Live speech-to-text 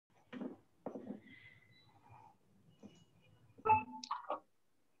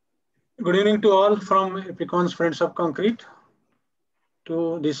Good evening to all from Epicons Friends of Concrete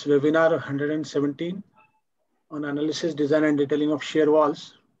to this webinar 117 on analysis, design and detailing of shear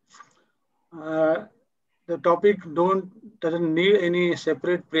walls. The topic doesn't need any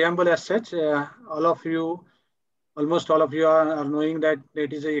separate preamble as such. Almost all of you are knowing that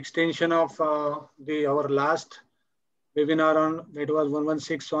it is an extension of our last webinar on that was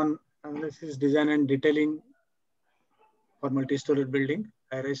 116 on analysis, design and detailing for multi-story building,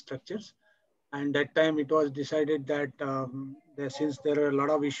 high-rise structures. And that time it was decided that since there are a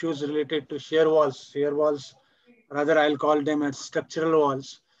lot of issues related to shear walls, rather I'll call them as structural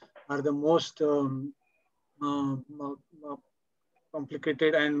walls, are the most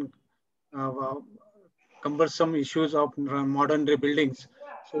complicated and cumbersome issues of modern day buildings.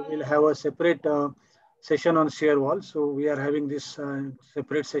 So we'll have a separate session on shear walls. So we are having this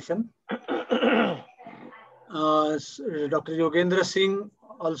separate session. Dr. Yogendra Singh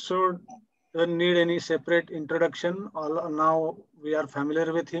also don't need any separate introduction. Now we are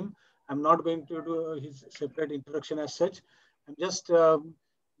familiar with him. I'm not going to do his separate introduction as such. I'm just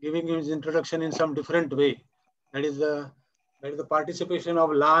giving him his introduction in some different way. That is the participation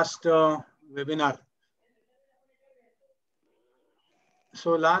of last webinar.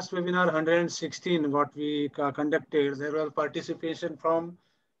 So last webinar 116, what we conducted, there was participation from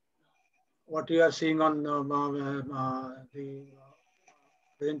what you are seeing on the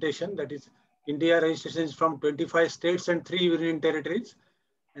presentation, that is India registrations from 25 states and 3 union territories.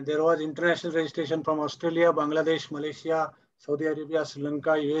 And there was international registration from Australia, Bangladesh, Malaysia, Saudi Arabia, Sri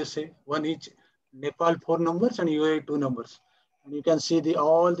Lanka, USA, 1 each, Nepal 4 numbers and UAE 2 numbers. And you can see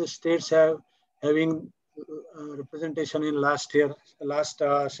all the states having representation in last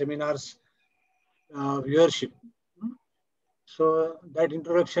seminar's viewership. So that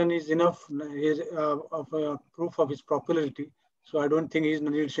introduction is enough of a proof of his popularity. So I don't think he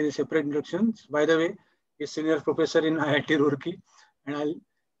needs any separate introductions. By the way, he's senior professor in IIT Roorkee, and I'll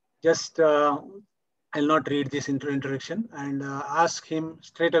not read this introduction and ask him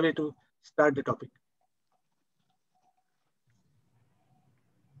straight away to start the topic.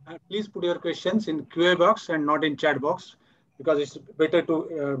 Please put your questions in QA box and not in chat box, because it's better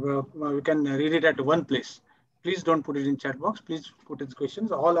to, we can read it at one place. Please don't put it in chat box. Please put his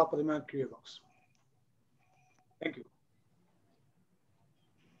questions. All of them are QA box. Thank you.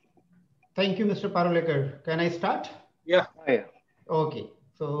 Thank you, Mr. Parulekar. Can I start? Yeah. Okay.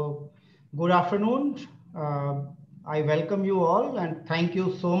 So good afternoon. I welcome you all and thank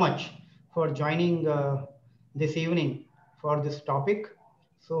you so much for joining this evening for this topic.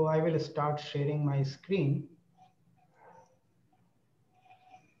 So I will start sharing my screen.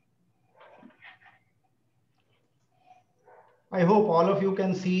 I hope all of you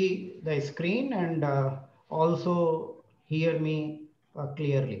can see the screen and also hear me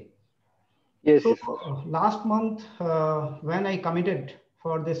clearly. Yes. So last month, when I committed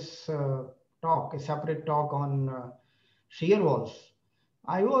for this talk, a separate talk on shear walls,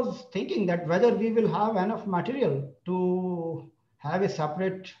 I was thinking that whether we will have enough material to have a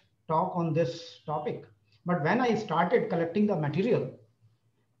separate talk on this topic. But when I started collecting the material,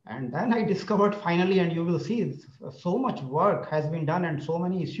 and then I discovered finally, and you will see so much work has been done and so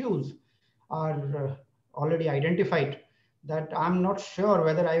many issues are already identified that I'm not sure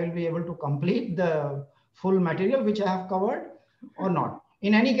whether I will be able to complete the full material which I have covered or not.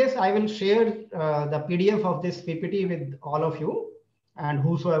 In any case, I will share the PDF of this PPT with all of you and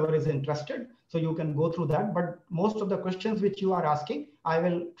whosoever is interested. So you can go through that. But most of the questions which you are asking, I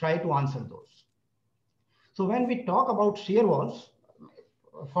will try to answer those. So when we talk about shear walls,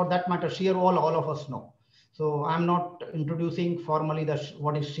 for that matter, shear wall, all of us know. So I'm not introducing formally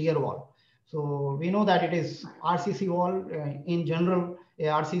what is shear wall. So we know that it is RCC wall. In general, a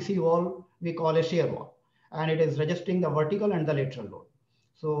RCC wall we call a shear wall, and it is registering the vertical and the lateral load.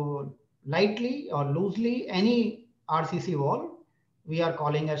 So lightly or loosely, any RCC wall we are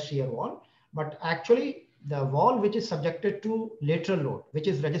calling as shear wall, but actually the wall which is subjected to lateral load, which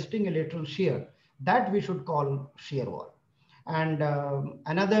is registering a lateral shear, that we should call shear wall. And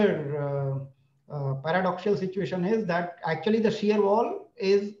another paradoxical situation is that actually the shear wall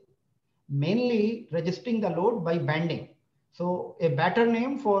is mainly registering the load by bending. So a better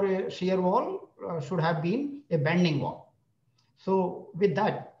name for a shear wall should have been a bending wall. So with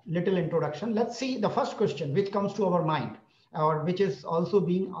that little introduction, let's see the first question which comes to our mind, or which is also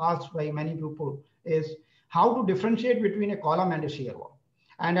being asked by many people, is how to differentiate between a column and a shear wall,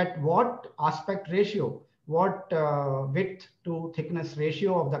 and at what aspect ratio, what width to thickness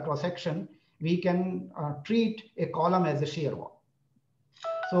ratio of the cross section we can treat a column as a shear wall.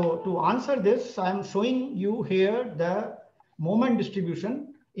 So to answer this, I am showing you here the moment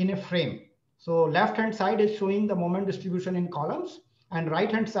distribution in a frame. So left hand side is showing the moment distribution in columns, and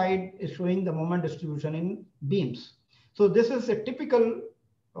right hand side is showing the moment distribution in beams. So this is a typical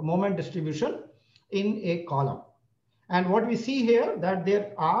moment distribution in a column. And what we see here, that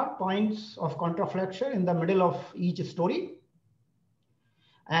there are points of contraflexure in the middle of each story,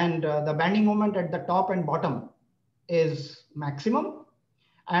 and the bending moment at the top and bottom is maximum,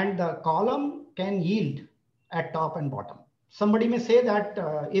 and the column can yield at top and bottom. Somebody may say that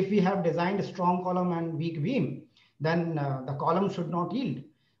if we have designed a strong column and weak beam, then the column should not yield.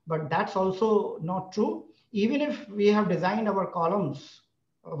 But that's also not true. Even if we have designed our columns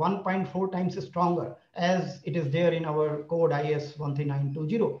 1.4 times stronger, as it is there in our code IS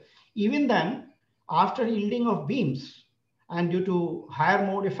 13920, even then, after yielding of beams and due to higher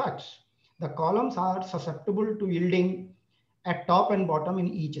mode effects, the columns are susceptible to yielding at top and bottom in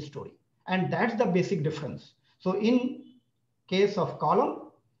each story. And that's the basic difference. So in case of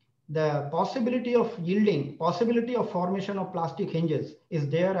column, the possibility of yielding, possibility of formation of plastic hinges is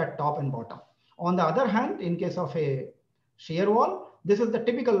there at top and bottom. On the other hand, in case of a shear wall, this is the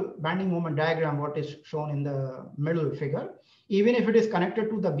typical bending moment diagram, what is shown in the middle figure. Even if it is connected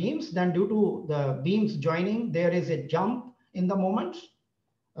to the beams, then due to the beams joining, there is a jump in the moments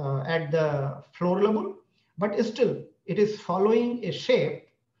at the floor level, but still it is following a shape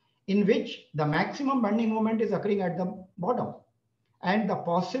in which the maximum bending moment is occurring at the bottom, and the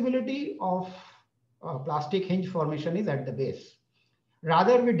possibility of plastic hinge formation is at the base.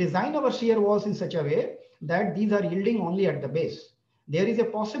 Rather, we design our shear walls in such a way that these are yielding only at the base. There is a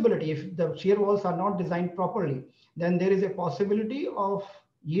possibility, if the shear walls are not designed properly, then there is a possibility of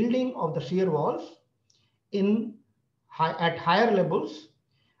yielding of the shear walls at higher levels,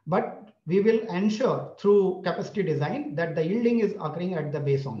 but we will ensure through capacity design that the yielding is occurring at the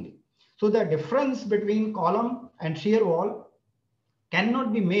base only. So the difference between column and shear wall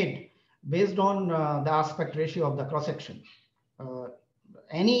cannot be made based on the aspect ratio of the cross section.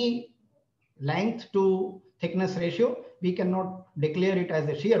 Any length to thickness ratio, we cannot declare it as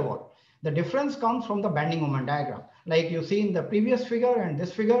a shear wall. The difference comes from the bending moment diagram. Like you see in the previous figure and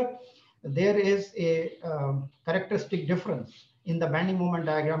this figure, there is a characteristic difference in the bending moment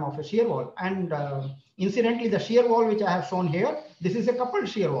diagram of a shear wall. And incidentally, the shear wall which I have shown here, this is a coupled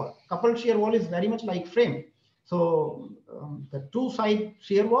shear wall. Coupled shear wall is very much like frame. So the two side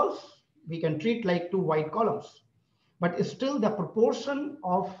shear walls, we can treat like two wide columns. But still the proportion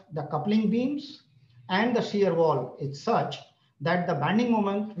of the coupling beams and the shear wall is such that the bending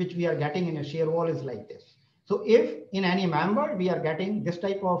moment which we are getting in a shear wall is like this. So if in any member we are getting this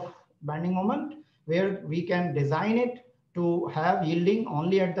type of bending moment where we can design it to have yielding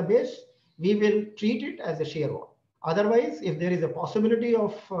only at the base, we will treat it as a shear wall. Otherwise, if there is a possibility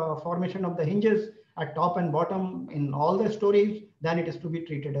of formation of the hinges at top and bottom in all the stories, then it is to be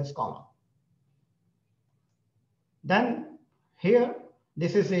treated as column. Then here,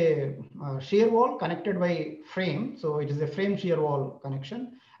 this is a shear wall connected by frame. So it is a frame shear wall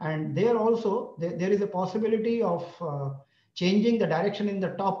connection. And there also, there is a possibility of changing the direction in the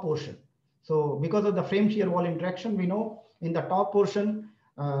top portion. So because of the frame shear wall interaction, we know in the top portion,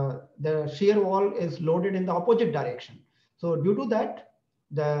 the shear wall is loaded in the opposite direction. So due to that,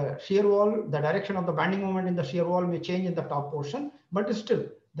 the shear wall, the direction of the bending moment in the shear wall may change in the top portion, but still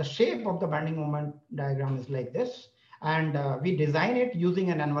the shape of the bending moment diagram is like this. And we design it using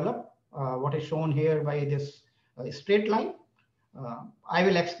an envelope, what is shown here by this straight line. I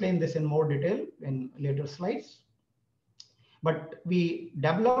will explain this in more detail in later slides. But we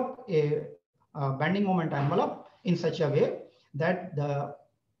develop a bending moment envelope in such a way that the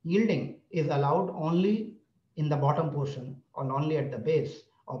yielding is allowed only in the bottom portion or only at the base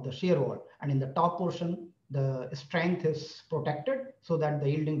of the shear wall. And in the top portion, the strength is protected so that the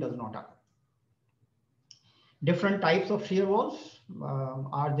yielding does not occur. Different types of shear walls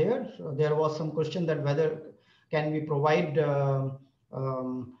are there. So there was some question that whether can we provide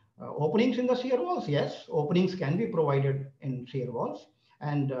openings in the shear walls? Yes, openings can be provided in shear walls,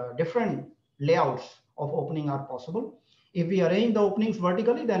 and different layouts of opening are possible. If we arrange the openings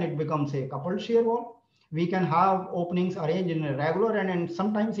vertically, then it becomes a coupled shear wall. We can have openings arranged in a regular and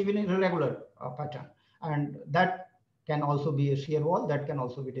sometimes even in irregular pattern, and that can also be a shear wall that can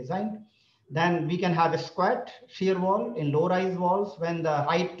also be designed. Then we can have a squat shear wall in low-rise walls when the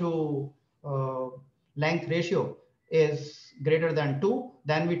height to length ratio is greater than 2,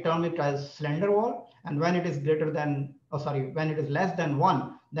 then we term it as slender wall. And when it is greater than, when it is less than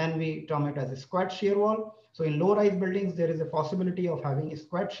 1, then we term it as a squat shear wall. So in low-rise buildings, there is a possibility of having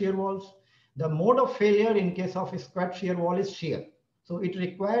squat shear walls. The mode of failure in case of a squat shear wall is shear. So it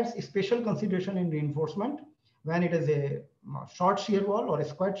requires special consideration in reinforcement when it is a short shear wall or a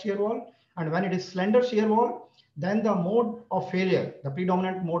squat shear wall. And when it is slender shear wall, then the mode of failure, the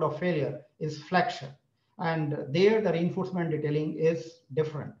predominant mode of failure is flexion. And there the reinforcement detailing is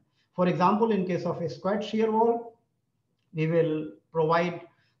different. For example, in case of a squat shear wall, we will provide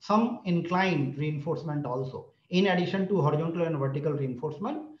some inclined reinforcement also. In addition to horizontal and vertical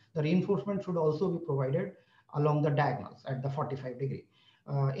reinforcement, the reinforcement should also be provided along the diagonals at the 45-degree.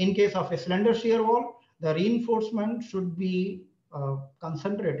 In case of a slender shear wall, the reinforcement should be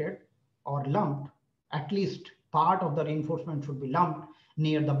concentrated or lumped. At least part of the reinforcement should be lumped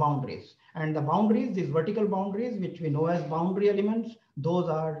near the boundaries. And the boundaries, these vertical boundaries, which we know as boundary elements, those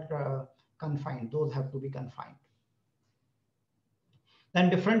are confined. Those have to be confined. Then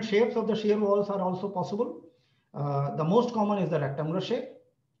different shapes of the shear walls are also possible. The most common is the rectangular shape.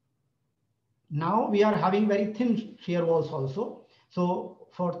 Now we are having very thin shear walls also. So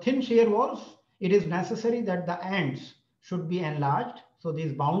for thin shear walls, it is necessary that the ends should be enlarged. So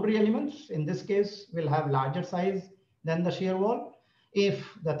these boundary elements in this case will have larger size than the shear wall. If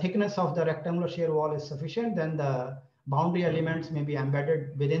the thickness of the rectangular shear wall is sufficient, then the boundary elements may be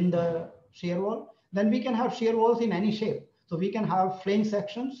embedded within the shear wall. Then we can have shear walls in any shape. So we can have flange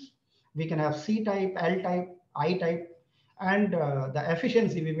sections, we can have C type, L type, I type, and the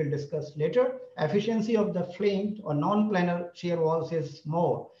efficiency we will discuss later. Efficiency of the flange or non-planar shear walls is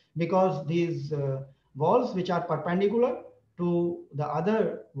more because these walls which are perpendicular to the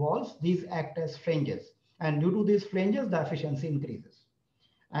other walls, these act as flanges. And due to these flanges, the efficiency increases.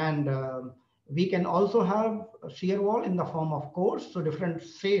 And we can also have a shear wall in the form of chords. So different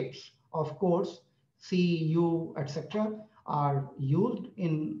shapes of chords, C, U, etc., are used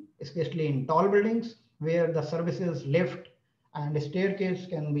in, especially in tall buildings where the services lift and a staircase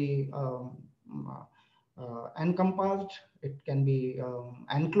can be encompassed, it can be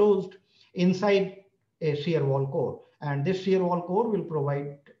enclosed inside a shear wall core. And this shear wall core will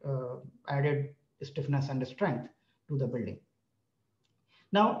provide added stiffness and strength to the building.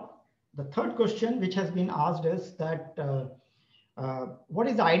 Now, the third question which has been asked is that what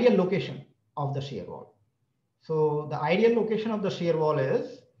is the ideal location of the shear wall? So the ideal location of the shear wall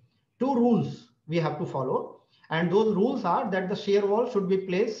is two rules we have to follow. And those rules are that the shear wall should be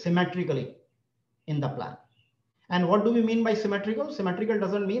placed symmetrically in the plan. And what do we mean by symmetrical? Symmetrical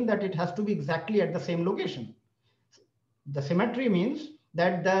doesn't mean that it has to be exactly at the same location. The symmetry means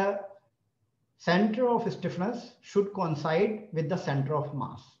that the center of stiffness should coincide with the center of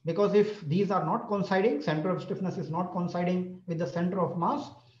mass. Because if these are not coinciding, center of stiffness is not coinciding with the center of mass,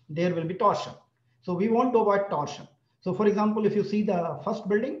 there will be torsion. So we want to avoid torsion. So for example, if you see the first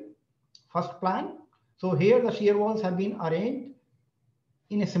building, first plan, so here the shear walls have been arranged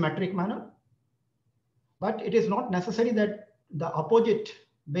in a symmetric manner, but it is not necessary that the opposite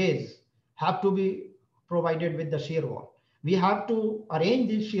bays have to be provided with the shear wall. We have to arrange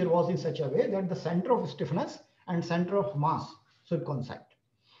these shear walls in such a way that the center of stiffness and center of mass should coincide.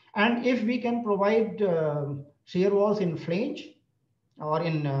 And if we can provide shear walls in flange or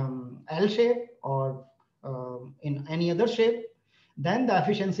in L shape or in any other shape, then the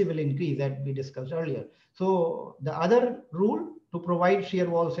efficiency will increase that we discussed earlier. So the other rule to provide shear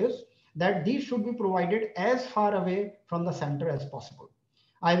walls is that these should be provided as far away from the center as possible.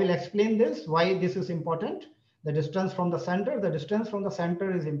 I will explain this, why this is important. The distance from the center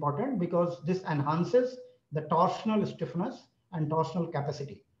is important because this enhances the torsional stiffness and torsional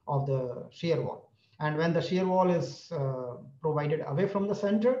capacity of the shear wall. And when the shear wall is provided away from the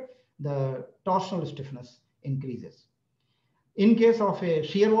center, the torsional stiffness increases. In case of a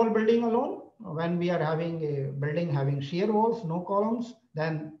shear wall building alone, when we are having a building having shear walls, no columns,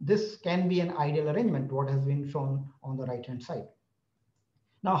 then this can be an ideal arrangement, what has been shown on the right-hand side.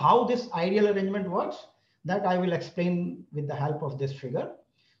 Now, how this ideal arrangement works, that I will explain with the help of this figure.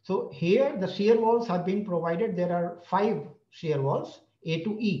 So here the shear walls have been provided. There are 5 shear walls, A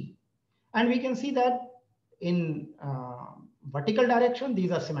to E. And we can see that in vertical direction,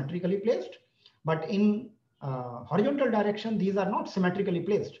 these are symmetrically placed, but in horizontal direction, these are not symmetrically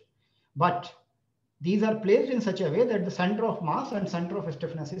placed, but these are placed in such a way that the center of mass and center of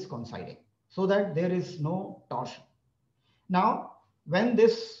stiffness is coinciding so that there is no torsion. Now, when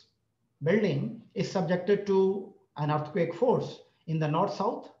this building is subjected to an earthquake force in the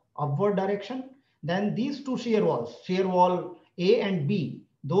north-south upward direction, then these two shear walls, shear wall A and B,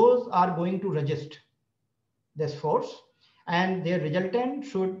 those are going to resist this force, and their resultant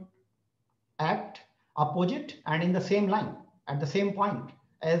should act opposite and in the same line at the same point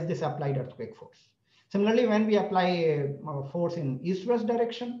as this applied earthquake force. Similarly, when we apply a force in east-west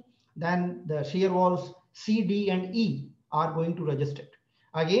direction, then the shear walls C, D, and E are going to resist it.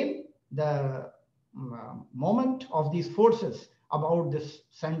 Again, the moment of these forces about this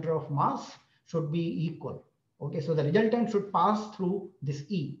center of mass should be equal. Okay, so the resultant should pass through this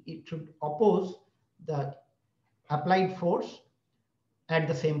E. It should oppose the applied force at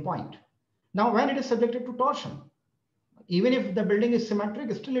the same point. Now, when it is subjected to torsion, even if the building is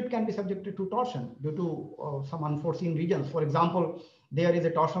symmetric, still it can be subjected to torsion due to some unforeseen reasons. For example, there is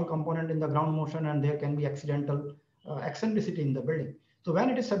a torsional component in the ground motion and there can be accidental eccentricity in the building. So when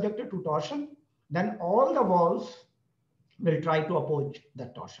it is subjected to torsion, then all the walls will try to oppose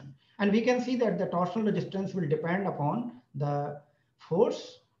that torsion. And we can see that the torsional resistance will depend upon the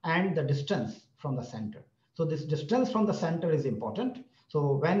force and the distance from the center. So this distance from the center is important.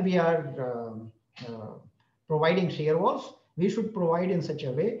 So when we are providing shear walls, we should provide in such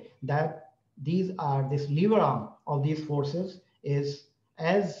a way that this lever arm of these forces is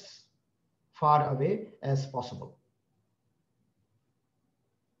as far away as possible.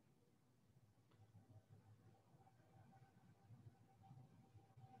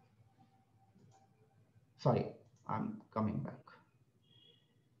 Sorry, I'm coming back.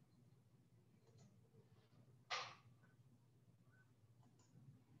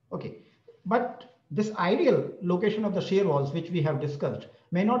 Okay, but this ideal location of the shear walls, which we have discussed,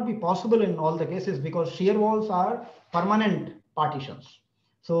 may not be possible in all the cases because shear walls are permanent partitions.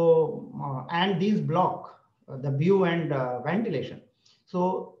 So, and these block the view and ventilation.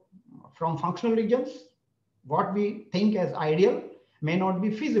 So, from functional regions, what we think as ideal may not be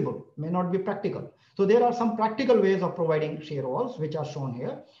feasible, may not be practical. So, there are some practical ways of providing shear walls, which are shown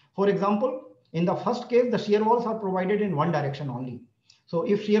here. For example, in the first case, the shear walls are provided in one direction only. So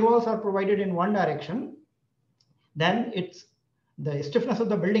if shear walls are provided in one direction, then it's the stiffness of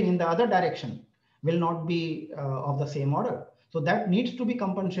the building in the other direction will not be of the same order. So that needs to be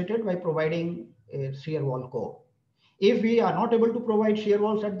compensated by providing a shear wall core. If we are not able to provide shear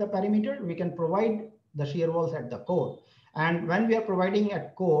walls at the perimeter, we can provide the shear walls at the core. And when we are providing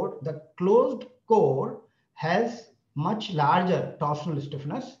at core, the closed core has much larger torsional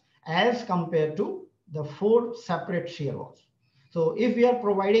stiffness as compared to the 4 separate shear walls. So if we are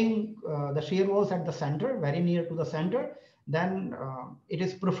providing the shear walls at the center, very near to the center, then it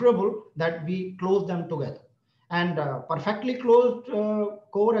is preferable that we close them together. And perfectly closed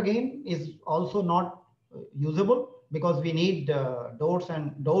core again is also not usable because we need doors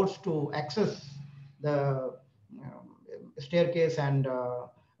to access the staircase and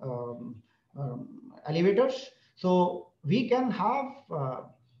elevators. So we can have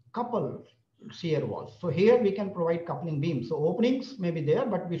couple shear walls. So here we can provide coupling beams. So openings may be there,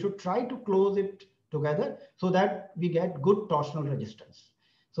 but we should try to close it together so that we get good torsional resistance.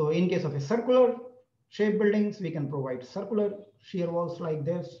 So in case of a circular shape buildings, we can provide circular shear walls like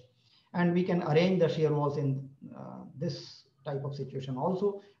this, and we can arrange the shear walls in this type of situation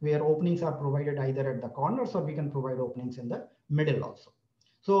also, where openings are provided either at the corners or we can provide openings in the middle also.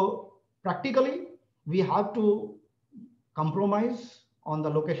 So practically, we have to compromise on the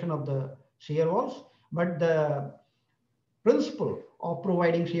location of the shear walls, but the principle of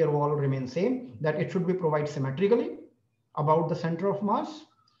providing shear wall remains same, that it should be provided symmetrically about the center of mass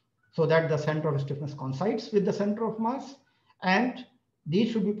so that the center of stiffness coincides with the center of mass, and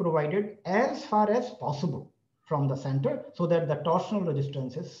these should be provided as far as possible from the center so that the torsional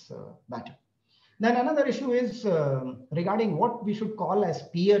resistance is better. Then another issue is regarding what we should call as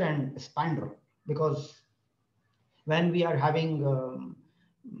pier and spandrel, because when we are having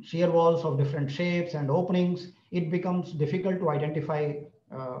shear walls of different shapes and openings, it becomes difficult to identify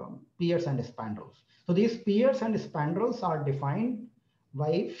piers and spandrels. So these piers and spandrels are defined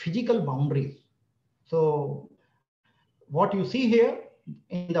by physical boundaries. So what you see here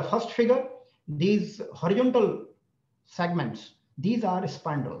in the first figure, these horizontal segments, these are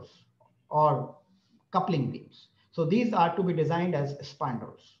spandrels or coupling beams. So these are to be designed as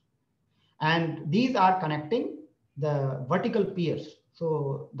spandrels. And these are connecting the vertical piers.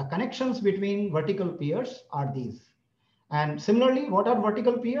 So the connections between vertical piers are these. And similarly, what are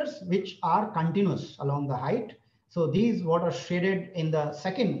vertical piers? Which are continuous along the height. So these what are shaded in the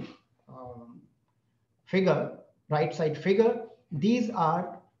second figure, right side figure, these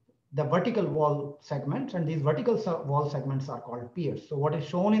are the vertical wall segments, and these vertical wall segments are called piers. So what is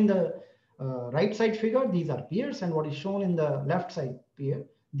shown in the right side figure, these are piers, and what is shown in the left side pier,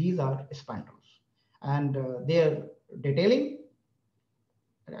 these are spandrels. And their detailing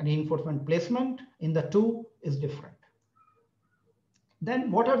and reinforcement placement in the two is different.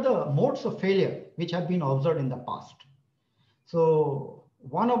 Then what are the modes of failure which have been observed in the past? So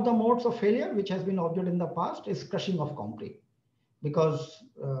one of the modes of failure which has been observed in the past is crushing of concrete, because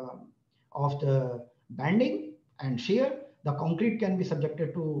of the bending and shear, the concrete can be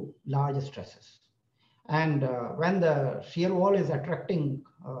subjected to large stresses. And when the shear wall is attracting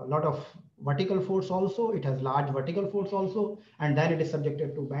a lot of vertical force also, it has large vertical force also, and then it is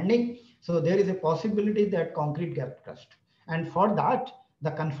subjected to bending. So there is a possibility that concrete gets crushed. And for that,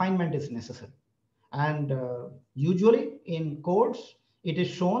 the confinement is necessary. And usually in codes, it is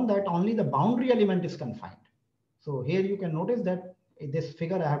shown that only the boundary element is confined. So here you can notice that this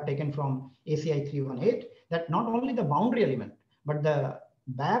figure I have taken from ACI 318, that not only the boundary element, but the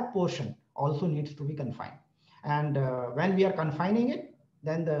back portion also needs to be confined. And when we are confining it,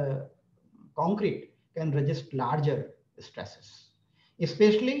 then the concrete can resist larger stresses,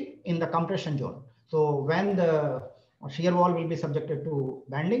 especially in the compression zone. So when the shear wall will be subjected to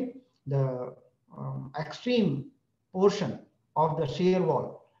bending, the extreme portion of the shear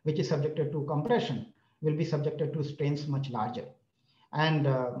wall, which is subjected to compression, will be subjected to strains much larger. And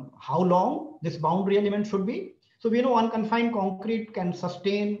how long this boundary element should be? So we know unconfined concrete can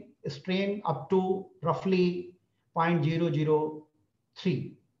sustain strain up to roughly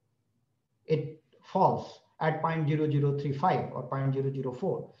 0.0003. It falls at 0.0035 or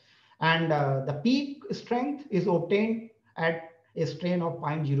 0.004. And the peak strength is obtained at a strain of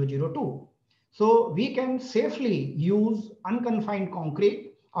 0.002. So we can safely use unconfined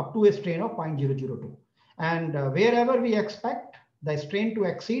concrete up to a strain of 0.002. And wherever we expect the strain to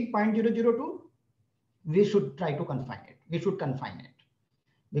exceed 0.002, we should try to confine it. We should confine it,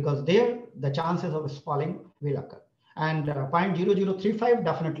 because there the chances of spalling will occur. And 0.0035,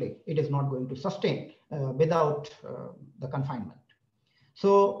 definitely it is not going to sustain without the confinement.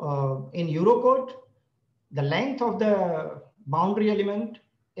 So in Eurocode, the length of the boundary element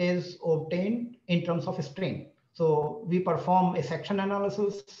is obtained in terms of strain. So we perform a section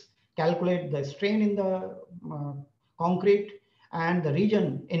analysis, calculate the strain in the concrete, and the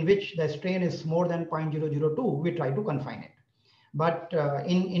region in which the strain is more than 0.002, we try to confine it. But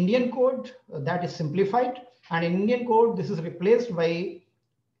in Indian code, that is simplified. And in Indian code, this is replaced by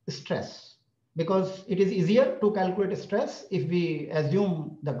stress, because it is easier to calculate stress if we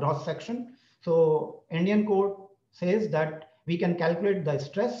assume the gross section. So Indian code says that we can calculate the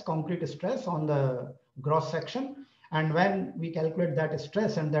stress, concrete stress on the gross section. And when we calculate that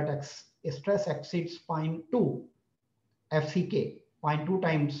stress and that stress exceeds 0.2 FCK, 0.2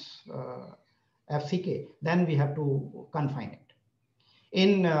 times FCK, then we have to confine it.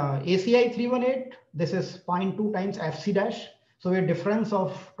 In ACI 318, this is 0.2 times FC dash. So a difference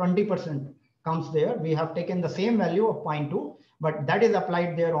of 20% comes there. We have taken the same value of 0.2, but that is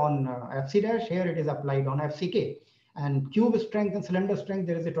applied there on FC dash. Here it is applied on FCK. And cube strength and cylinder strength,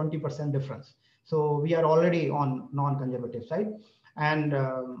 there is a 20% difference. So we are already on non-conservative side. And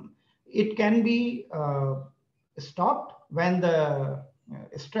it can be stopped when the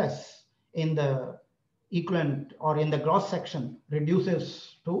stress in the equivalent or in the gross section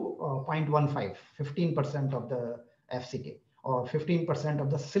reduces to 0.15, 15% of the FCK, or 15% of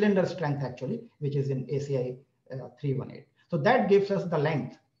the cylinder strength actually, which is in ACI 318. So that gives us the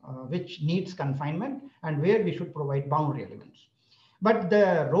length which needs confinement and where we should provide boundary elements. But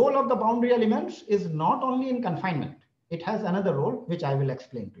the role of the boundary elements is not only in confinement. It has another role, which I will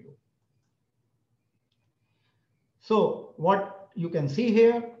explain to you. So what you can see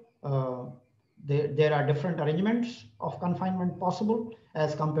here, there are different arrangements of confinement possible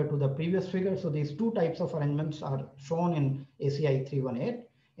as compared to the previous figure. So these two types of arrangements are shown in ACI 318.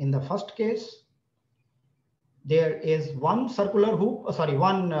 In the first case, there is one circular hoop,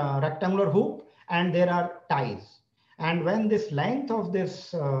 one rectangular hoop, and there are ties. And when this length of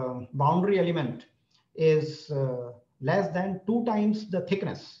this boundary element is less than 2 times the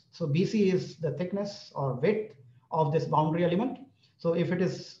thickness, so BC is the thickness or width of this boundary element. So if it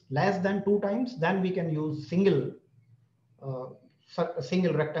is less than 2 times, then we can use single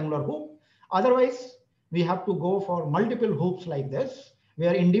rectangular hoop. Otherwise, we have to go for multiple hoops like this,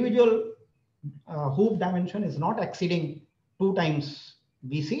 where individual hoop dimension is not exceeding 2 times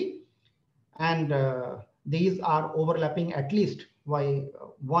BC, and these are overlapping at least by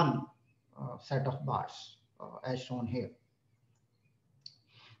one set of bars, as shown here.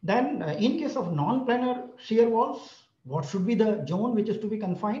 Then in case of non-planar shear walls, what should be the zone which is to be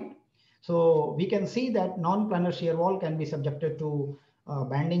confined? So we can see that non-planar shear wall can be subjected to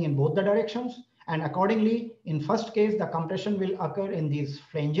bending in both the directions. And accordingly, in first case, the compression will occur in these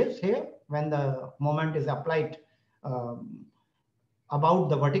flanges here when the moment is applied about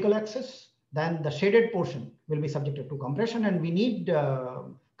the vertical axis. Then the shaded portion will be subjected to compression, and we need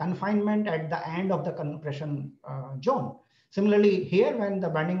confinement at the end of the compression zone. Similarly, here when the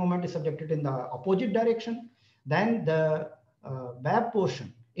bending moment is subjected in the opposite direction, then the back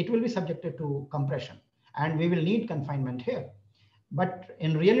portion, it will be subjected to compression, and we will need confinement here. But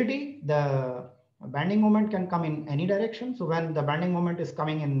in reality, the bending moment can come in any direction. So when the bending moment is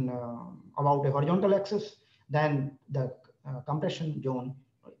coming in about a horizontal axis, then the compression zone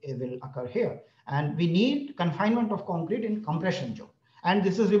will occur here. And we need confinement of concrete in compression zone. And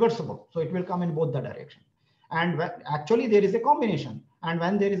this is reversible. So it will come in both the direction. And actually there is a combination. And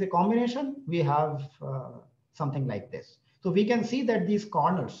when there is a combination, we have something like this. So we can see that these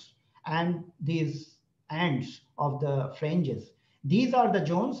corners and these ends of the flanges, these are the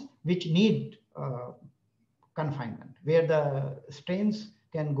zones which need confinement, where the strains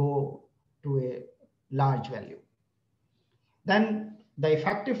can go to a large value. Then the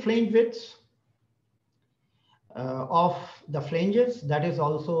effective flange widths of the flanges, that is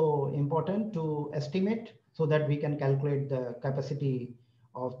also important to estimate so that we can calculate the capacity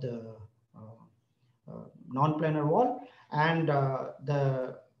of the non-planar wall. And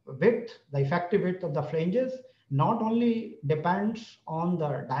the width, the effective width of the flanges not only depends on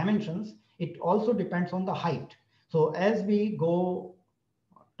the dimensions, it also depends on the height. So as we go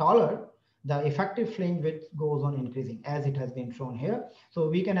taller, the effective flange width goes on increasing, as it has been shown here. So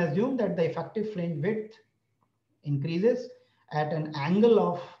we can assume that the effective flange width increases at an angle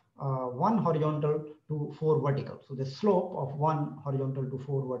of 1 horizontal to 4 vertical. So the slope of 1 horizontal to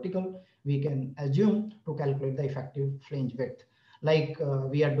 4 vertical, we can assume to calculate the effective flange width, like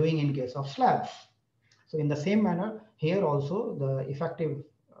we are doing in case of slabs. So in the same manner, here also the effective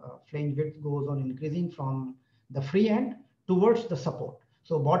flange width goes on increasing from the free end towards the support.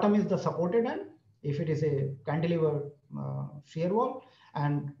 So bottom is the supported end, if it is a cantilever shear wall,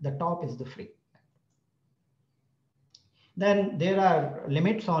 and the top is the free. Then there are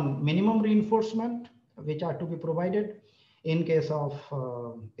limits on minimum reinforcement which are to be provided. In case of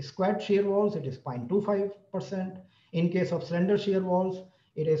squat shear walls, it is 0.25%. In case of slender shear walls,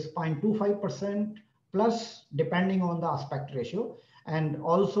 it is 0.25% plus, depending on the aspect ratio, and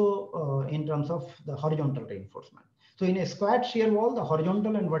also in terms of the horizontal reinforcement. So in a squat shear wall, the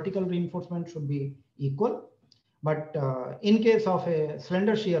horizontal and vertical reinforcement should be equal. But in case of a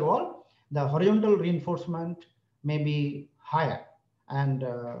slender shear wall, the horizontal reinforcement may be higher, and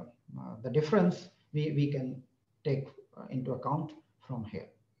the difference we can take into account from here.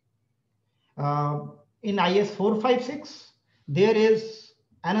 In IS 456, there is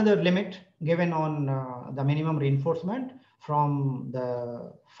another limit given on the minimum reinforcement from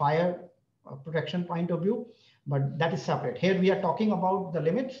the fire protection point of view, but that is separate. Here we are talking about the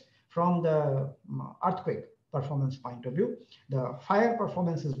limits from the earthquake performance point of view. The fire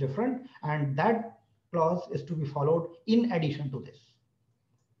performance is different, and that clause is to be followed in addition to this.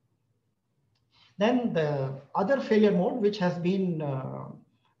 Then the other failure mode, which has been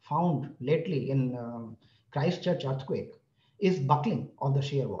found lately in Christchurch earthquake, is buckling of the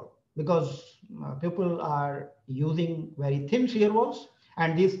shear wall, because people are using very thin shear walls,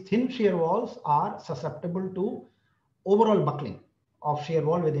 and these thin shear walls are susceptible to overall buckling of shear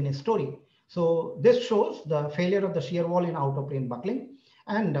wall within a story. So this shows the failure of the shear wall in out of plane buckling.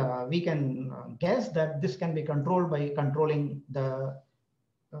 And we can guess that this can be controlled by controlling the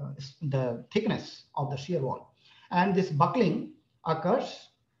thickness of the shear wall. And this buckling occurs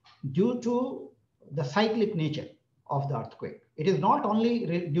due to the cyclic nature of the earthquake. It is not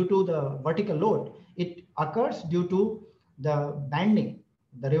only due to the vertical load, it occurs due to the bending,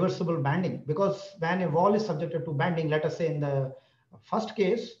 the reversible bending, because when a wall is subjected to bending, let us say in the first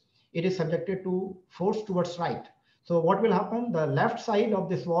case, it is subjected to force towards right. So what will happen? The left side of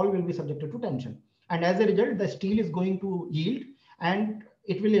this wall will be subjected to tension. And as a result, the steel is going to yield and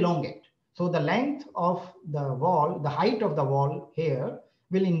it will elongate. So the length of the wall, the height of the wall here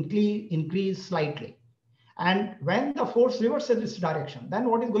will increase slightly. And when the force reverses its direction, then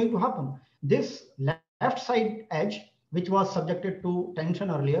what is going to happen? This left side edge, which was subjected to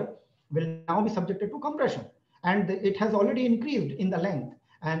tension earlier, will now be subjected to compression. And it has already increased in the length.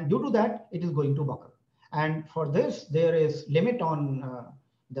 And due to that, it is going to buckle. And for this, there is limit on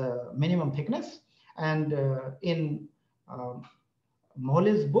the minimum thickness. And in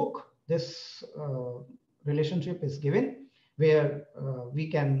Mohley's book, this relationship is given, where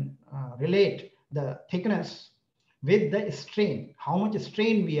we can relate the thickness with the strain, how much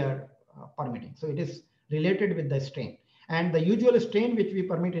strain we are permitting. So it is related with the strain. And the usual strain which we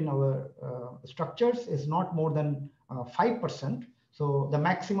permit in our structures is not more than 5%. So the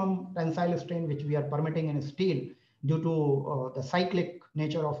maximum tensile strain which we are permitting in steel due to the cyclic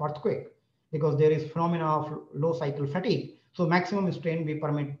nature of earthquake, because there is phenomena of low cycle fatigue. So maximum strain we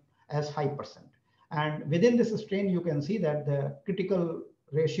permit as 5%. And within this strain, you can see that the critical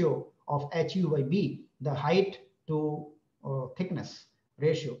ratio of HU by B, the height to thickness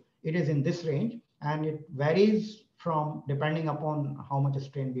ratio, it is in this range, and it varies from depending upon how much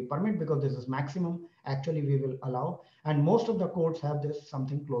strain we permit, because this is maximum actually we will allow. And most of the codes have this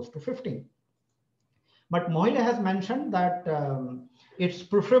something close to 15. But Mohile has mentioned that it's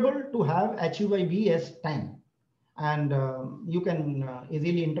preferable to have HU/B as 10. And you can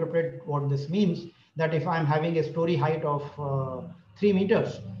easily interpret what this means, that if I'm having a story height of 3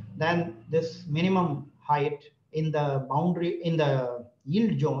 meters, then this minimum height in the boundary, in the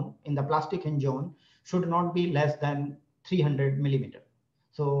yield zone, in the plastic hinge zone, should not be less than 300 millimeter.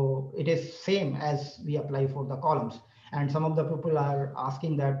 So it is same as we apply for the columns. And some of the people are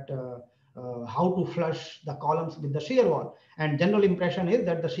asking that how to flush the columns with the shear wall. And general impression is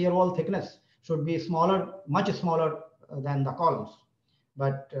that the shear wall thickness should be smaller, much smaller than the columns.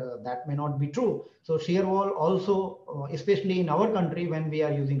 But that may not be true. So shear wall also, especially in our country, when we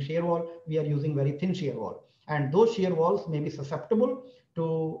are using shear wall, we are using very thin shear wall. And those shear walls may be susceptible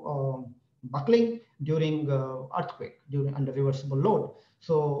to buckling during earthquake, during under reversible load.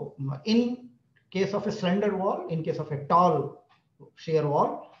 So in case of a slender wall, in case of a tall shear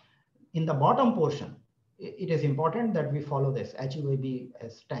wall, in the bottom portion, it is important that we follow this HU/B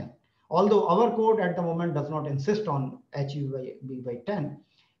as 10. Although our code at the moment does not insist on HU/B by 10,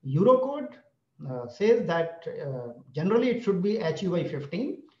 Eurocode says that generally it should be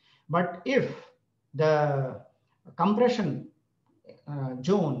HU/15. But if the compression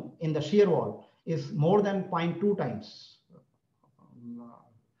zone in the shear wall is more than 0.2 times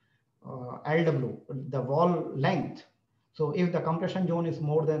LW, the wall length, so if the compression zone is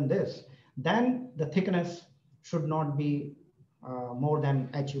more than this, then the thickness should not be more than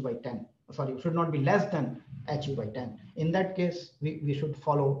HU/10. Sorry, should not be less than HU/10. In that case, we should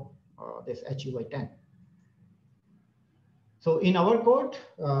follow this HU/10. So in our code,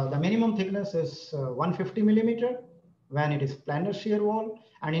 the minimum thickness is 150 millimeter when it is planar shear wall.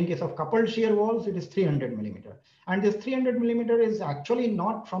 And in case of coupled shear walls, it is 300 millimeter. And this 300 millimeter is actually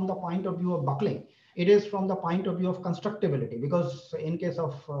not from the point of view of buckling. It is from the point of view of constructability, because in case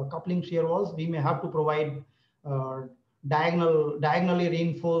of coupling shear walls, we may have to provide diagonally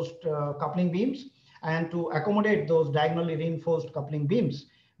reinforced coupling beams. And to accommodate those diagonally reinforced coupling beams,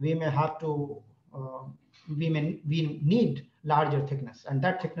 we may have to, we need larger thickness. And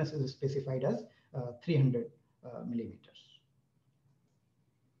that thickness is specified as 300 millimeters.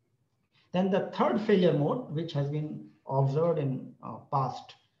 Then the third failure mode, which has been observed in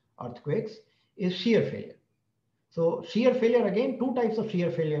past earthquakes, is shear failure. So shear failure, again, two types of shear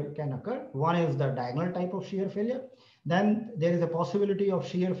failure can occur. One is the diagonal type of shear failure. Then there is a possibility of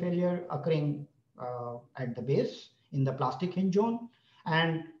shear failure occurring at the base in the plastic hinge zone.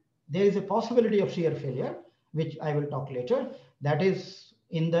 And there is a possibility of shear failure, which I will talk later, that is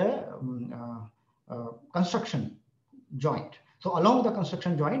in the construction joint. So along the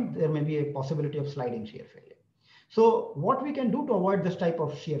construction joint, there may be a possibility of sliding shear failure. So what we can do to avoid this type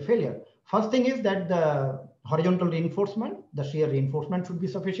of shear failure? First thing is that the horizontal reinforcement, the shear reinforcement should be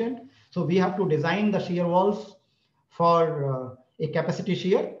sufficient. So we have to design the shear walls for a capacity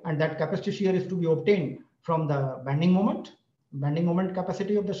shear, and that capacity shear is to be obtained from the bending moment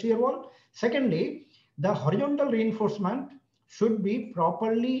capacity of the shear wall. Secondly, the horizontal reinforcement should be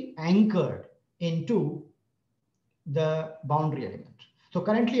properly anchored into the boundary element. So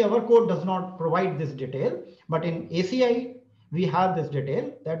currently our code does not provide this detail, but in ACI, we have this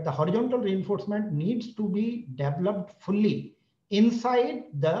detail that the horizontal reinforcement needs to be developed fully inside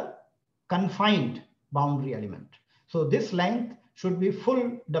the confined boundary element. So this length should be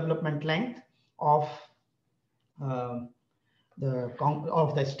full development length of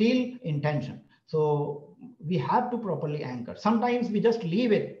the steel in tension. So we have to properly anchor. Sometimes we just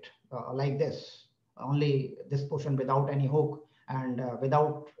leave it like this, only this portion without any hook and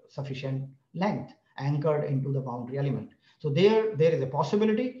without sufficient length anchored into the boundary element. So there is a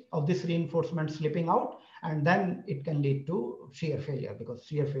possibility of this reinforcement slipping out, and then it can lead to shear failure, because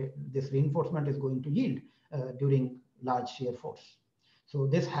this reinforcement is going to yield during large shear force. So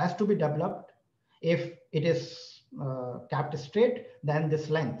this has to be developed. If it is kept straight, then this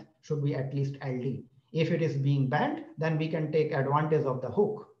length should be at least LD. If it is being bent, then we can take advantage of the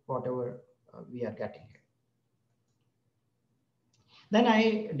hook, whatever we are getting here. Then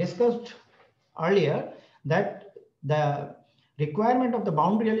I discussed earlier that the requirement of the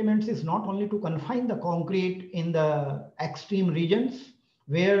boundary elements is not only to confine the concrete in the extreme regions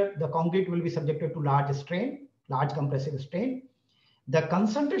where the concrete will be subjected to large strain, large compressive strain. The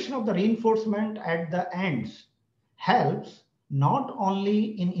concentration of the reinforcement at the ends helps not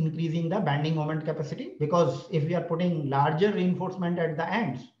only in increasing the bending moment capacity, because if we are putting larger reinforcement at the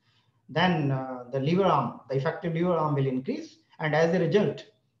ends, then the lever arm, the effective lever arm will increase. And as a result,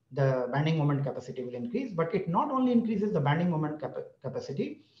 the bending moment capacity will increase, but it not only increases the bending moment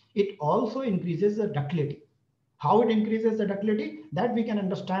capacity, it also increases the ductility. How it increases the ductility, that we can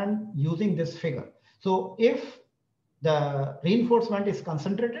understand using this figure. So if the reinforcement is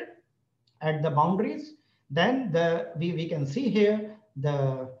concentrated at the boundaries, then we can see here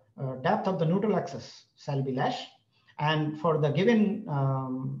the depth of the neutral axis shall be less, and for the given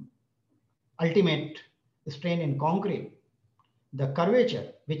ultimate strain in concrete, the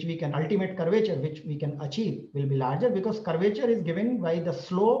curvature which we can ultimate curvature which we can achieve will be larger, because curvature is given by the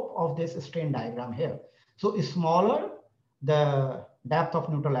slope of this strain diagram here. So smaller the depth of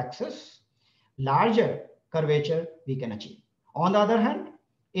neutral axis, larger curvature we can achieve. On the other hand,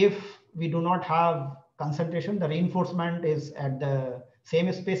 if we do not have concentration, the reinforcement is at the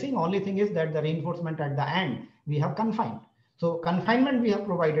same spacing, only thing is that the reinforcement at the end we have confined. So confinement we have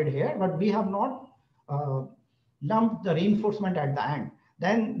provided here, but we have not lumped the reinforcement at the end.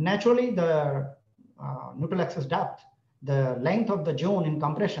 Then naturally the neutral axis depth, the length of the zone in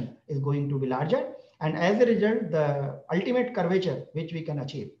compression is going to be larger, and as a result the ultimate curvature which we can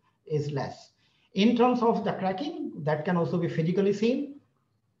achieve is less. In terms of the cracking, that can also be physically seen.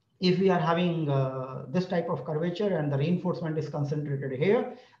 If we are having this type of curvature and the reinforcement is concentrated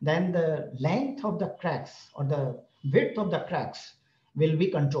here, then the length of the cracks or the width of the cracks will be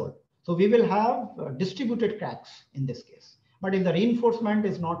controlled. So we will have distributed cracks in this case. But if the reinforcement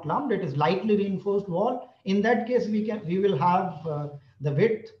is not lumped, it is lightly reinforced wall, in that case we will have the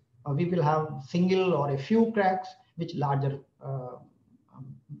width, we will have single or a few cracks which larger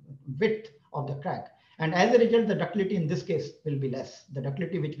width of the crack. And as a result, the ductility in this case will be less. The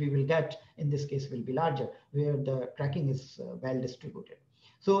ductility which we will get in this case will be larger, where the cracking is well distributed.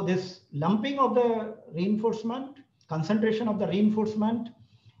 So this lumping of the reinforcement, concentration of the reinforcement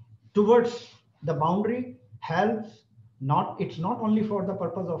towards the boundary helps. It's not only for the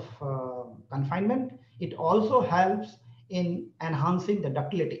purpose of confinement, it also helps in enhancing the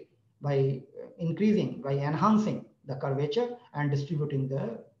ductility by enhancing the curvature and distributing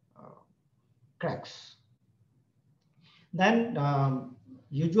the cracks. Then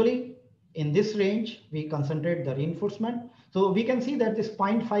usually in this range we concentrate the reinforcement. So we can see that this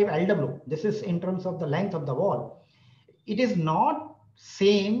 0.5 LW, this is in terms of the length of the wall, it is not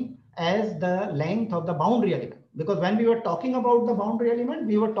same as the length of the boundary element, because when we were talking about the boundary element,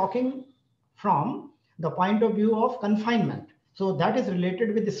 we were talking from the point of view of confinement. So that is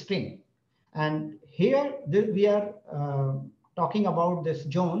related with the strain, and here we are talking about this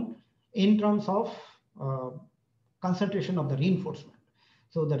zone in terms of concentration of the reinforcement.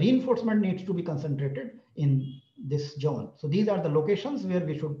 So the reinforcement needs to be concentrated in this zone. So these are the locations where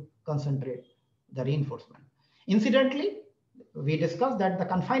we should concentrate the reinforcement. Incidentally, we discussed that the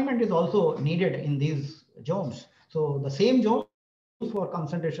confinement is also needed in these zones. So the same zones for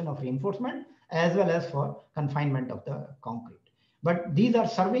concentration of reinforcement as well as for confinement of the concrete. But these are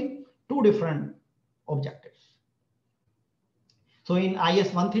serving two different objectives. So in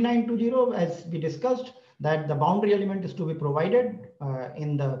IS 13920, as we discussed, that the boundary element is to be provided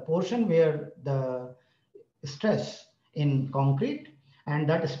in the portion where the stress in concrete, and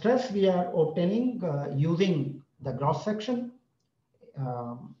that stress we are obtaining using the gross section,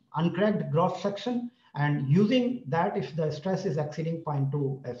 uncracked gross section, and using that, if the stress is exceeding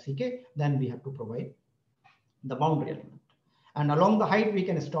 0.2 FCK, then we have to provide the boundary element. And along the height, we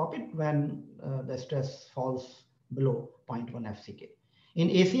can stop it when the stress falls below 0.1 FCK. In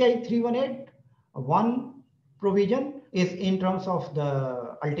ACI 318, one provision is in terms of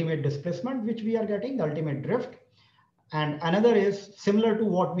the ultimate displacement, which we are getting, the ultimate drift. And another is similar to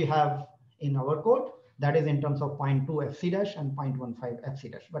what we have in our code, that is in terms of 0.2 FC dash and 0.15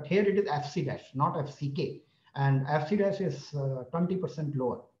 FC dash. But here it is FC dash, not FCK. And FC dash is 20%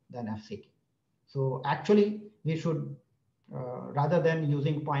 lower than FCK. So actually, we should, rather than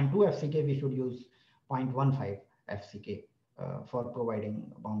using 0.2 FCK, we should use 0.15 FCK for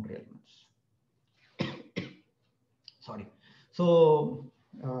providing boundary elements. Sorry. So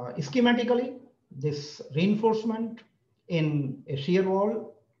schematically, this reinforcement in a shear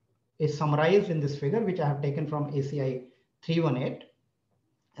wall is summarized in this figure, which I have taken from ACI 318.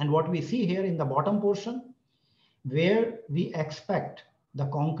 And what we see here in the bottom portion, where we expect the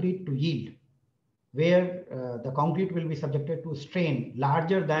concrete to yield, where the concrete will be subjected to strain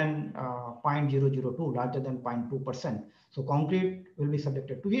larger than 0.002, larger than 0.2%. So concrete will be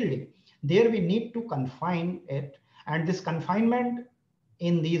subjected to yielding. There we need to confine it. And this confinement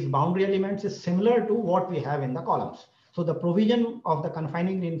in these boundary elements is similar to what we have in the columns. So the provision of the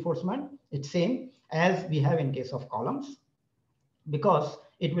confining reinforcement is same as we have in case of columns, because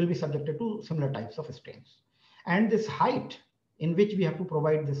it will be subjected to similar types of strains. And this height in which we have to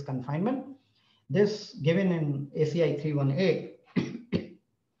provide this confinement. This given in ACI 318,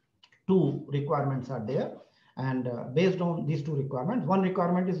 two requirements are there. And based on these two requirements, one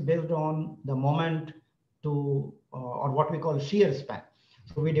requirement is based on the moment to, or what we call shear span.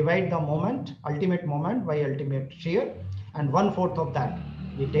 So we divide the moment, ultimate moment by ultimate shear, and 1/4 of that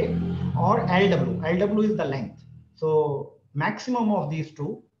we take, or LW. LW is the length. So maximum of these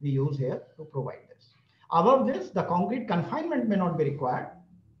two we use here to provide this. Above this, the concrete confinement may not be required,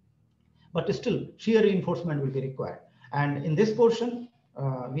 but still shear reinforcement will be required. And in this portion,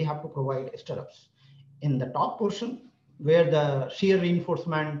 we have to provide stirrups. In the top portion, where the shear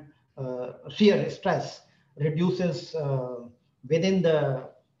reinforcement, shear stress reduces within the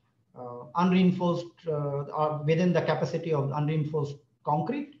unreinforced, or within the capacity of unreinforced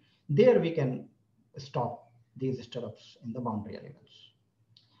concrete, there we can stop these stirrups in the boundary elements.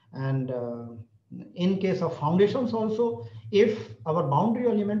 And in case of foundations also, if our boundary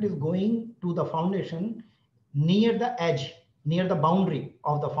element is going to the foundation near the edge, near the boundary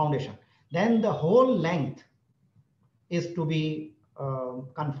of the foundation, then the whole length is to be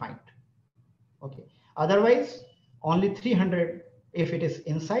confined. Okay. Otherwise, only 300 if it is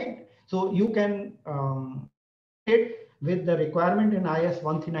inside. So you can it with the requirement in IS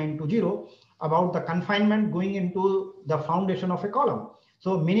 13920 about the confinement going into the foundation of a column.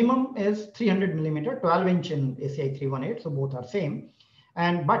 So minimum is 300 millimeter, 12 inch in ACI 318. So both are same.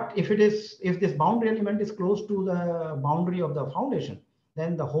 And but if this boundary element is close to the boundary of the foundation,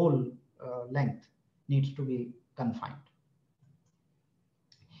 then the whole length needs to be confined.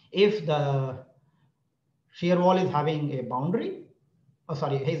 If the shear wall is having a boundary,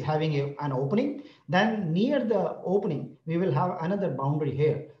 is having an opening, then near the opening we will have another boundary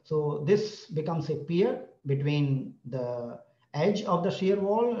here. So this becomes a pier between the edge of the shear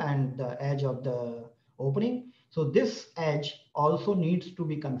wall and the edge of the opening. So this edge also needs to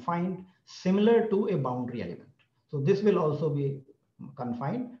be confined similar to a boundary element. So this will also be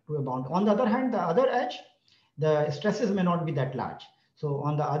confined to a boundary. On the other hand, the other edge, the stresses may not be that large. So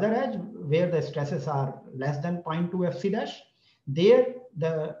on the other edge, where the stresses are less than 0.2 FC dash, there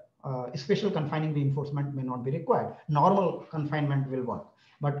the special confining reinforcement may not be required. Normal confinement will work.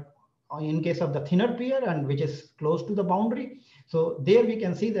 But in case of the thinner pier and which is close to the boundary, so there we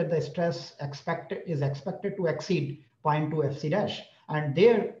can see that the stress is expected to exceed 0.2 FC dash. And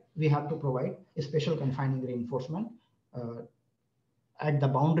there we have to provide a special confining reinforcement at the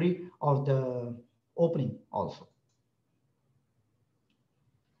boundary of the opening also.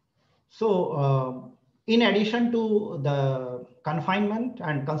 So in addition to the confinement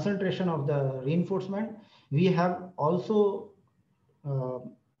and concentration of the reinforcement, we have also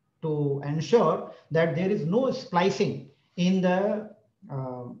to ensure that there is no splicing in the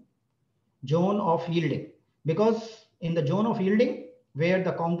zone of yielding, because in the zone of yielding where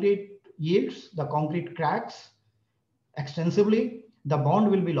the concrete yields, the concrete cracks extensively, the bond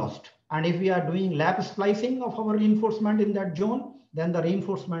will be lost. And if we are doing lap splicing of our reinforcement in that zone, then the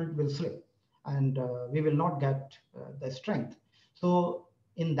reinforcement will slip and we will not get the strength. So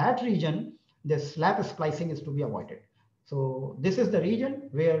in that region, this lap splicing is to be avoided. So this is the region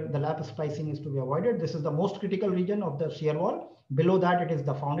where the lap splicing is to be avoided. This is the most critical region of the shear wall. Below that, it is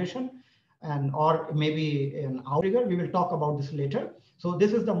the foundation, and or maybe an outrigger. We will talk about this later. So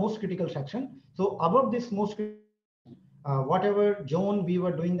this is the most critical section. So above this most whatever zone we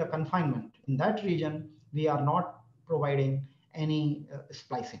were doing the confinement, in that region, we are not providing any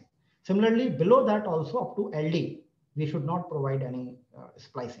splicing. Similarly, below that also up to LD, we should not provide any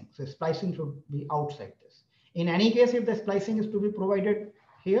splicing. So splicing should be outside this. In any case, if the splicing is to be provided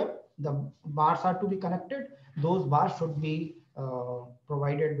here, the bars are to be connected. Those bars should be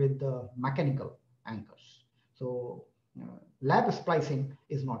provided with the mechanical anchors. So lap splicing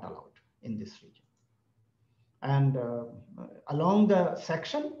is not allowed in this region. And along the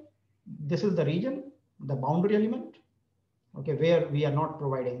section, this is the region, the boundary element, okay, where we are not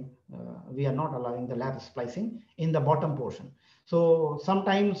providing, we are not allowing the lap splicing in the bottom portion. So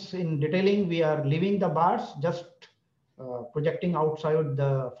sometimes in detailing, we are leaving the bars just projecting outside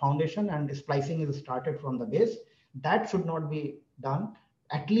the foundation and splicing is started from the base. That should not be done,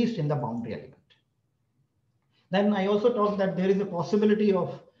 at least in the boundary element. Then I also talked that there is a possibility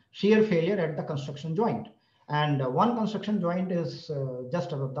of shear failure at the construction joint. And one construction joint is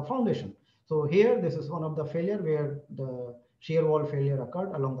just above the foundation. So here, this is one of the failure where the shear wall failure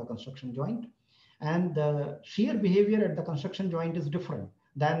occurred along the construction joint. And the shear behavior at the construction joint is different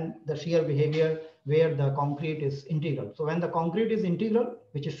than the shear behavior where the concrete is integral. So when the concrete is integral,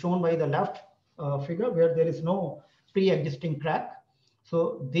 which is shown by the left figure, where there is no pre-existing crack,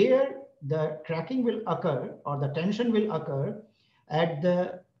 so there the cracking will occur or the tension will occur at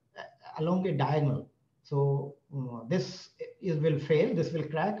the along a diagonal. So this will fail, this will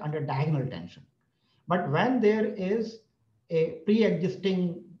crack under diagonal tension. But when there is a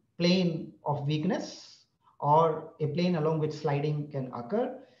pre-existing plane of weakness or a plane along which sliding can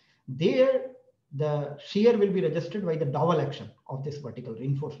occur, there the shear will be registered by the dowel action of this vertical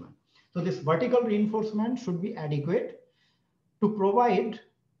reinforcement. So this vertical reinforcement should be adequate to provide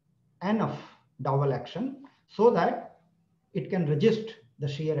enough dowel action so that it can resist the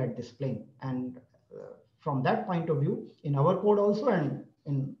shear at this plane. And from that point of view, in our code also and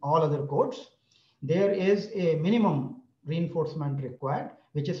in all other codes, there is a minimum reinforcement required,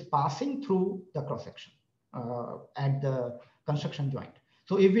 which is passing through the cross section at the construction joint.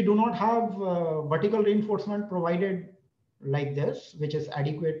 So if we do not have vertical reinforcement provided like this, which is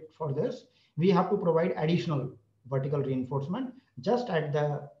adequate for this, we have to provide additional vertical reinforcement just at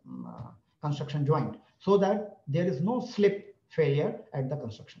the construction joint so that there is no slip failure at the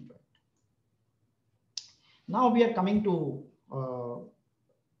construction joint. Now we are coming to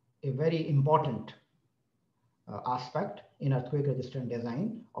a very important aspect in earthquake resistant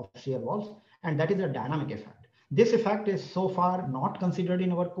design of shear walls, and that is the dynamic effect. This effect is so far not considered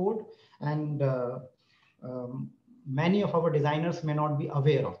in our code, and many of our designers may not be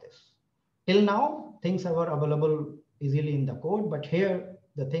aware of this. Till now, things were available easily in the code, but here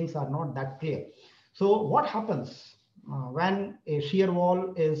the things are not that clear. So what happens when a shear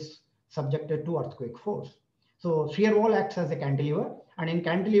wall is subjected to earthquake force? So shear wall acts as a cantilever, and in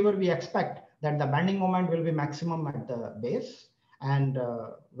cantilever we expect that the bending moment will be maximum at the base, and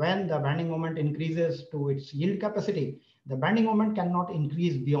when the bending moment increases to its yield capacity, the bending moment cannot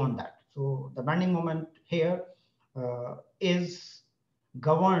increase beyond that. So the bending moment here is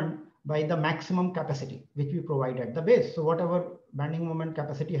governed by the maximum capacity which we provide at the base. So whatever bending moment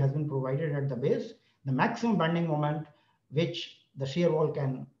capacity has been provided at the base, the maximum bending moment which the shear wall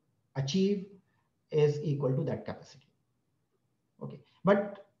can achieve is equal to that capacity. Okay,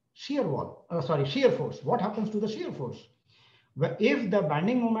 but shear force, what happens to the shear force? If the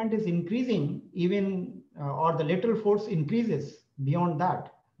bending moment is increasing even or the lateral force increases beyond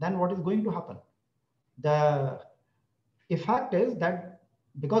that, then what is going to happen? The effect is that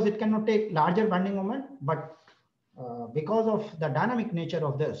because it cannot take larger bending moment, but because of the dynamic nature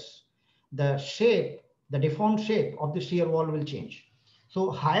of this, the shape, the deformed shape of the shear wall will change. So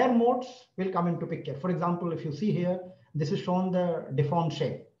higher modes will come into picture. For example, if you see here, this is shown the deformed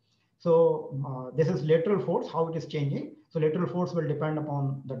shape. So this is lateral force, how it is changing. So lateral force will depend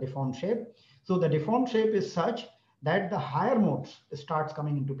upon the deformed shape. So the deformed shape is such that the higher modes starts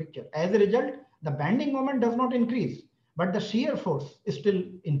coming into picture. As a result, the bending moment does not increase, but the shear force still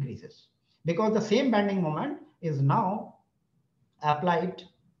increases because the same bending moment is now applied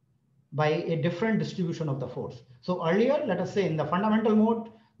by a different distribution of the force. So earlier, let us say in the fundamental mode,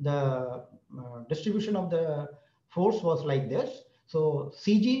 the distribution of the force was like this. So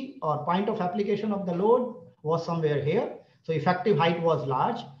CG or point of application of the load was somewhere here. So effective height was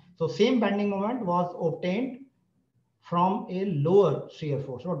large. So same bending moment was obtained from a lower shear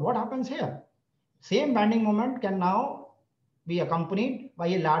force. But what happens here? Same bending moment can now be accompanied by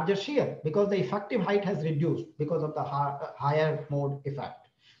a larger shear because the effective height has reduced because of the higher mode effect.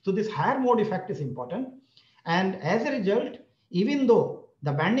 So this higher mode effect is important. And as a result, even though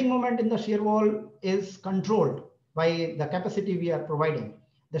the bending moment in the shear wall is controlled by the capacity we are providing,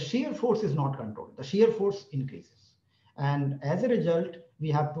 the shear force is not controlled. The shear force increases. And as a result, we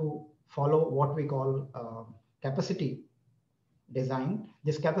have to follow what we call capacity design.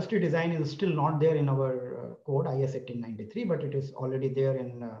 This capacity design is still not there in our code IS 1893, but it is already there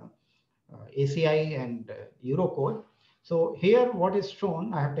in ACI and Eurocode. So here what is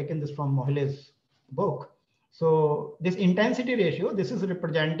shown, I have taken this from Mohile's book. So this intensity ratio, this is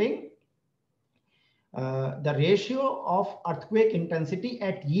representing the ratio of earthquake intensity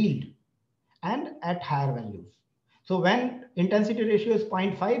at yield and at higher values. So when intensity ratio is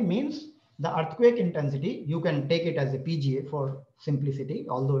 0.5 means the earthquake intensity, you can take it as a PGA for simplicity,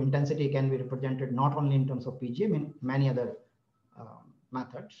 although intensity can be represented not only in terms of PGA, I mean many other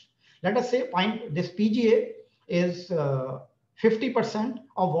methods. Let us say this PGA is 50%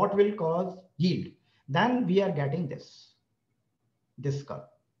 of what will cause yield. Then we are getting this curve.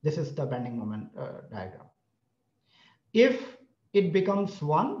 This is the bending moment diagram. If it becomes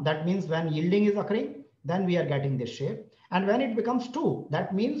 1, that means when yielding is occurring, then we are getting this shape. And when it becomes 2,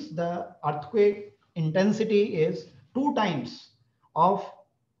 that means the earthquake intensity is 2 times of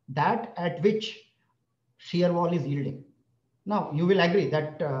that at which shear wall is yielding. Now, you will agree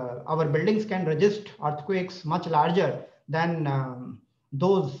that our buildings can resist earthquakes much larger than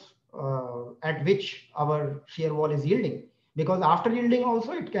those at which our shear wall is yielding. because after yielding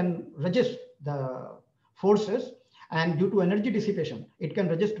also it can resist the forces, and due to energy dissipation, it can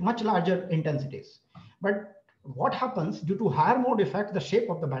resist much larger intensities. But what happens due to higher mode effect, the shape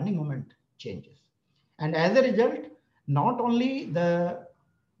of the bending moment changes. And as a result, not only the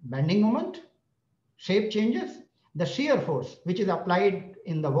bending moment shape changes, the shear force which is applied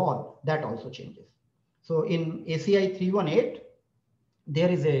in the wall, that also changes. So in ACI 318, there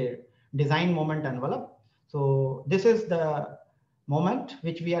is a design moment envelope. So this is the moment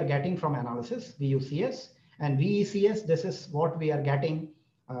which we are getting from analysis, VUCS, and VECS, this is what we are getting,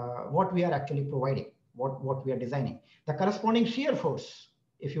 what we are actually providing, what we are designing. The corresponding shear force,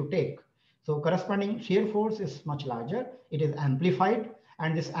 if you take, so corresponding shear force is much larger, it is amplified,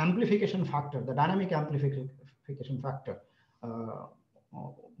 and this amplification factor, the dynamic amplification factor,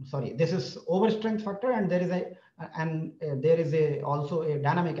 sorry, this is overstrength factor, and there is a also a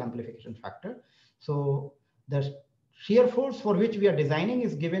dynamic amplification factor. So the shear force for which we are designing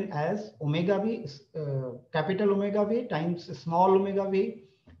is given as omega v, capital omega v times small omega v,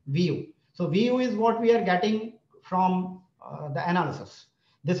 vu. So vu is what we are getting from the analysis.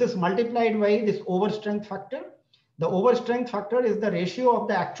 This is multiplied by this overstrength factor. The overstrength factor is the ratio of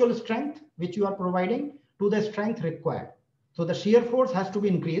the actual strength which you are providing to the strength required. So the shear force has to be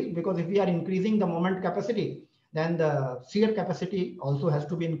increased, because if we are increasing the moment capacity, then the shear capacity also has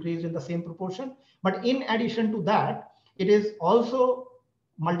to be increased in the same proportion. But in addition to that, it is also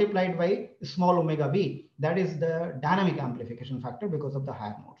multiplied by small omega v. That is the dynamic amplification factor because of the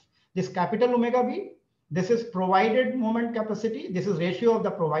higher modes. This capital omega v, this is provided moment capacity. This is ratio of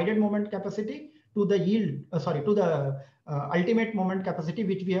the provided moment capacity to the yield, to the ultimate moment capacity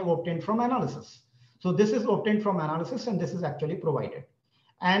which we have obtained from analysis. So this is obtained from analysis, and this is actually provided.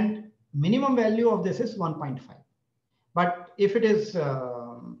 And minimum value of this is 1.5. But if it is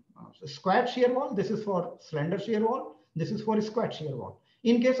squat shear wall, this is for slender shear wall, this is for squat shear wall.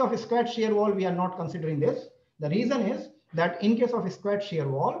 In case of squat shear wall, we are not considering this. The reason is that in case of squat shear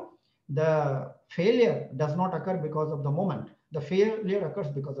wall, the failure does not occur because of the moment. The failure occurs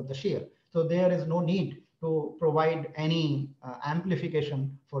because of the shear. So there is no need to provide any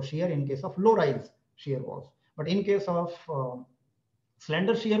amplification for shear in case of low rise shear walls. But in case of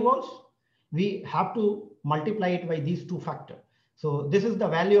slender shear walls, we have to multiply it by these two factors. So this is the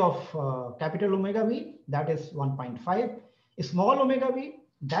value of capital omega v, that is 1.5. Small omega v,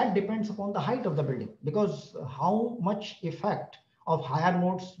 that depends upon the height of the building, because how much effect of higher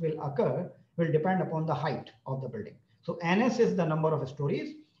modes will occur will depend upon the height of the building. So NS is the number of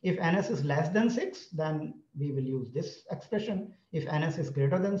stories. If NS is less than 6, then we will use this expression. If NS is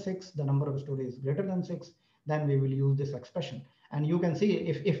greater than 6, the number of stories is greater than 6, then we will use this expression. And you can see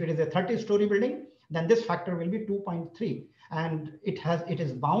if it is a 30-story building, then this factor will be 2.3, and it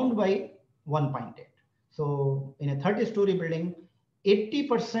is bound by 1.8. So in a 30-story building,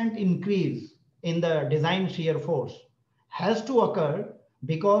 80% increase in the design shear force has to occur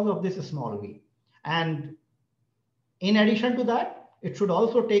because of this small v. And in addition to that, it should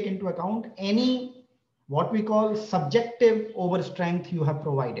also take into account any what we call subjective overstrength you have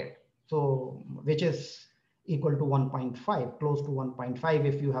provided. So which is equal to 1.5, close to 1.5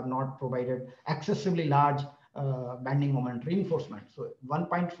 if you have not provided excessively large bending moment reinforcement. So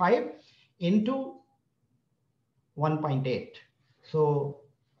 1.5 into 1.8. So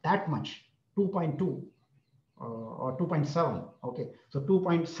that much, 2.2 or 2.7. Okay, so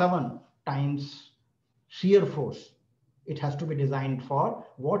 2.7 times shear force. It has to be designed for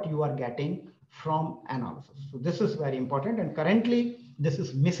what you are getting from analysis. So this is very important, and currently this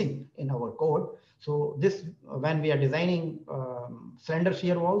is missing in our code. So this, when we are designing slender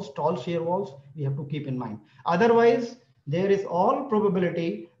shear walls, tall shear walls, we have to keep in mind. Otherwise, there is all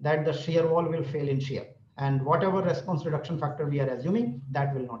probability that the shear wall will fail in shear, and whatever response reduction factor we are assuming,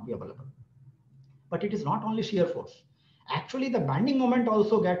 that will not be available. But it is not only shear force. Actually, the bending moment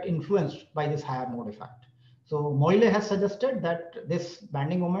also get influenced by this higher mode effect. So Moyle has suggested that this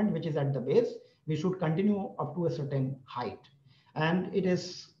bending moment, which is at the base, we should continue up to a certain height. And it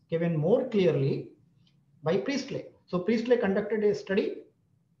is given more clearly by Priestley. So Priestley conducted a study,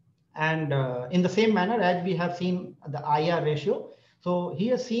 and in the same manner as we have seen the IR ratio. So he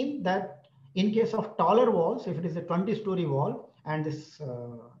has seen that in case of taller walls, if it is a 20-story wall and this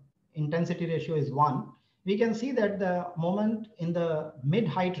intensity ratio is 1, we can see that the moment in the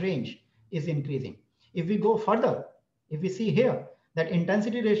mid-height range is increasing. If we go further, if we see here that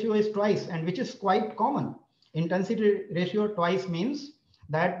intensity ratio is twice, and which is quite common. Intensity ratio twice means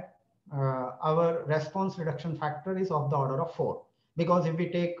that our response reduction factor is of the order of 4. Because if we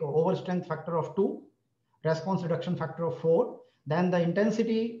take overstrength factor of 2, response reduction factor of 4, then the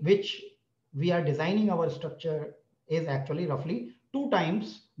intensity which we are designing our structure is actually roughly 2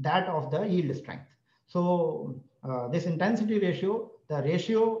 times that of the yield strength. So this intensity ratio, the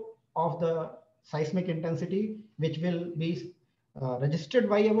ratio of the seismic intensity which will be registered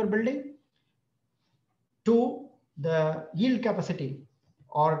by our building to the yield capacity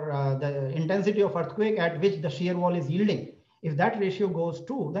or the intensity of earthquake at which the shear wall is yielding. If that ratio goes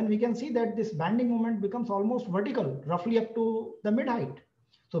 2, then we can see that this banding moment becomes almost vertical, roughly up to the mid height.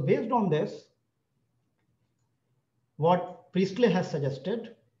 So based on this, what Priestley has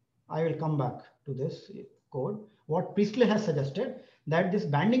suggested, I will come back to this code. What Priestley has suggested that this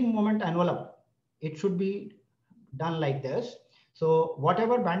banding moment envelope, it should be done like this. So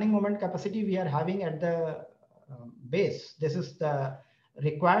whatever banding moment capacity we are having at the base, this is the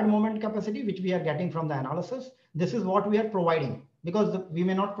required moment capacity which we are getting from the analysis. This is what we are providing, because we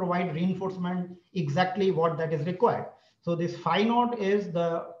may not provide reinforcement exactly what that is required. So this phi naught is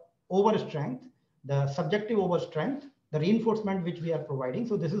the overstrength, the subjective overstrength, the reinforcement which we are providing.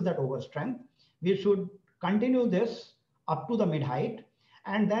 So this is that overstrength. We should continue this up to the mid height,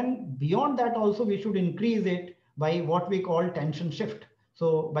 and then beyond that also we should increase it by what we call tension shift.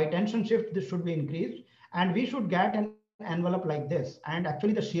 So by tension shift, this should be increased, and we should get an envelope like this. And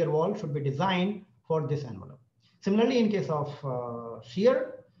actually the shear wall should be designed for this envelope. Similarly, in case of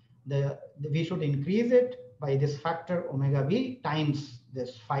shear, we should increase it by this factor omega b times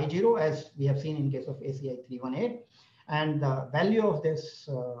this phi 0, as we have seen in case of ACI 318. And the value of this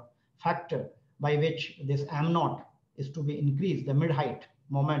factor by which this m naught is to be increased, the mid height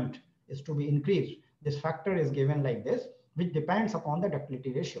moment is to be increased. This factor is given like this, which depends upon the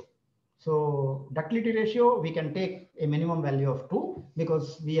ductility ratio. So ductility ratio, we can take a minimum value of 2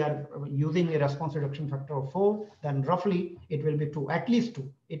 because we are using a response reduction factor of 4. Then roughly it will be 2, at least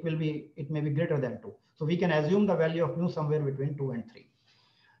 2. It may be greater than 2. So we can assume the value of mu somewhere between 2 and 3.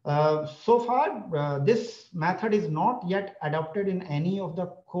 So far, this method is not yet adopted in any of the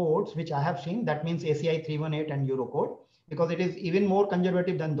codes which I have seen. That means ACI 318 and Eurocode, because it is even more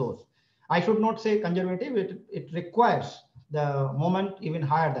conservative than those. I should not say conservative, it requires the moment even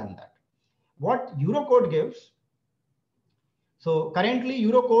higher than that. What Eurocode gives, so currently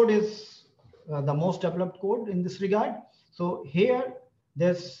Eurocode is the most developed code in this regard. So here,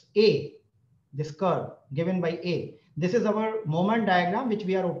 this A, this curve given by A, this is our moment diagram which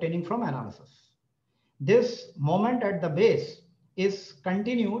we are obtaining from analysis. This moment at the base is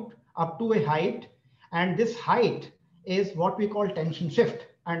continued up to a height, and this height is what we call tension shift.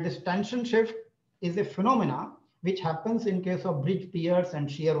 And this tension shift is a phenomena which happens in case of bridge piers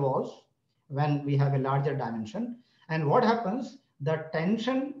and shear walls when we have a larger dimension. And what happens, the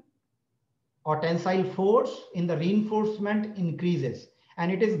tension or tensile force in the reinforcement increases,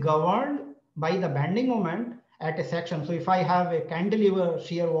 and it is governed by the bending moment at a section. So if I have a cantilever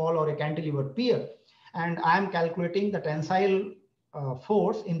shear wall or a cantilever pier, and I am calculating the tensile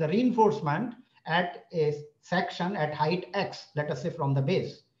force in the reinforcement at a section at height x, let us say from the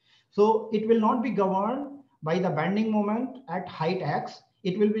base. So it will not be governed by the bending moment at height x.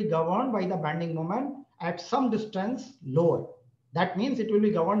 It will be governed by the bending moment at some distance lower. That means it will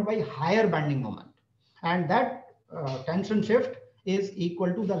be governed by higher bending moment. And that tension shift is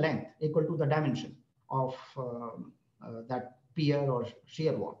equal to the length, equal to the dimension of that pier or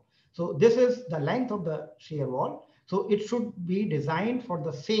shear wall. So this is the length of the shear wall. So it should be designed for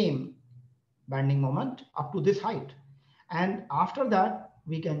the same bending moment up to this height. And after that,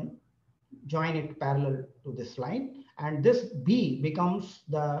 we can join it parallel to this line. And this B becomes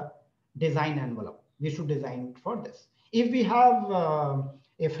the design envelope. We should design it for this. If we have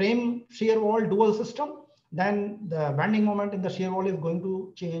a frame shear wall dual system, then the bending moment in the shear wall is going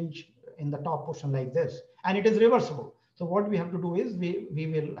to change in the top portion like this, and it is reversible. So what we have to do is we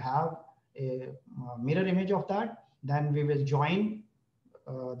will have a mirror image of that. Then we will join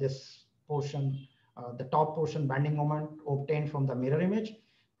this portion, the top portion bending moment obtained from the mirror image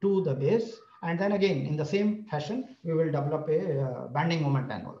to the base. And then again, in the same fashion, we will develop a bending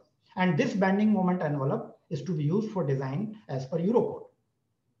moment envelope. And this bending moment envelope is to be used for design as per Eurocode.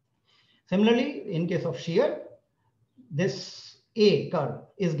 Similarly, in case of shear, this A curve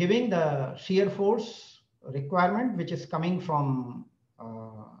is giving the shear force requirement, which is coming from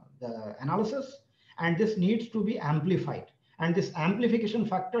the analysis, and this needs to be amplified. And this amplification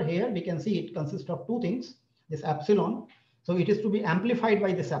factor here, we can see it consists of two things, this epsilon. So it is to be amplified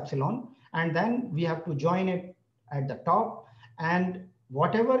by this epsilon, and then we have to join it at the top, and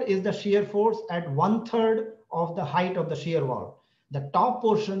whatever is the shear force at 1/3 of the height of the shear wall, the top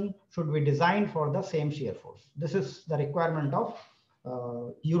portion should be designed for the same shear force. This is the requirement of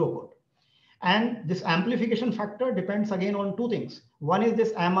Eurocode. And this amplification factor depends again on two things. One is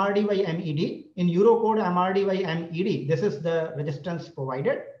this MRD by MED. In Eurocode, MRD by MED, this is the resistance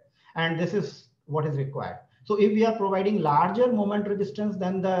provided, and this is what is required. So if we are providing larger moment resistance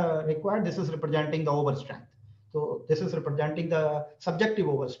than the required, this is representing the overstrength. So this is representing the subjective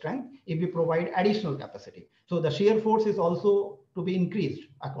overstrength if we provide additional capacity. So the shear force is also to be increased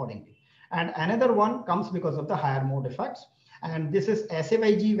accordingly. And another one comes because of the higher mode effects. And this is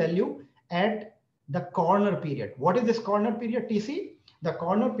SAYG value at the corner period. What is this corner period TC? The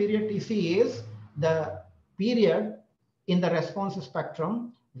corner period TC is the period in the response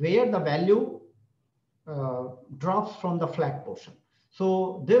spectrum where the value drops from the flat portion.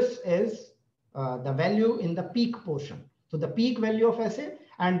 So this is the value in the peak portion. So the peak value of SA,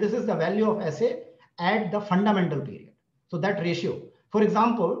 and this is the value of SA at the fundamental period. So that ratio. For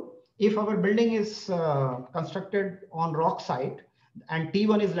example, if our building is constructed on rock site and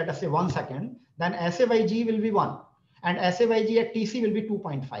T1 is, let us say, 1 second, then SA by G will be 1. And SA by G at TC will be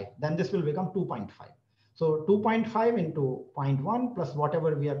 2.5. Then this will become 2.5. So 2.5 into 0.1 plus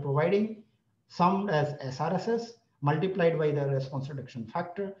whatever we are providing, summed as SRSS, multiplied by the response reduction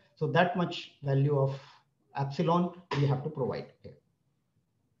factor. So that much value of epsilon we have to provide here.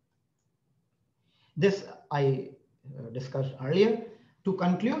 This I discussed earlier. To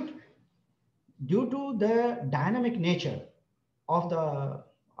conclude, due to the dynamic nature of the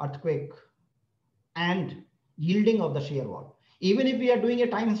earthquake and yielding of the shear wall, even if we are doing a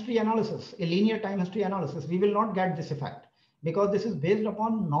time history analysis, a linear time history analysis, we will not get this effect, because this is based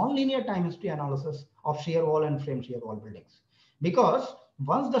upon non-linear time history analysis of shear wall and frame shear wall buildings. Because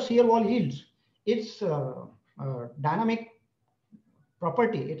once the shear wall yields, its dynamic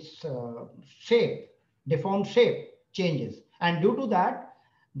property, its shape, deformed shape changes. And due to that,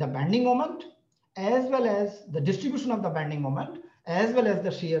 the bending moment, as well as the distribution of the bending moment, as well as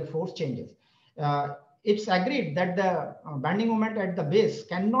the shear force changes. It's agreed that the bending moment at the base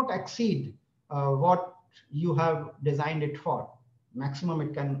cannot exceed what you have designed it for. Maximum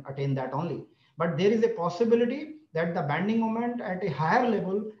it can attain that only. But there is a possibility that the bending moment at a higher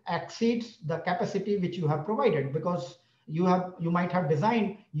level exceeds the capacity which you have provided, because you might have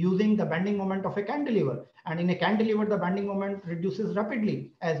designed using the bending moment of a cantilever, and in a cantilever the bending moment reduces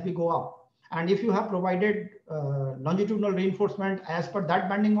rapidly as we go up. And if you have provided longitudinal reinforcement as per that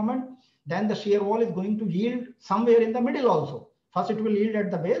bending moment, then the shear wall is going to yield somewhere in the middle also. First it will yield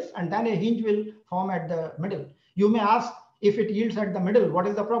at the base, and then a hinge will form at the middle. You may ask, if it yields at the middle, what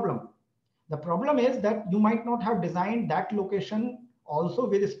is the problem? The problem is that you might not have designed that location also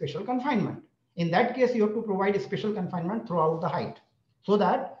with a special confinement. In that case, you have to provide a special confinement throughout the height, so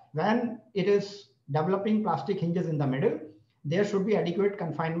that when it is developing plastic hinges in the middle, there should be adequate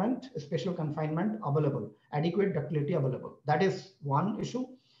confinement, special confinement available, adequate ductility available. That is one issue.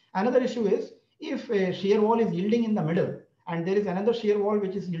 Another issue is, if a shear wall is yielding in the middle and there is another shear wall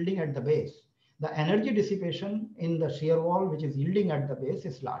which is yielding at the base, the energy dissipation in the shear wall which is yielding at the base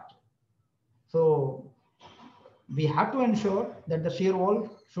is large. So we have to ensure that the shear wall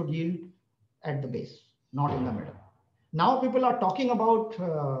should yield at the base, not in the middle. Now people are talking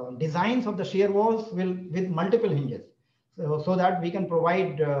about designs of the shear walls with multiple hinges, so that we can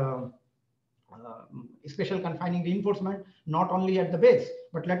provide special confining reinforcement not only at the base,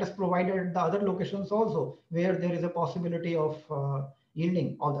 but let us provide it at the other locations also where there is a possibility of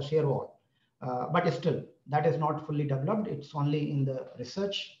yielding of the shear wall. But still, that is not fully developed. It's only in the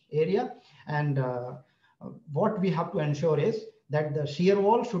research area. And what we have to ensure is that the shear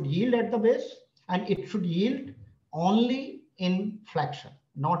wall should yield at the base, and it should yield only in flexion,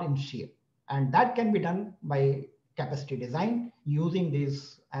 not in shear. And that can be done by capacity design using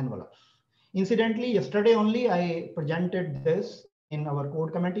these envelopes. Incidentally, yesterday only I presented this in our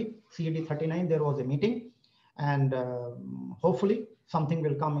code committee, CED 39. There was a meeting, and hopefully something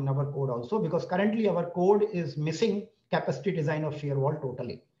will come in our code also, because currently our code is missing capacity design of shear wall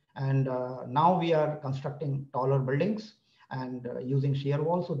totally. And now we are constructing taller buildings and using shear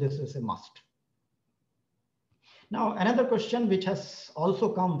wall. So this is a must. Now, another question which has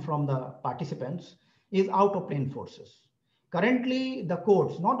also come from the participants is out of plane forces. Currently, the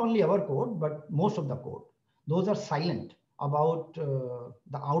codes, not only our code, but most of the code, those are silent about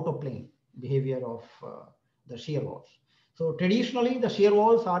the out of plane behavior of the shear walls. So traditionally, the shear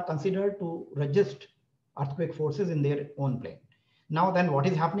walls are considered to resist earthquake forces in their own plane. Now then, what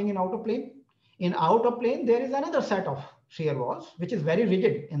is happening in out of plane? In out of plane, there is another set of shear walls, which is very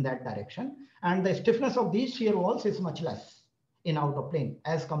rigid in that direction. And the stiffness of these shear walls is much less in out of plane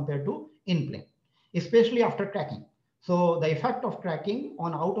as compared to in plane, especially after cracking. So the effect of cracking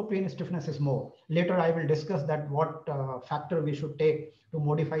on out of plane stiffness is more. Later, I will discuss that what factor we should take to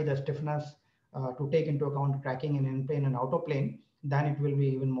modify the stiffness to take into account cracking in in-plane and out-of-plane, then it will be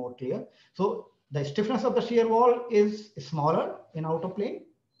even more clear. So the stiffness of the shear wall is smaller in out-of-plane,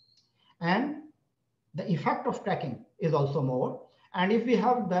 and the effect of cracking is also more. And if we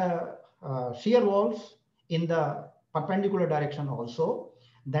have the shear walls in the perpendicular direction also,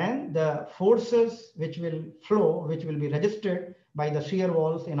 then the forces which will flow, which will be registered by the shear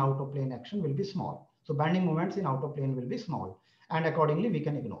walls in out-of-plane action will be small. So bending moments in out-of-plane will be small, and accordingly we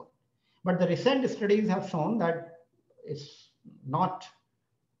can ignore. But the recent studies have shown that it's not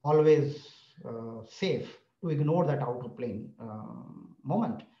always safe to ignore that out-of-plane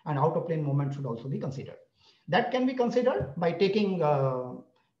moment, and out-of-plane moment should also be considered. That can be considered by taking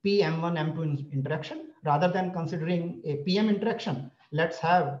PM1, M2 interaction rather than considering a PM interaction. Let's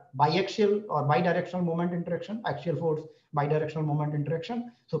have biaxial or bidirectional moment interaction, axial force, bidirectional moment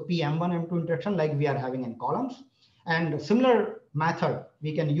interaction. So PM1, M2 interaction like we are having in columns, and similar method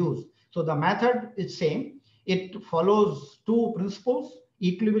we can use. So the method is same. It follows two principles: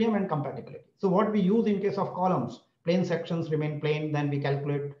 equilibrium and compatibility. So what we use in case of columns, plane sections remain plane, then we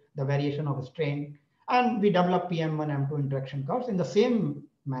calculate the variation of strain, and we develop PM1, M2 interaction curves. In the same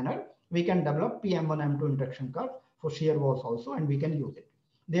manner, we can develop PM1, M2 interaction curve for shear walls also, and we can use it.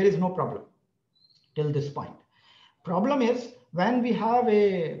 There is no problem till this point. Problem is when we have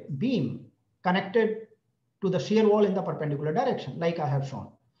a beam connected to the shear wall in the perpendicular direction, like I have shown.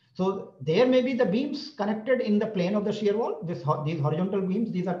 So there may be the beams connected in the plane of the shear wall. These horizontal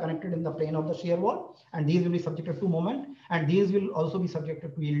beams, these are connected in the plane of the shear wall, and these will be subjected to moment, and these will also be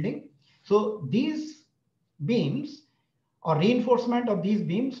subjected to yielding. So these beams or reinforcement of these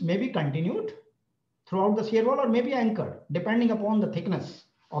beams may be continued throughout the shear wall or may be anchored depending upon the thickness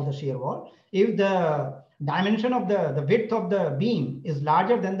of the shear wall. If the dimension of the width of the beam is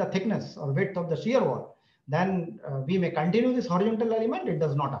larger than the thickness or width of the shear wall, then we may continue this horizontal element. It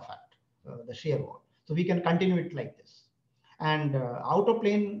does not affect the shear wall. So we can continue it like this. And out of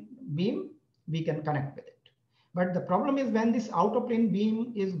plane beam, we can connect with it. But the problem is when this out of plane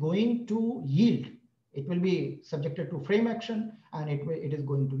beam is going to yield, it will be subjected to frame action, and it is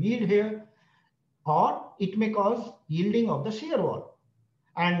going to yield here, or it may cause yielding of the shear wall.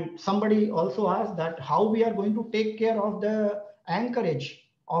 And somebody also asked that how we are going to take care of the anchorage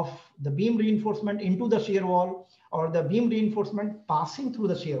of the beam reinforcement into the shear wall, or the beam reinforcement passing through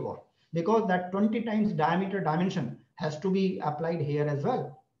the shear wall, because that 20 times diameter dimension has to be applied here as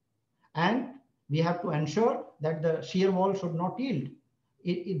well. And we have to ensure that the shear wall should not yield.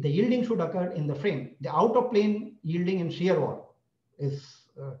 The yielding should occur in the frame. The out of plane yielding in shear wall is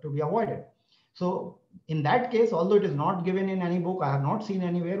to be avoided. So in that case, although it is not given in any book, I have not seen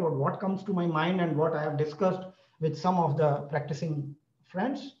anywhere, but what comes to my mind and what I have discussed with some of the practicing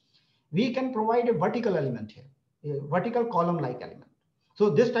friends, we can provide a vertical element here, a vertical column-like element. So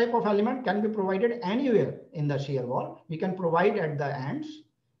this type of element can be provided anywhere in the shear wall. We can provide at the ends.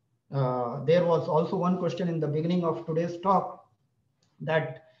 There was also one question in the beginning of today's talk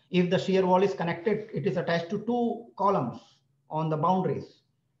that if the shear wall is connected, it is attached to two columns on the boundaries,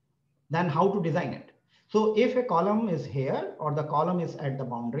 then how to design it. So if a column is here or the column is at the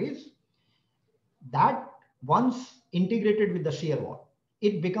boundaries, that once integrated with the shear wall,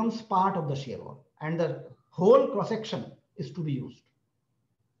 it becomes part of the shear wall, and the whole cross section is to be used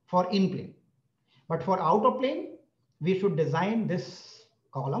for in plane. But for out of plane, we should design this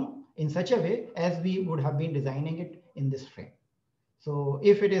column in such a way as we would have been designing it in this frame. So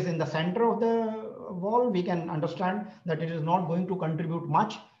if it is in the center of the wall, we can understand that it is not going to contribute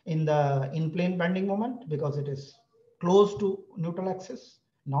much in the in-plane bending moment because it is close to neutral axis,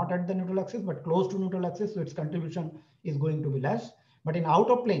 not at the neutral axis, but close to neutral axis. So its contribution is going to be less. But in out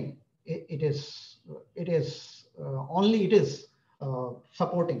of plane, it is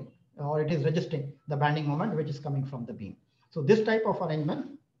supporting, or it is registering the bending moment which is coming from the beam. So this type of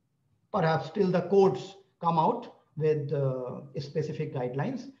arrangement, perhaps till the codes come out with specific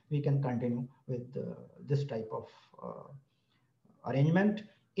guidelines, we can continue with this type of arrangement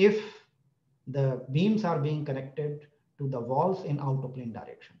if the beams are being connected to the walls in out of plane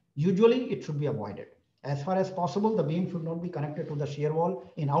direction. Usually it should be avoided. As far as possible, the beam should not be connected to the shear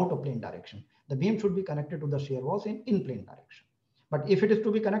wall in out of plane direction. The beam should be connected to the shear walls in plane direction. But if it is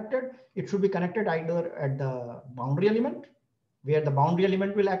to be connected, it should be connected either at the boundary element, where the boundary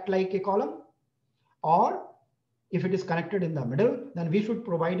element will act like a column, or if it is connected in the middle, then we should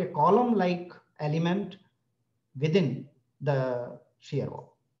provide a column-like element within the shear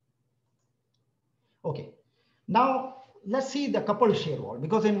wall. Okay, now let's see the coupled shear wall,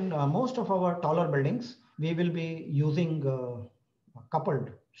 because in most of our taller buildings, we will be using coupled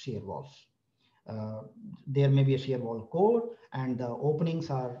shear walls. There may be a shear wall core, and the openings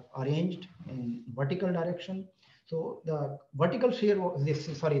are arranged in vertical direction. So the vertical shear wall,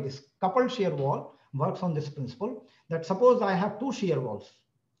 this coupled shear wall works on this principle that suppose I have two shear walls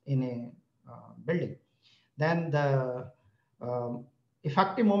in a building, then the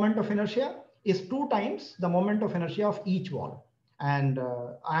effective moment of inertia is 2 times the moment of inertia of each wall. And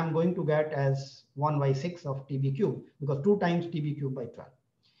I'm going to get as 1 by 6 of TB cube, because 2 times TB cube by 12.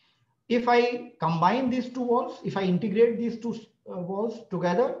 If I combine these two walls, if I integrate these two walls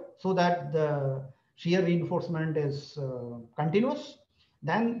together so that the shear reinforcement is continuous,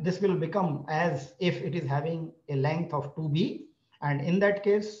 then this will become as if it is having a length of 2b. And in that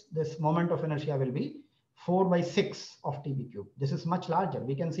case, this moment of inertia will be 4 by 6 of TB cube. This is much larger.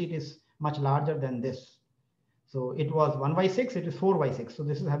 We can see it is much larger than this. So it was 1 by 6, it is 4 by 6. So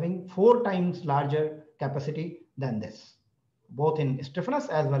this is having 4 times larger capacity than this, both in stiffness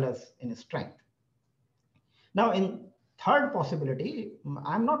as well as in strength. Now in third possibility,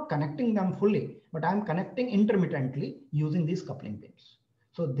 I'm not connecting them fully, but I'm connecting intermittently using these coupling beams.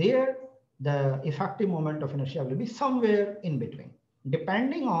 So there, the effective moment of inertia will be somewhere in between,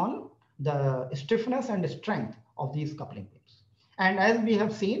 depending on the stiffness and strength of these coupling beams. And as we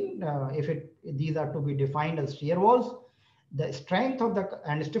have seen, if these are to be defined as shear walls, the strength of the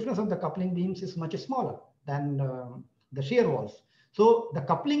and stiffness of the coupling beams is much smaller than the shear walls. So the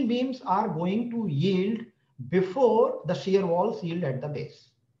coupling beams are going to yield before the shear walls yield at the base.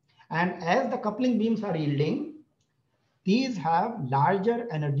 And as the coupling beams are yielding, these have larger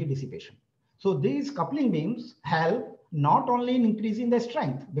energy dissipation. So these coupling beams help not only in increasing the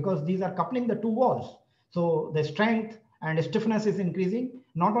strength, because these are coupling the two walls. So the strength and stiffness is increasing.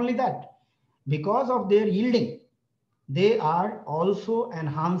 Not only that, because of their yielding, they are also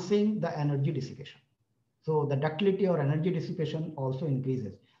enhancing the energy dissipation. So the ductility or energy dissipation also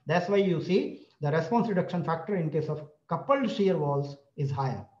increases. That's why you see the response reduction factor in case of coupled shear walls is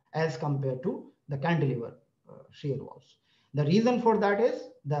higher as compared to the cantilever shear walls. The reason for that is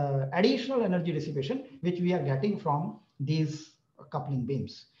the additional energy dissipation which we are getting from these coupling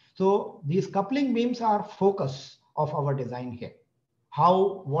beams. So these coupling beams are focus of our design here.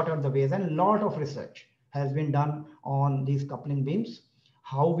 What are the ways, and a lot of research has been done on these coupling beams,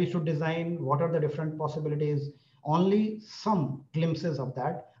 how we should design, what are the different possibilities. Only some glimpses of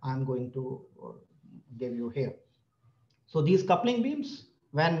that I'm going to give you here. So these coupling beams,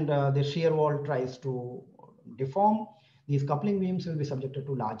 when the shear wall tries to deform, these coupling beams will be subjected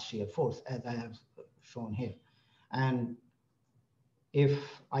to large shear force, as I have shown here. And if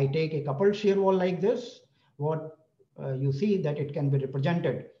I take a coupled shear wall like this, what you see that it can be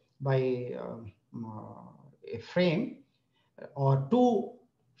represented by a frame or two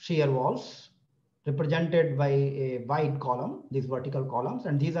shear walls represented by a wide column, these vertical columns,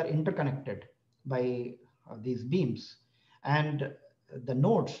 and these are interconnected by these beams. And the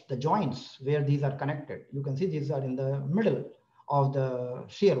nodes, the joints where these are connected, you can see these are in the middle of the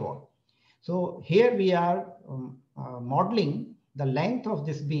shear wall. So here we are modeling the length of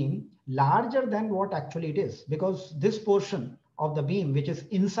this beam larger than what actually it is, because this portion of the beam which is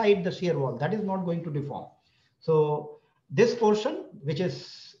inside the shear wall, that is not going to deform. So this portion, which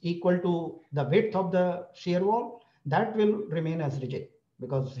is equal to the width of the shear wall, that will remain as rigid,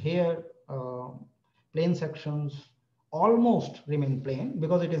 because here plane sections almost remain plane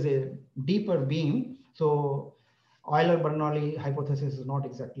because it is a deeper beam. So Euler-Bernoulli hypothesis is not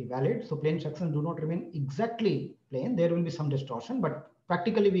exactly valid. So plane sections do not remain exactly plane. There will be some distortion, but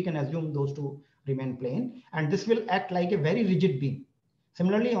practically we can assume those two remain plane. And this will act like a very rigid beam.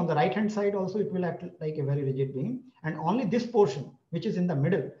 Similarly, on the right-hand side also, it will act like a very rigid beam. And only this portion, which is in the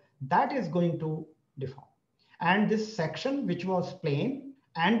middle, that is going to deform. And this section, which was plane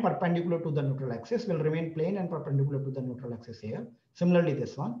and perpendicular to the neutral axis, will remain plane and perpendicular to the neutral axis here. Similarly,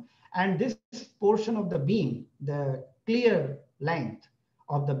 this one. And this portion of the beam, the clear length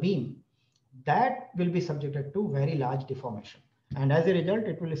of the beam, that will be subjected to very large deformation. And as a result,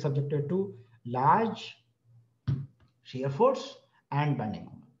 it will be subjected to large shear force and bending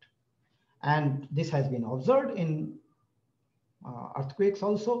moment. And this has been observed in earthquakes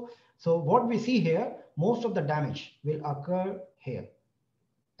also. So what we see here, most of the damage will occur here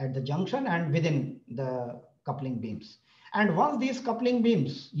at the junction and within the coupling beams. And once these coupling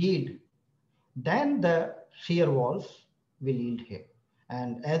beams yield, then the shear walls will yield here.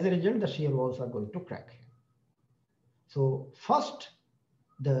 And as a result, the shear walls are going to crack here. So first,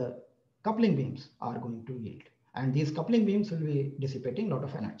 the coupling beams are going to yield. And these coupling beams will be dissipating a lot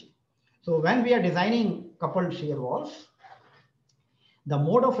of energy. So when we are designing coupled shear walls, the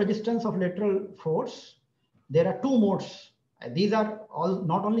mode of resistance of lateral force, there are two modes These are all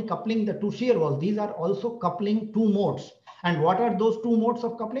not only coupling the two shear walls, these are also coupling two modes. And what are those two modes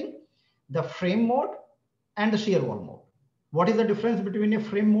of coupling? The frame mode and the shear wall mode. What is the difference between a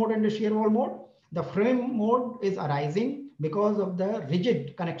frame mode and a shear wall mode? The frame mode is arising because of the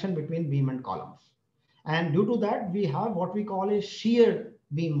rigid connection between beam and columns. And due to that, we have what we call a shear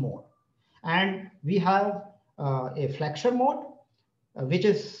beam mode. And we have a flexure mode, which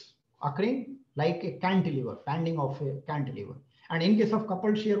is occurring like a cantilever, banding of a cantilever. And in case of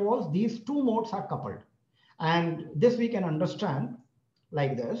coupled shear walls, these two modes are coupled. And this we can understand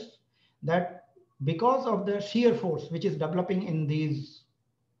like this, that because of the shear force which is developing in these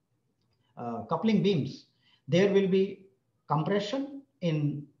coupling beams, there will be compression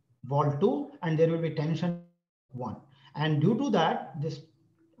in wall 2 and there will be tension in wall 1. And due to that, this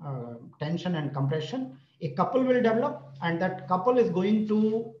tension and compression, a couple will develop, and that couple is going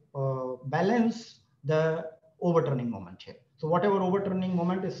to balance the overturning moment here. So whatever overturning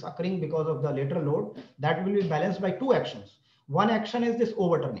moment is occurring because of the lateral load, that will be balanced by two actions. One action is this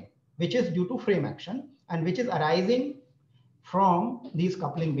overturning, which is due to frame action and which is arising from these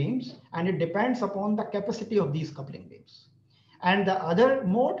coupling beams, and it depends upon the capacity of these coupling beams. And the other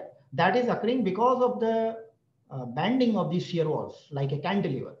mode that is occurring because of the bending of these shear walls like a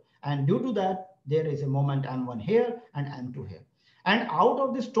cantilever, and due to that there is a moment m1 here and m2 here. And out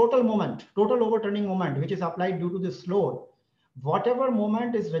of this total moment, total overturning moment which is applied due to this load, whatever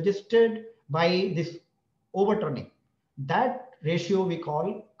moment is registered by this overturning, that ratio we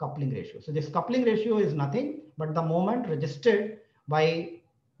call coupling ratio. So this coupling ratio is nothing but the moment registered by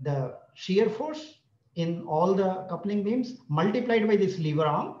the shear force in all the coupling beams multiplied by this lever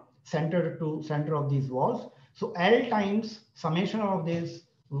arm center to center of these walls. So L times summation of this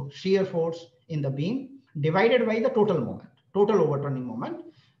shear force in the beam divided by the total moment, total overturning moment,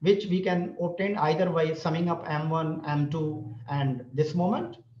 which we can obtain either by summing up M1, M2 and this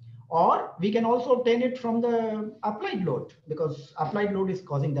moment, or we can also obtain it from the applied load, because applied load is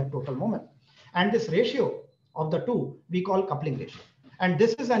causing that total moment. And this ratio of the two we call coupling ratio. And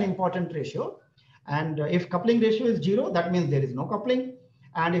this is an important ratio. And if coupling ratio is 0, that means there is no coupling.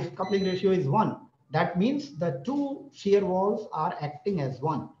 And if coupling ratio is 1, that means the two shear walls are acting as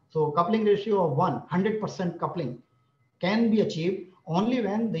one. So coupling ratio of 1, 100% coupling can be achieved only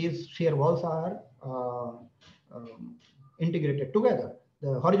when these shear walls are integrated together.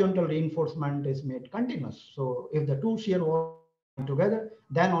 The horizontal reinforcement is made continuous. So if the two shear walls are joined together,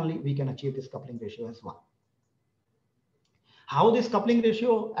 then only we can achieve this coupling ratio as 1. How this coupling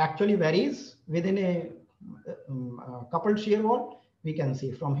ratio actually varies within a coupled shear wall, we can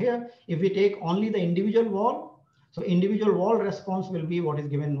see from here. If we take only the individual wall, so individual wall response will be what is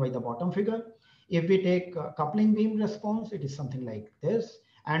given by the bottom figure. If we take coupling beam response, it is something like this,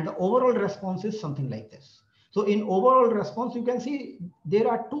 and the overall response is something like this. So in overall response, you can see there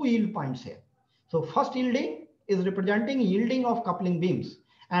are two yield points here. So first yielding is representing yielding of coupling beams.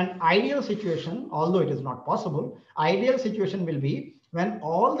 And ideal situation, although it is not possible, ideal situation will be when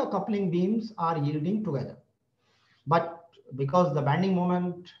all the coupling beams are yielding together. But because the bending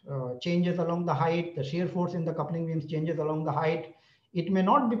moment changes along the height, the shear force in the coupling beams changes along the height, it may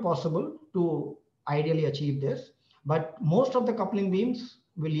not be possible to ideally achieve this, but most of the coupling beams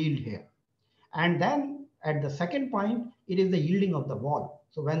will yield here. And then at the second point, it is the yielding of the wall.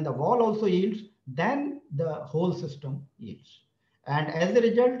 So when the wall also yields, then the whole system yields. And as a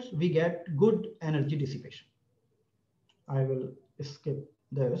result, we get good energy dissipation. I will skip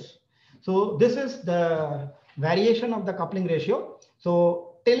this. So this is the variation of the coupling ratio.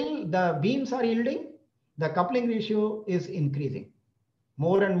 So till the beams are yielding, the coupling ratio is increasing.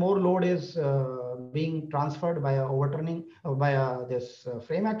 More and more load is being transferred via overturning via this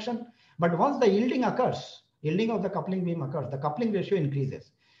frame action. But once the yielding occurs, yielding of the coupling beam occurs, the coupling ratio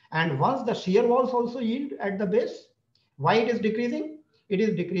increases. And once the shear walls also yield at the base, why it is decreasing? It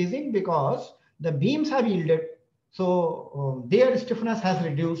is decreasing because the beams have yielded. So their stiffness has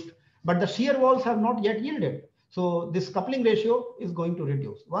reduced, but the shear walls have not yet yielded. So this coupling ratio is going to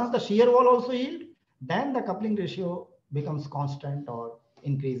reduce. Once the shear wall also yield, then the coupling ratio becomes constant or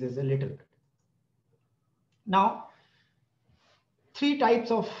increases a little bit. Now, three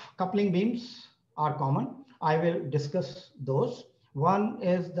types of coupling beams are common. I will discuss those. One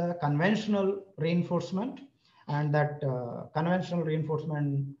is the conventional reinforcement, and that conventional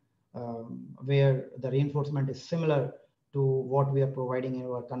reinforcement where the reinforcement is similar to what we are providing in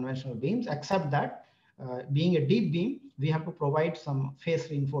our conventional beams, except that being a deep beam, we have to provide some face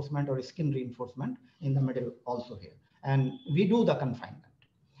reinforcement or skin reinforcement in the middle also here. And we do the confinement.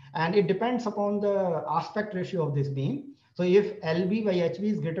 And it depends upon the aspect ratio of this beam. So if LB by HB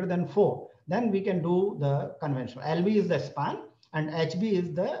is greater than 4, then we can do the conventional. LB is the span and HB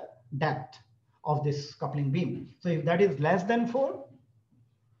is the depth of this coupling beam. So if that is less than 4,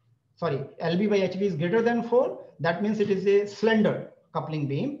 sorry, LB by HB is greater than 4, that means it is a slender coupling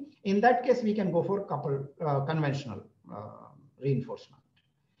beam. In that case, we can go for conventional reinforcement.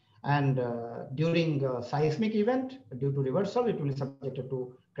 And during seismic event, due to reversal, it will be subjected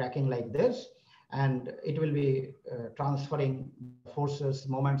to cracking like this, and it will be transferring forces,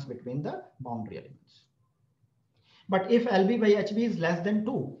 moments between the boundary elements. But if LB by HB is less than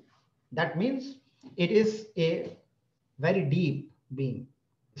 2, that means it is a very deep beam,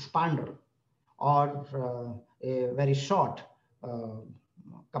 spandrel, or a very short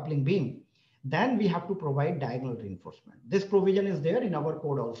coupling beam. Then we have to provide diagonal reinforcement. This provision is there in our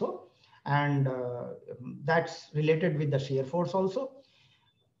code also, and that's related with the shear force also.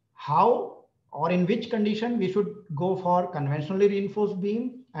 How or in which condition we should go for conventionally reinforced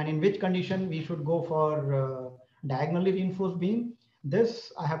beam, and in which condition we should go for diagonally reinforced beam.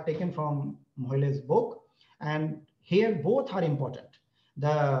 This I have taken from Mohile's book, and here both are important.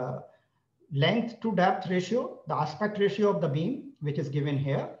 The length to depth ratio, the aspect ratio of the beam, which is given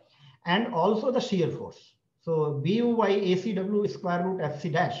here, and also the shear force. So Bu by ACW square root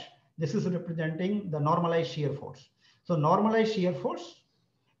FC dash, this is representing the normalized shear force. So normalized shear force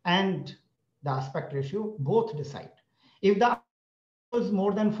and the aspect ratio both decide. If the is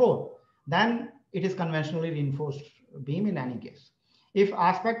more than 4, then it is conventionally reinforced beam in any case. If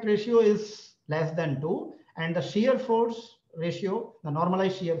aspect ratio is less than 2 and the shear force ratio, the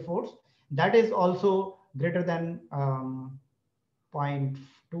normalized shear force, that is also greater than 0.2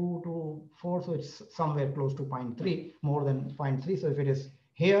 to 4, so it's somewhere close to 0.3, more than 0.3. So if it is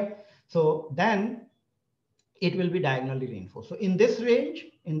here, so then it will be diagonally reinforced. So in this range,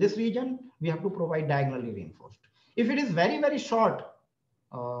 in this region, we have to provide diagonally reinforced. If it is very, very short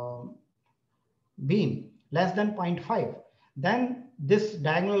beam, less than 0.5, then this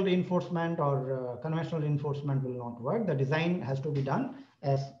diagonal reinforcement or conventional reinforcement will not work. The design has to be done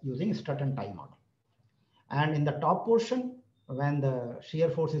as using strut and tie model. And in the top portion, when the shear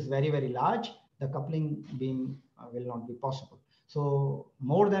force is very, very large, the coupling beam will not be possible. So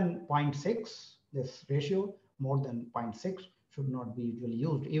more than 0.6, this ratio, more than 0.6 should not be usually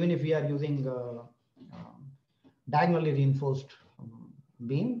used. Even if we are using diagonally reinforced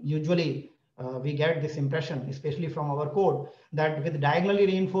beam, usually we get this impression, especially from our code, that with diagonally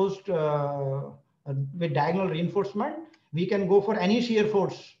reinforced, with diagonal reinforcement, we can go for any shear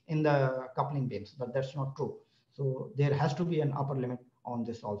force in the coupling beams, but that's not true. So there has to be an upper limit on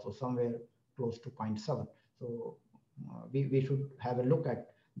this also, somewhere close to 0.7. So we should have a look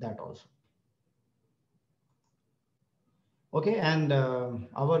at that also. Okay, and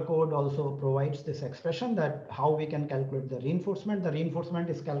our code also provides this expression that how we can calculate the reinforcement. The reinforcement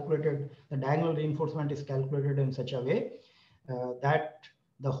is calculated, the diagonal reinforcement is calculated in such a way that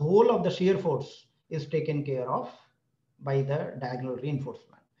the whole of the shear force is taken care of by the diagonal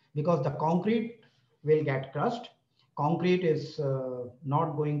reinforcement, because the concrete will get crushed. Concrete is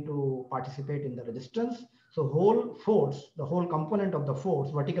not going to participate in the resistance. So whole force, the whole component of the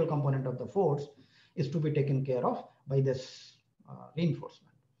force, vertical component of the force, is to be taken care of by this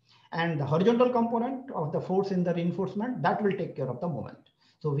reinforcement. And the horizontal component of the force in the reinforcement, that will take care of the moment.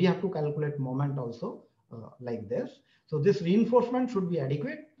 So we have to calculate moment also like this. So this reinforcement should be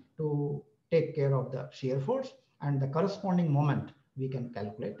adequate to take care of the shear force, and the corresponding moment we can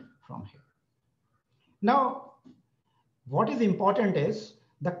calculate from here. Now, what is important is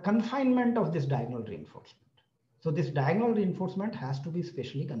the confinement of this diagonal reinforcement. So this diagonal reinforcement has to be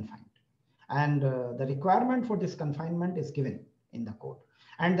specially confined. And the requirement for this confinement is given in the code.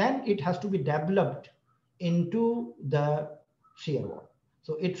 And then it has to be developed into the shear wall.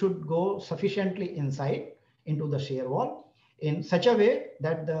 So it should go sufficiently inside into the shear wall in such a way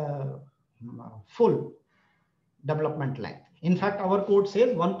that the full development length. In fact, our code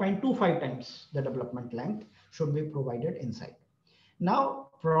says 1.25 times the development length should be provided inside. Now,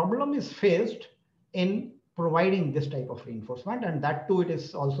 problem is faced in providing this type of reinforcement, and that too, it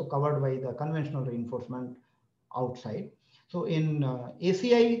is also covered by the conventional reinforcement outside. So in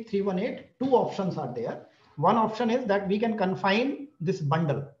ACI 318, two options are there. One option is that we can confine this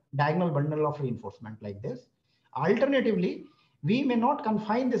bundle, diagonal bundle of reinforcement like this. Alternatively, we may not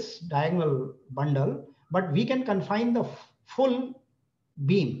confine this diagonal bundle, but we can confine the full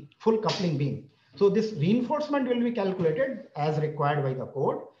beam, full coupling beam. So this reinforcement will be calculated as required by the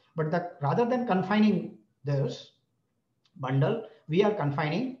code, but that rather than confining this bundle, we are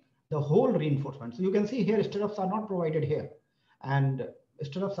confining the whole reinforcement. So you can see here stirrups are not provided here, and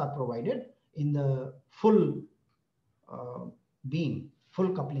stirrups are provided in the full beam, full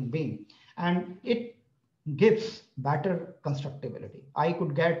coupling beam, and it gives better constructability. I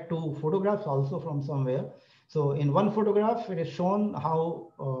could get two photographs also from somewhere. So in one photograph, it is shown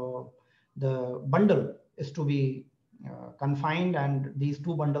how the bundle is to be confined, and these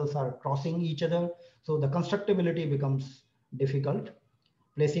two bundles are crossing each other. So the constructability becomes difficult.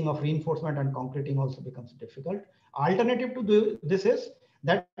 Placing of reinforcement and concreting also becomes difficult. Alternative to this is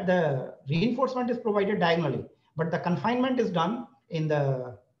that the reinforcement is provided diagonally, but the confinement is done in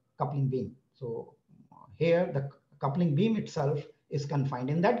the coupling beam. So here the coupling beam itself is confined.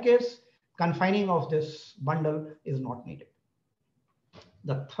 In that case, confining of this bundle is not needed.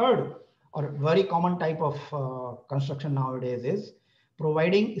 The third or very common type of construction nowadays is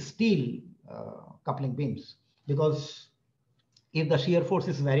providing steel coupling beams, because if the shear force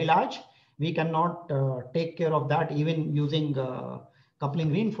is very large, we cannot take care of that even using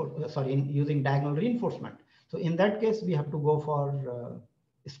coupling using diagonal reinforcement. So in that case, we have to go for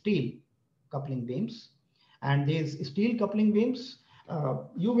steel coupling beams. And these steel coupling beams,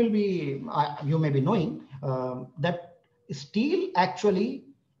 you may be knowing that steel actually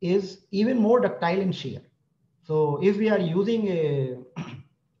is even more ductile in shear. So if we are using a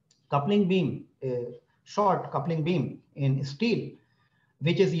coupling beam, a short coupling beam in steel,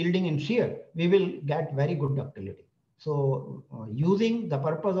 which is yielding in shear, we will get very good ductility. So the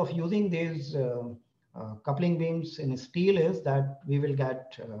purpose of using these coupling beams in steel is that we will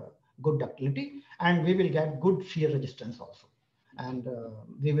get good ductility, and we will get good shear resistance also. And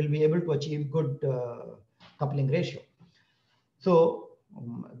we will be able to achieve good coupling ratio. So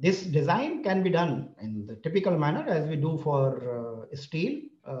this design can be done in the typical manner as we do for steel.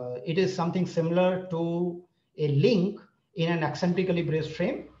 It is something similar to a link in an eccentrically braced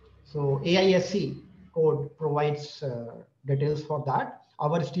frame. So AISC code provides details for that.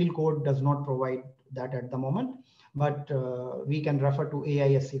 Our steel code does not provide that at the moment, but we can refer to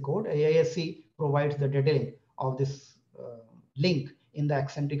AISC code. AISC provides the detailing of this link in the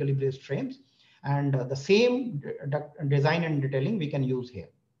eccentrically braced frames, and the same design and detailing we can use here.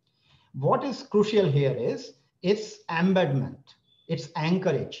 What is crucial here is its embedment, its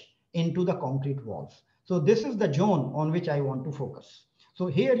anchorage into the concrete walls. So this is the zone on which I want to focus. So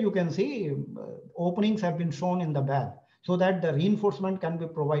here you can see openings have been shown in the BAV so that the reinforcement can be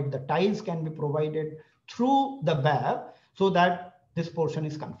provided, the ties can be provided through the BAV so that this portion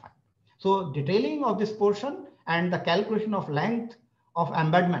is confined. So detailing of this portion and the calculation of length of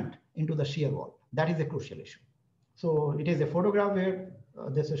embedment into the shear wall, that is a crucial issue. So it is a photograph where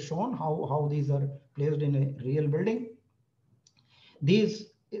this is shown how these are placed in a real building. This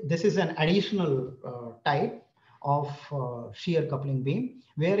is an additional type of shear coupling beam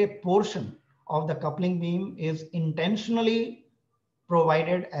where a portion of the coupling beam is intentionally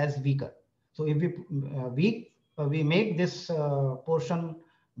provided as weaker. So if we make this portion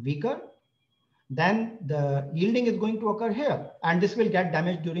weaker, then the yielding is going to occur here, and this will get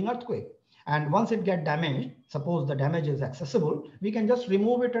damaged during earthquake. And once it gets damaged, suppose the damage is accessible, we can just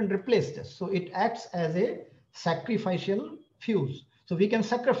remove it and replace this. So it acts as a sacrificial fuse. So we can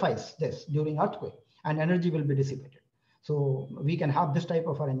sacrifice this during earthquake and energy will be dissipated. So we can have this type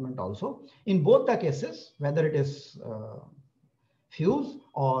of arrangement also. In both the cases, whether it is fuse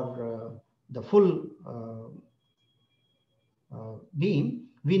or the full beam,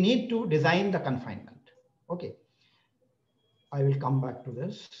 we need to design the confinement. Okay, I will come back to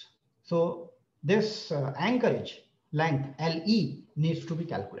this. So this anchorage length LE needs to be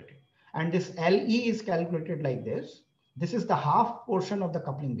calculated, and this LE is calculated like this. This is the half portion of the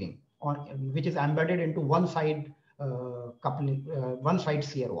coupling beam which is embedded into one side one side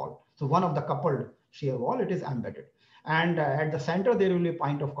shear wall. So one of the coupled shear wall, it is embedded, and at the center there will be a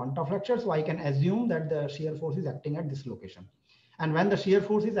point of contact flexure. So I can assume that the shear force is acting at this location. And when the shear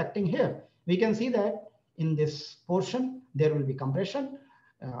force is acting here, we can see that in this portion, there will be compression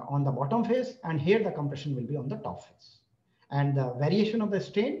on the bottom face, and here the compression will be on the top face. And the variation of the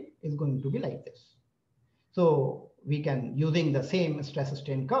strain is going to be like this. So we can, using the same stress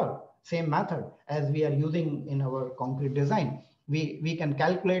strain curve, same method as we are using in our concrete design, we can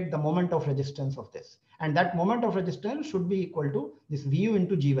calculate the moment of resistance of this. And that moment of resistance should be equal to this Vu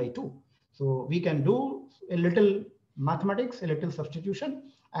into G by 2. So we can do a little mathematics, a little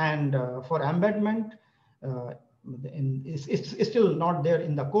substitution, and for embedment, it's still not there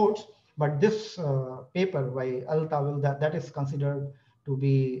in the codes, but this paper by Al-Tawil, that is considered to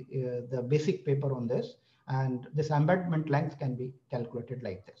be the basic paper on this, and this embedment length can be calculated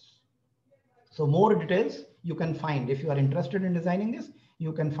like this. So more details you can find if you are interested in designing this,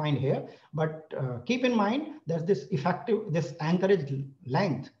 you can find here, but keep in mind that this anchorage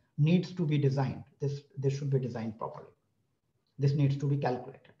length needs to be designed. This should be designed properly. This needs to be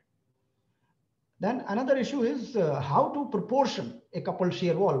calculated. Then another issue is how to proportion a coupled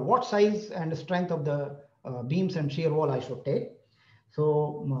shear wall. What size and strength of the beams and shear wall I should take.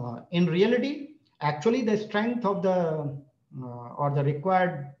 So in reality, actually the strength of the or the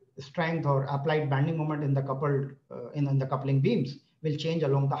required strength or applied bending moment in the coupled in the coupling beams will change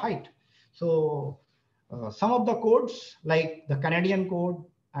along the height. So some of the codes like the Canadian code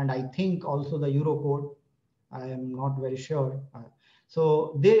and I think also the Euro code, I am not very sure.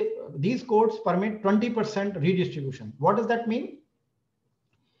 So these codes permit 20% redistribution. What does that mean?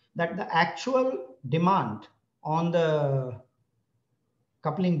 That the actual demand on the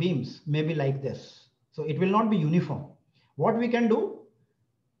coupling beams may be like this. So it will not be uniform. What we can do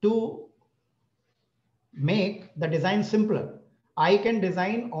to make the design simpler, I can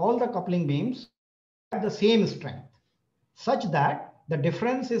design all the coupling beams at the same strength such that the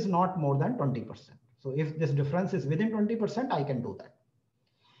difference is not more than 20%. So if this difference is within 20%, I can do that.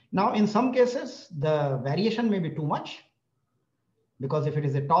 Now, in some cases, the variation may be too much because if it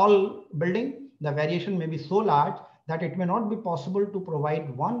is a tall building, the variation may be so large that it may not be possible to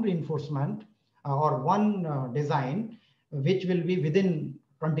provide one reinforcement or one design which will be within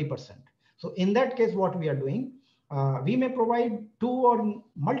 20%. So in that case, what we are doing, we may provide two or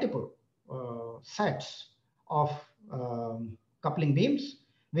multiple sets of coupling beams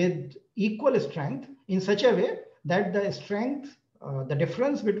with equal strength in such a way that the strength, the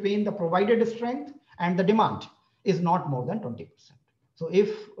difference between the provided strength and the demand is not more than 20%. So if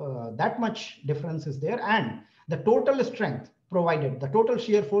that much difference is there and the total strength provided, the total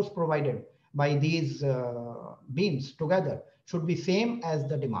shear force provided by these beams together should be same as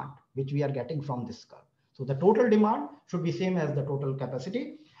the demand which we are getting from this curve. So the total demand should be same as the total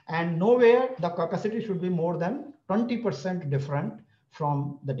capacity, and nowhere the capacity should be more than 20% different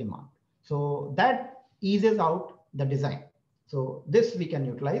from the demand. So that eases out the design. So this we can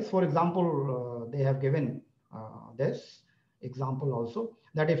utilize. For example, they have given this example also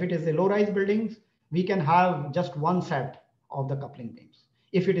that if it is a low-rise buildings, we can have just one set of the coupling beams.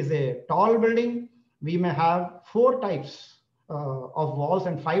 If it is a tall building, we may have 4 types of walls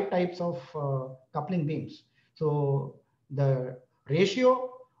and 5 types of coupling beams. So the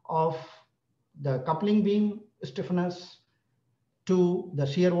ratio of the coupling beam stiffness to the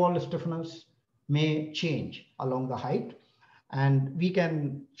shear wall stiffness may change along the height, and we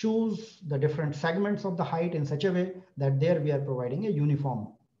can choose the different segments of the height in such a way that there we are providing a uniform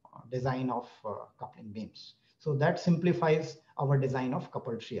design of coupling beams. So that simplifies our design of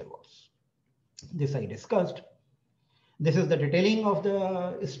coupled shear walls. This I discussed. This is the detailing of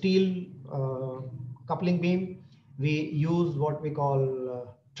the steel coupling beam. We use what we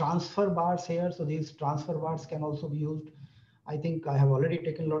call transfer bars here. So these transfer bars can also be used. I think I have already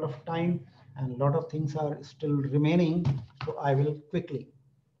taken a lot of time and a lot of things are still remaining. So I will quickly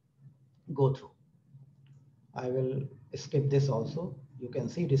go through. I will skip this also. You can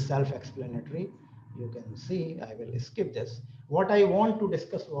see it is self-explanatory. You can see I will skip this. What I want to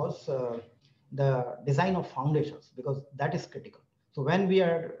discuss was the design of foundations, because that is critical. So when we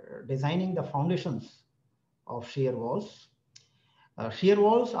are designing the foundations of shear walls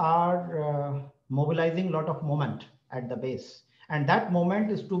are mobilizing a lot of moment at the base, and that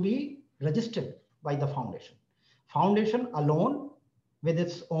moment is to be resisted by the foundation. Foundation alone with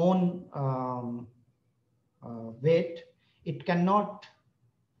its own weight, it cannot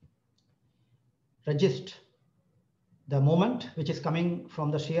resist the moment which is coming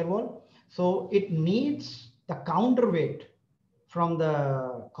from the shear wall. So it needs the counterweight from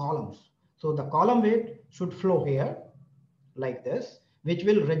the columns. So the column weight should flow here like this, which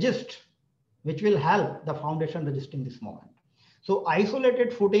will resist, which will help the foundation resisting this moment. So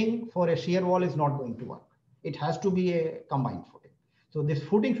isolated footing for a shear wall is not going to work. It has to be a combined footing. So this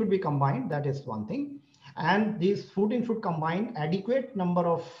footing should be combined, that is one thing. And this footing should combine adequate number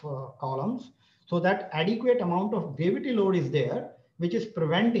of columns so that adequate amount of gravity load is there, which is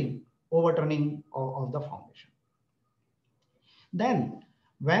preventing overturning of the foundation. Then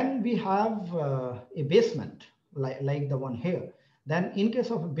when we have a basement like the one here, then in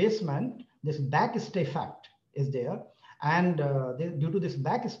case of a basement, this backstay fact is there. And due to this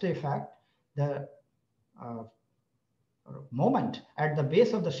backstay fact, the moment at the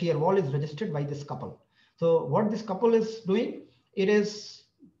base of the shear wall is resisted by this couple. So what this couple is doing, it is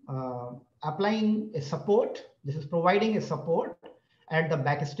applying a support. This is providing a support at the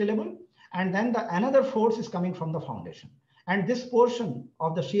backstay level. And then another force is coming from the foundation. And this portion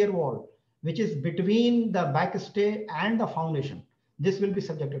of the shear wall, which is between the backstay and the foundation, this will be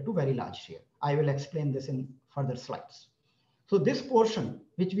subjected to very large shear. I will explain this in further slides. So this portion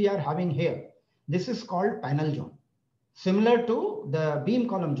which we are having here, this is called panel zone. similar to the beam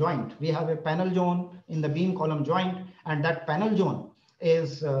column joint. We have a panel zone in the beam column joint, and that panel zone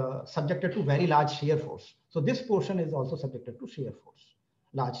is subjected to very large shear force. So this portion is also subjected to shear force,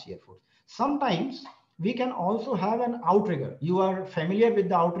 large shear force. Sometimes we can also have an outrigger. You are familiar with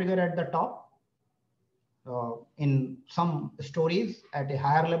the outrigger at the top. In some stories at a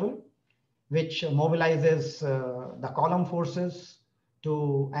higher level, which mobilizes the column forces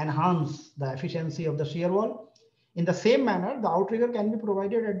to enhance the efficiency of the shear wall. In the same manner, the outrigger can be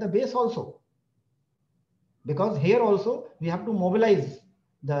provided at the base also, because here also we have to mobilize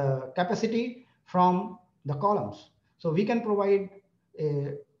the capacity from the columns. So we can provide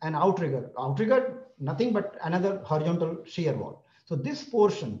an outrigger. Outrigger, nothing but another horizontal shear wall. So this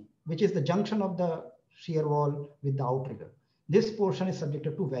portion, which is the junction of the shear wall with the outrigger, this portion is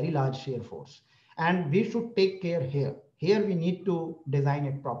subjected to very large shear force. And we should take care here. Here we need to design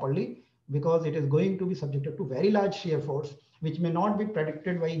it properly, because it is going to be subjected to very large shear force, which may not be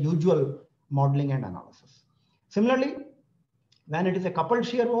predicted by usual modeling and analysis. Similarly, when it is a coupled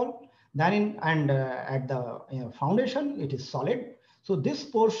shear wall, then at the foundation, it is solid. So this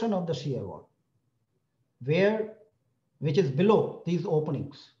portion of the shear wall, which is below these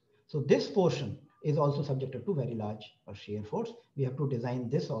openings, so this portion is also subjected to very large shear force. We have to design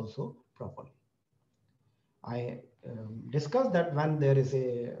this also properly. I discussed that when there is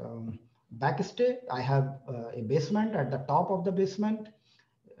a backstay, I have a basement. At the top of the basement,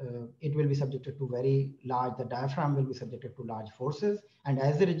 it will be subjected to very large, the diaphragm will be subjected to large forces. And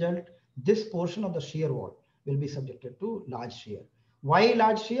as a result, this portion of the shear wall will be subjected to large shear. Why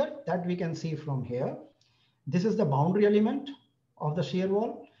large shear? That we can see from here. This is the boundary element of the shear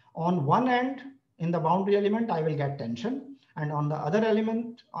wall. On one end, in the boundary element, I will get tension. And on the other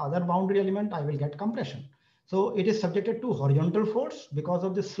boundary element, I will get compression. So it is subjected to horizontal force because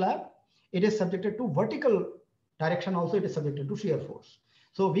of this slab. It is subjected to vertical direction also, it is subjected to shear force.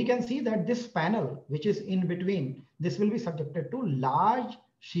 So we can see that this panel, which is in between, this will be subjected to large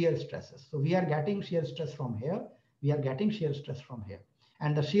shear stresses. So we are getting shear stress from here. We are getting shear stress from here.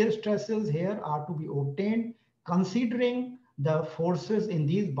 And the shear stresses here are to be obtained considering the forces in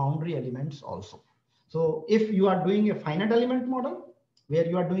these boundary elements also. So if you are doing a finite element model where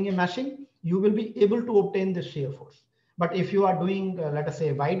you are doing a meshing, you will be able to obtain this shear force. But if you are doing, let us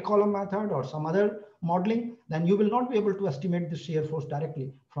say, wide column method or some other modeling, then you will not be able to estimate the shear force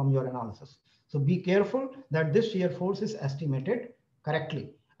directly from your analysis. So be careful that this shear force is estimated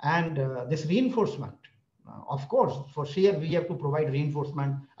correctly. And this reinforcement, of course, for shear, we have to provide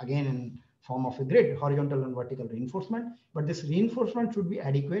reinforcement again in form of a grid, horizontal and vertical reinforcement. But this reinforcement should be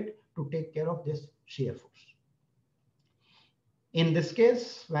adequate to take care of this shear force. In this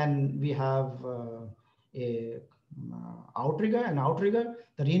case, when we have a outrigger,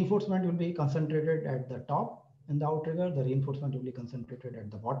 the reinforcement will be concentrated at the top in the outrigger, the reinforcement will be concentrated at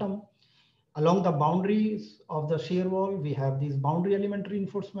the bottom. Along the boundaries of the shear wall, we have these boundary element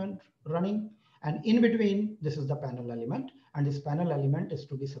reinforcement running, and in between, this is the panel element, and this panel element is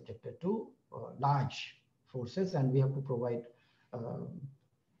to be subjected to large forces, and we have to provide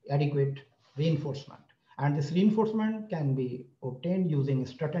adequate reinforcement. And this reinforcement can be obtained using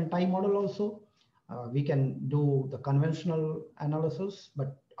strut and tie model also. We can do the conventional analysis,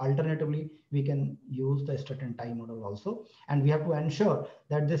 but alternatively, we can use the strut and tie model also. And we have to ensure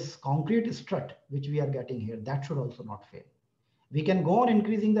that this concrete strut, which we are getting here, that should also not fail. We can go on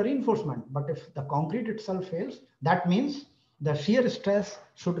increasing the reinforcement, but if the concrete itself fails, that means the shear stress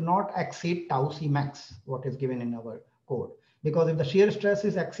should not exceed tau C max, what is given in our code. Because if the shear stress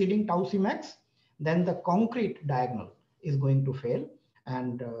is exceeding tau C max, then the concrete diagonal is going to fail,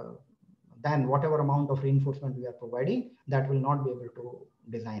 and then whatever amount of reinforcement we are providing, that will not be able to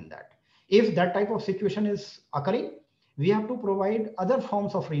design that. If that type of situation is occurring, we have to provide other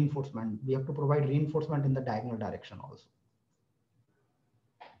forms of reinforcement. We have to provide reinforcement in the diagonal direction also.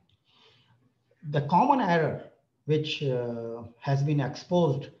 The common error which has been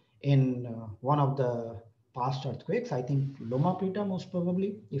exposed in one of the past earthquakes, I think Loma Prieta most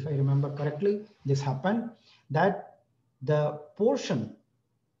probably, if I remember correctly, this happened, that the portion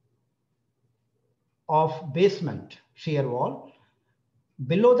of basement shear wall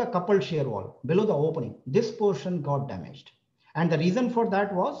below the coupled shear wall, below the opening, this portion got damaged. And the reason for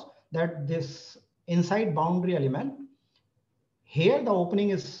that was that this inside boundary element, here the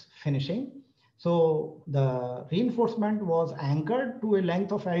opening is finishing. So the reinforcement was anchored to a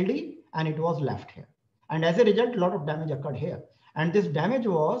length of LD and it was left here. And as a result, a lot of damage occurred here. And this damage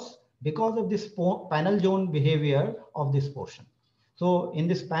was because of this panel zone behavior of this portion. So in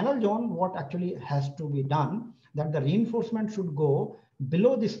this panel zone, what actually has to be done, that the reinforcement should go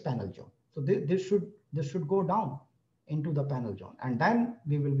below this panel zone. So this should go down into the panel zone, and then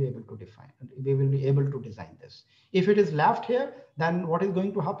we will be able to design this. If it is left here, then what is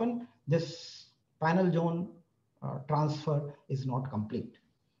going to happen? This panel zone transfer is not complete,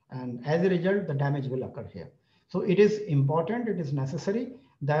 and as a result the damage will occur here. So it is important, it is necessary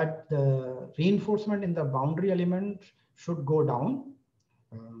that the reinforcement in the boundary element should go down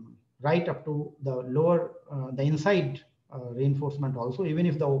right up to the lower, the inside reinforcement also. Even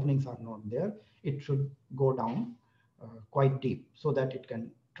if the openings are not there, it should go down quite deep so that it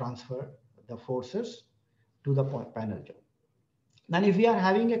can transfer the forces to the panel joint. Then if we are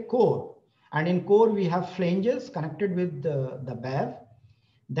having a core, and in core we have flanges connected with the BAV,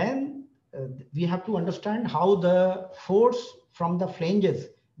 then we have to understand how the force from the flanges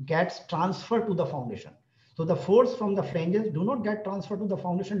gets transferred to the foundation. So the force from the flanges do not get transferred to the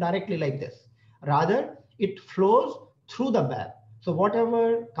foundation directly like this. Rather, it flows through the BAV. So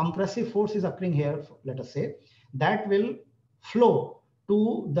whatever compressive force is occurring here, let us say, that will flow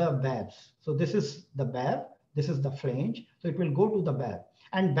to the BAVs. So this is the BAV, this is the flange. So it will go to the BAV.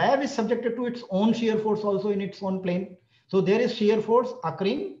 And BAV is subjected to its own shear force also in its own plane. So there is shear force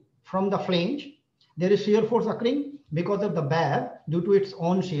occurring from the flange. There is shear force occurring because of the BAV due to its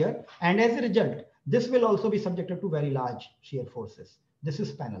own shear. And as a result, this will also be subjected to very large shear forces. This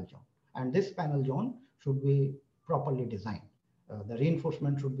is panel zone. And this panel zone should be properly designed. The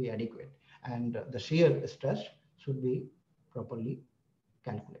reinforcement should be adequate. And the shear stress should be properly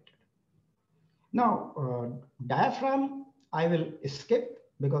calculated. Now, diaphragm, I will skip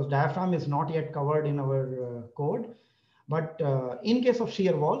because diaphragm is not yet covered in our code. But in case of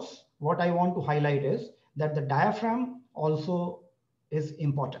shear walls, what I want to highlight is that the diaphragm also is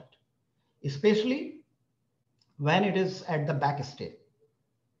important, especially when it is at the backstay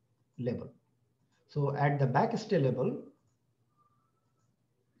level. So at the backstay level,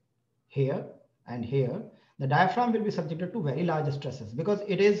 here and here, the diaphragm will be subjected to very large stresses because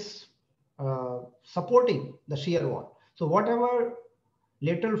it is supporting the shear wall. So whatever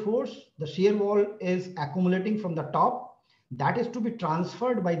lateral force the shear wall is accumulating from the top, that is to be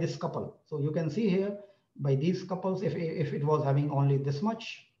transferred by this couple. So you can see here by these couples, if it was having only this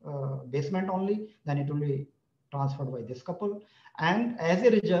much basement only, then it will be transferred by this couple. And as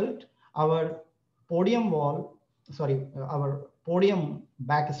a result, our podium wall, sorry, our podium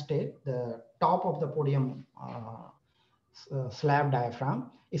backstay, the top of the podium slab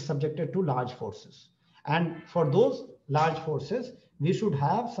diaphragm is subjected to large forces. And for those large forces, we should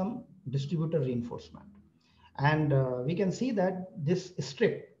have some distributor reinforcement. And we can see that this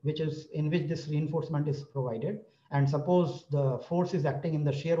strip, which is in which this reinforcement is provided, and suppose the force is acting in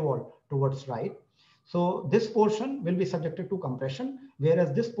the shear wall towards right. So this portion will be subjected to compression,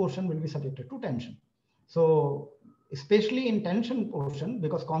 whereas this portion will be subjected to tension. So especially in tension portion,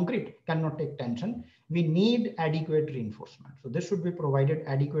 because concrete cannot take tension, we need adequate reinforcement. So this should be provided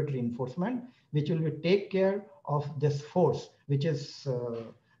adequate reinforcement, which will be take care of this force, which is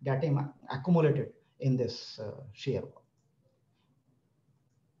getting accumulated in this shear wall.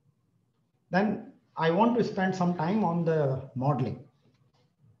 Then I want to spend some time on the modeling.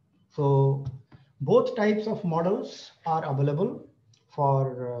 So both types of models are available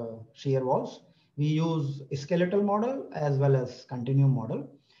for shear walls. We use a skeletal model as well as continuum model.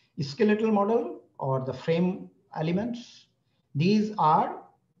 Skeletal model, or the frame elements, these are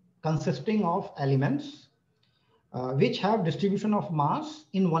consisting of elements which have distribution of mass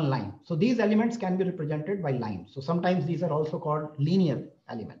in one line. So these elements can be represented by lines. So sometimes these are also called linear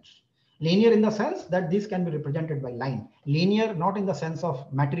elements. Linear in the sense that these can be represented by line. Linear not in the sense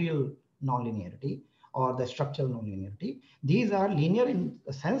of material nonlinearity or the structural nonlinearity. These are linear in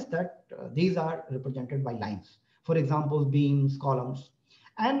the sense that these are represented by lines. For example, beams, columns,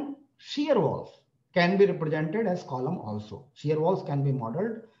 and shear walls can be represented as column also. Shear walls can be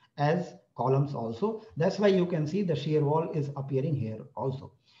modeled as columns also. That's why you can see the shear wall is appearing here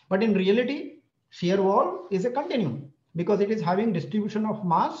also. But in reality, shear wall is a continuum because it is having distribution of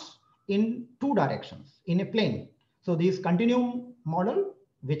mass in two directions in a plane. So this continuum model,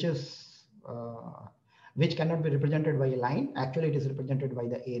 which cannot be represented by a line, actually it is represented by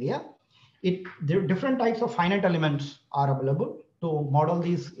the area. There different types of finite elements are available to model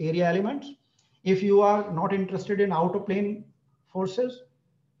these area elements. If you are not interested in outer plane forces,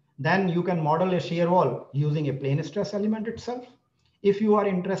 then you can model a shear wall using a plane stress element itself. If you are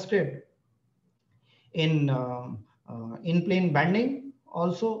interested in in-plane bending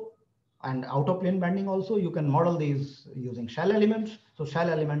also and outer plane bending also, you can model these using shell elements. So shell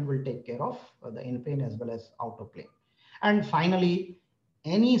element will take care of the in-plane as well as outer plane. And finally,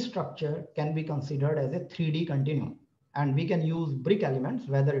 any structure can be considered as a 3D continuum. and we can use brick elements,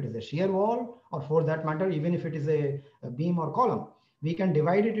 whether it is a shear wall or for that matter, even if it is a beam or column, we can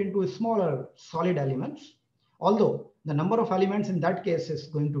divide it into smaller solid elements. Although the number of elements in that case is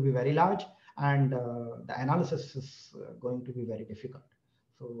going to be very large, and the analysis is going to be very difficult.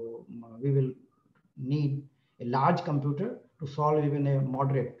 So we will need a large computer to solve even a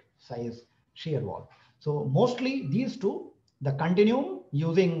moderate size shear wall. So mostly these two, the continuum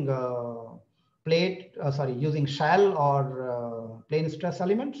using using shell or plane stress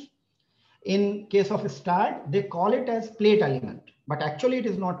elements. In case of stud, they call it as plate element, but actually it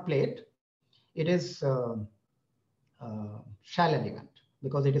is not plate. It is shell element,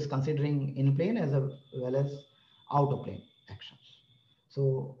 because it is considering in plane as well as out of plane actions.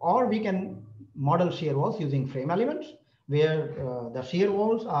 So, or we can model shear walls using frame elements, where the shear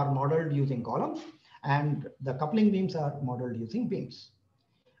walls are modeled using columns and the coupling beams are modeled using beams.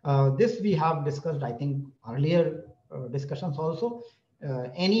 This we have discussed, I think, earlier discussions also.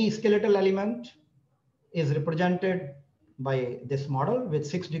 Any skeletal element is represented by this model with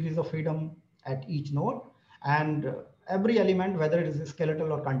 6 degrees of freedom at each node, and every element, whether it is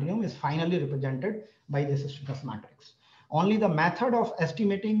skeletal or continuum, is finally represented by this stiffness matrix. Only the method of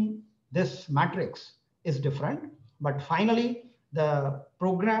estimating this matrix is different, but finally the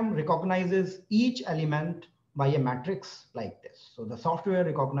program recognizes each element by a matrix like this. So the software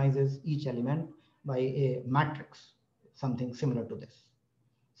recognizes each element by a matrix, something similar to this.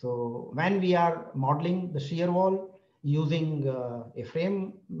 So when we are modeling the shear wall using a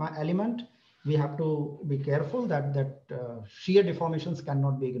frame element, we have to be careful that shear deformations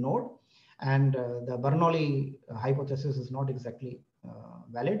cannot be ignored, and the Bernoulli hypothesis is not exactly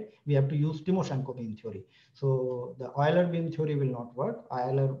valid. We have to use Timoshenko beam theory. So the Euler beam theory will not work.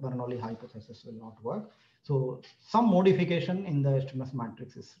 Euler-Bernoulli hypothesis will not work. So some modification in the stiffness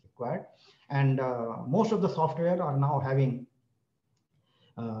matrix is required, and most of the software are now having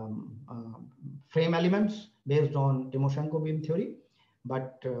frame elements based on Timoshenko beam theory.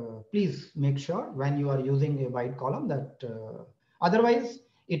 But please make sure when you are using a wide column that otherwise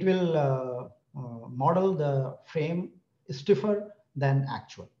it will model the frame stiffer than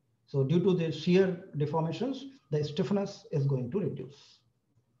actual. So due to the shear deformations, the stiffness is going to reduce.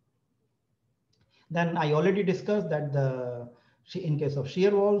 Then I already discussed that in case of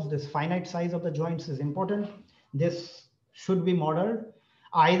shear walls, this finite size of the joints is important. This should be modeled.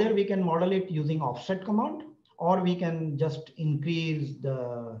 Either we can model it using offset command, or we can just increase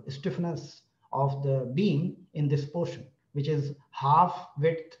the stiffness of the beam in this portion, which is half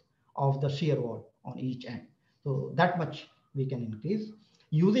width of the shear wall on each end. So that much we can increase.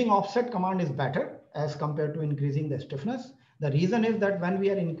 Using offset command is better as compared to increasing the stiffness. The reason is that when we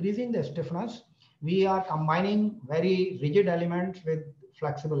are increasing the stiffness, we are combining very rigid elements with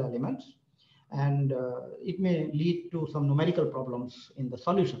flexible elements, and it may lead to some numerical problems in the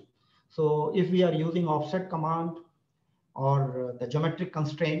solution. So if we are using offset command or the geometric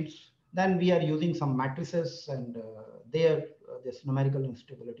constraints, then we are using some matrices, and there this numerical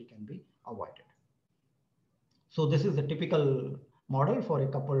instability can be avoided. So this is the typical model for a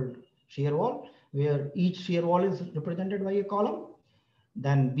coupled shear wall, where each shear wall is represented by a column,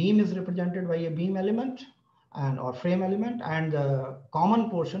 then beam is represented by a beam element or frame element, and the common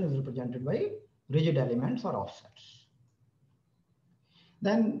portion is represented by rigid elements or offsets.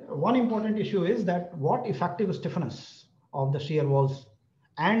 Then one important issue is that what effective stiffness of the shear walls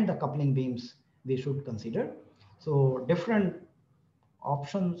and the coupling beams we should consider. So different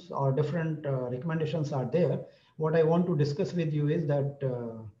options or different recommendations are there. What I want to discuss with you is that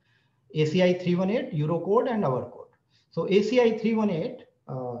ACI 318 Eurocode and our code. So ACI 318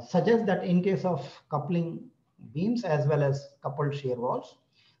 suggests that in case of coupling beams as well as coupled shear walls,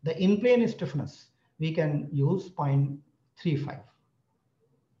 the in-plane stiffness we can use 0.35.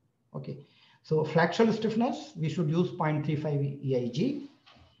 Okay, so flexural stiffness we should use 0.35 EIG,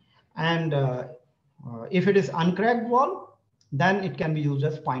 and if it is uncracked wall, then it can be used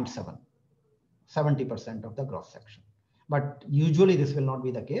as 0.7, 70% of the cross section. But usually this will not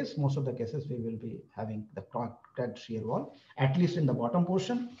be the case. Most of the cases we will be having the cracked shear wall, at least in the bottom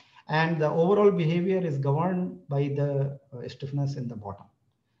portion, and the overall behavior is governed by the stiffness in the bottom.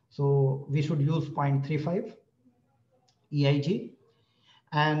 So we should use 0.35 EIG.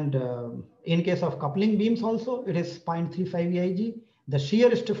 And in case of coupling beams also, it is 0.35 EIG. The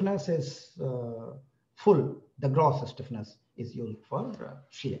shear stiffness is full. The gross stiffness is used for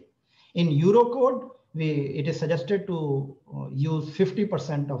shear. In Eurocode, it is suggested to use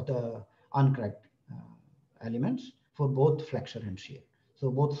 50% of the uncracked elements for both flexure and shear.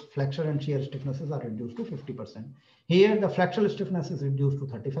 So both flexure and shear stiffnesses are reduced to 50%. Here, the flexural stiffness is reduced to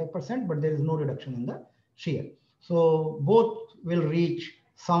 35%, but there is no reduction in the shear. So both will reach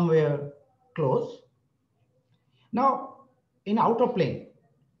somewhere close. Now, in outer plane,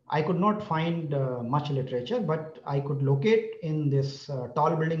 I could not find much literature, but I could locate in this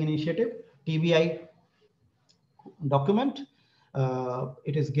Tall Building Initiative, TBI document.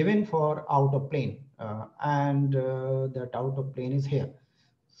 It is given for outer plane, and that outer plane is here.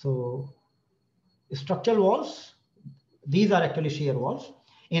 So structural walls, these are actually shear walls.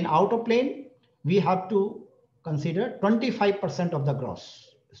 In outer plane, we have to consider 25% of the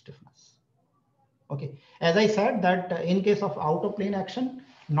gross stiffness. Okay, as I said that in case of outer plane action,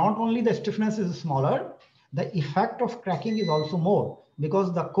 not only the stiffness is smaller, the effect of cracking is also more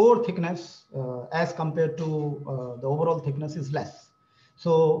because the core thickness as compared to the overall thickness is less.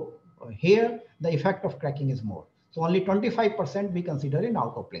 So here the effect of cracking is more. So only 25% we consider in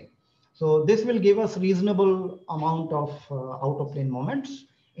outer plane. So this will give us reasonable amount of outer plane moments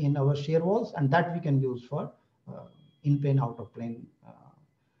in our shear walls, and that we can use for in plane outer plane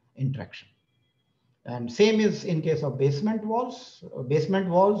interaction. And same is in case of basement walls. Basement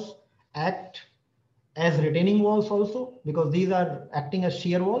walls act as retaining walls also because these are acting as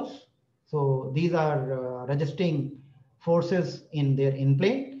shear walls. So these are resisting forces in their in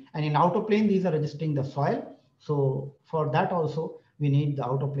plane, and in outer plane these are resisting the soil. So for that also we need the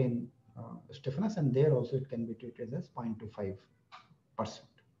outer plane stiffness, and there also it can be treated as 0.25%.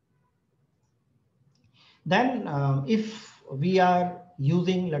 Then if we are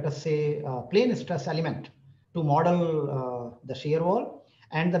using, let us say, plane stress element to model the shear wall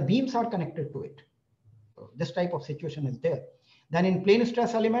and the beams are connected to it, so this type of situation is there, then in plane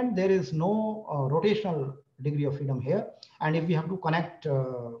stress element there is no rotational degree of freedom here, and if we have to connect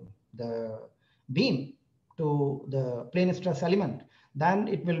the beam to the plane stress element, then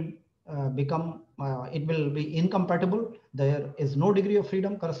it will it will be incompatible. There is no degree of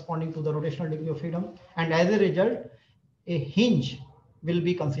freedom corresponding to the rotational degree of freedom, and as a result a hinge will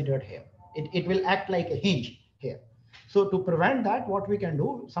be considered here. It will act like a hinge here. So to prevent that, what we can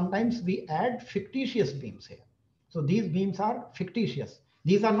do, sometimes we add fictitious beams here. So these beams are fictitious.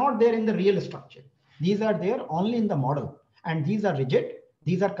 These are not there in the real structure. These are there only in the model, and these are rigid.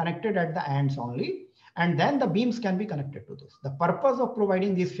 These are connected at the ends only, and then the beams can be connected to this. The purpose of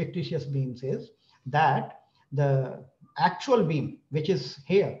providing these fictitious beams is that the actual beam, which is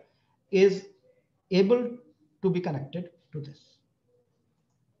here, is able to be connected to this.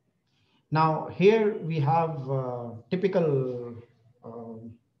 Now here we have typical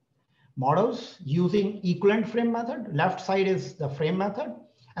models using equivalent frame method. Left side is the frame method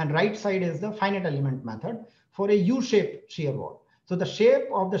and right side is the finite element method for a U-shaped shear wall. So the shape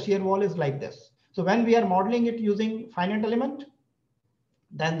of the shear wall is like this. So when we are modeling it using finite element,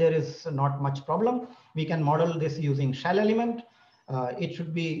 then there is not much problem. We can model this using shell element. It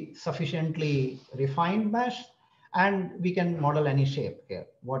should be sufficiently refined mesh, and we can model any shape here,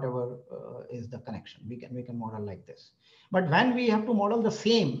 whatever is the connection. We can model like this. But when we have to model the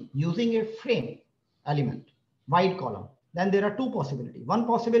same using a frame element, wide column, then there are two possibilities. One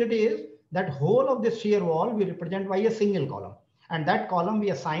possibility is that whole of this shear wall we represent by a single column, and that column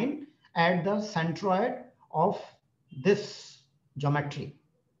we assign at the centroid of this geometry,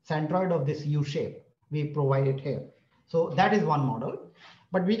 centroid of this U shape. We provide it here. So that is one model.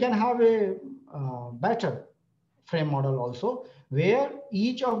 But we can have a better frame model also, where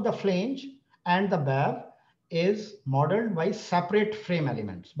each of the flange and the BAV is modeled by separate frame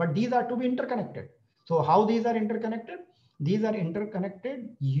elements, but these are to be interconnected. So how these are interconnected? These are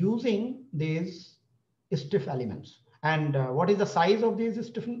interconnected using these stiff elements. And what is the size of these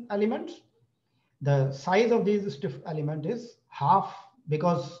stiff elements? The size of these stiff element is half,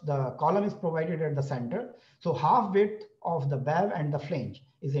 because the column is provided at the center. So half width of the BAV and the flange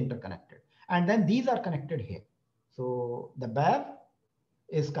is interconnected. And then these are connected here. So the BAV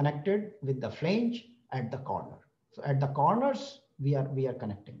is connected with the flange at the corner. So at the corners, we are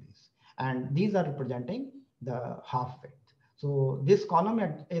connecting these. And these are representing the half width. So this column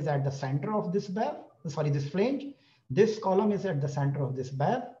is at the center of this BAV, sorry, this flange. This column is at the center of this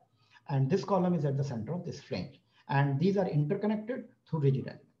BAV, and this column is at the center of this flange. And these are interconnected through rigid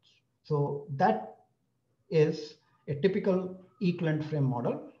elements. So that is a typical equivalent frame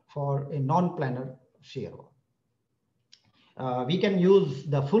model for a non-planar shear wall. We can use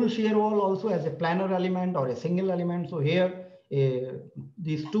the full shear wall also as a planar element or a single element. So here,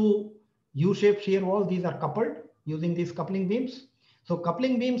 these two U-shaped shear walls, these are coupled using these coupling beams. So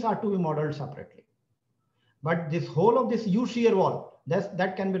coupling beams are to be modeled separately. But this whole of this U shear wall,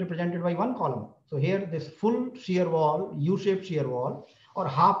 that can be represented by one column. So here, this full shear wall, U-shaped shear wall, or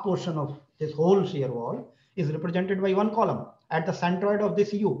half portion of this whole shear wall is represented by one column at the centroid of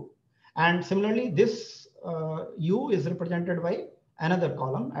this U. And similarly, this U is represented by another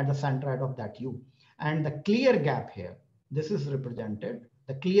column at the center of that U. And the clear gap here, this is represented,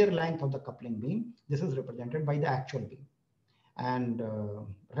 the clear length of the coupling beam, this is represented by the actual beam. And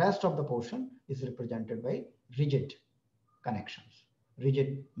rest of the portion is represented by rigid connections,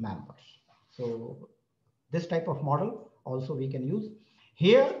 rigid members. So this type of model also we can use.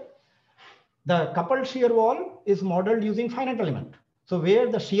 Here, the coupled shear wall is modeled using finite element. So where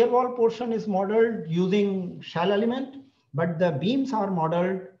the shear wall portion is modeled using shell element, but the beams are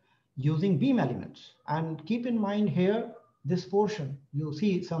modeled using beam elements. And keep in mind here, this portion, you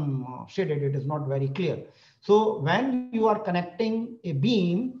see some shaded, it is not very clear. So when you are connecting a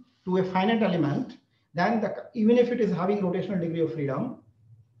beam to a finite element, then even if it is having rotational degree of freedom,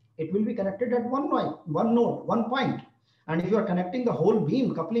 it will be connected at one node, one point. And if you are connecting the whole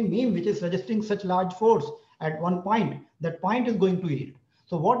beam, coupling beam, which is resisting such large force at one point, that point is going to yield.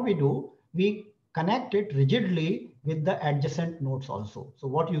 So what we do, we connect it rigidly with the adjacent nodes also. So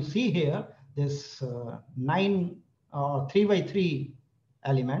what you see here, this 3 by 3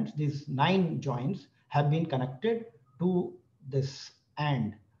 elements, these 9 joints have been connected to this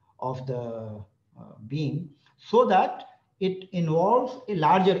end of the beam so that it involves a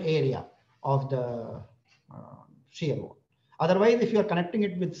larger area of the shear wall. Otherwise, if you are connecting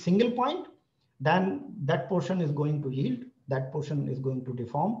it with single point, then that portion is going to yield, that portion is going to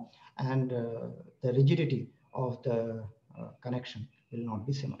deform, and the rigidity of the connection will not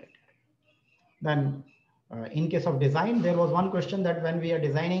be simulated. Then in case of design, there was one question that when we are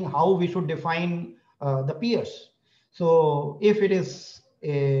designing, how we should define the piers. So if it is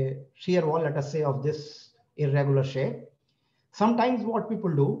a shear wall, let us say of this irregular shape, sometimes what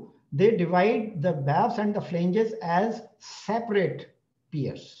people do, they divide the baffs and the flanges as separate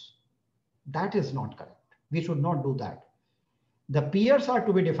piers. That is not correct. We should not do that. The piers are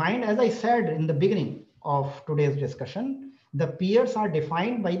to be defined, as I said in the beginning of today's discussion, the piers are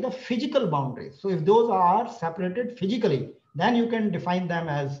defined by the physical boundaries. So if those are separated physically, then you can define them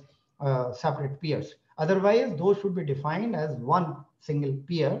as separate piers. Otherwise, those should be defined as one single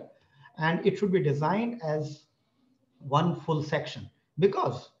pier, and it should be designed as one full section,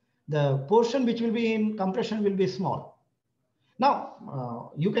 because the portion which will be in compression will be small.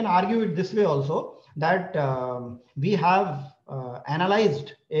 Now, you can argue it this way also, that we have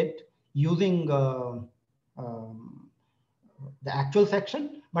analyzed it using the actual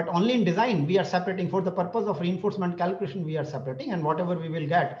section, but only in design we are separating. For the purpose of reinforcement calculation, we are separating, and whatever we will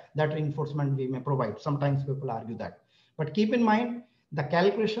get, that reinforcement we may provide. Sometimes people argue that. But keep in mind, the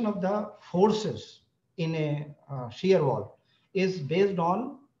calculation of the forces in a shear wall is based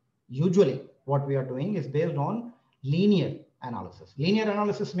on, usually what we are doing is based on linear analysis. Linear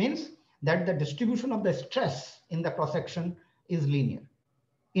analysis means that the distribution of the stress in the cross section is linear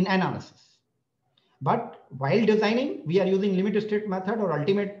in analysis. But while designing, we are using limit state method or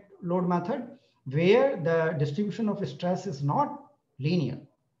ultimate load method, where the distribution of stress is not linear.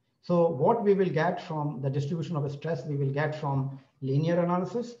 So what we will get from the distribution of stress, we will get from linear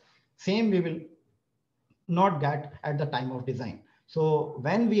analysis. Same we will not get at the time of design. So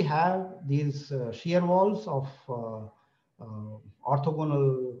when we have these shear walls of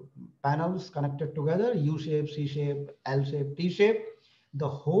orthogonal panels connected together, U shape, C shape, L shape, T shape, the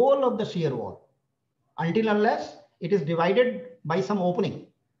whole of the shear wall, until unless it is divided by some opening,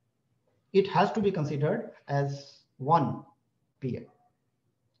 it has to be considered as one pier.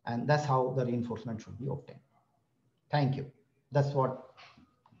 And that's how the reinforcement should be obtained. Thank you. That's what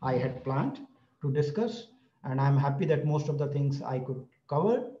I had planned to discuss. And I'm happy that most of the things I could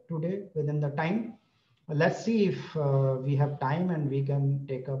cover today within the time. Let's see if we have time and we can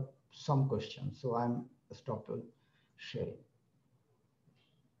take up some questions. So I'm stopping sharing.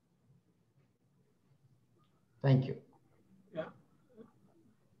 Thank you. Yeah.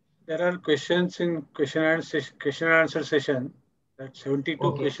 There are questions in question and answer session. That 72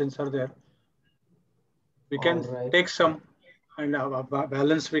 questions are there. We can take some, and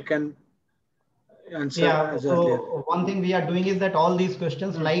balance we can answer. Yeah, so one thing we are doing is that all these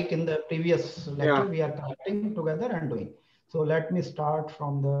questions, like in the previous lecture, we are collecting together and doing. So let me start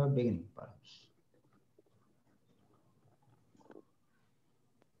from the beginning, perhaps.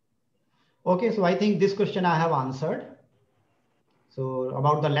 Okay, so I think this question I have answered. So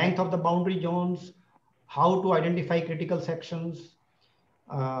about the length of the boundary zones, how to identify critical sections,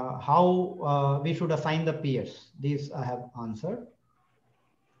 how we should assign the piers. These I have answered.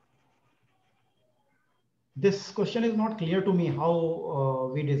 This question is not clear to me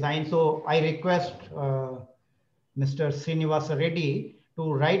how we design. So I request Mr. Srinivasa Reddy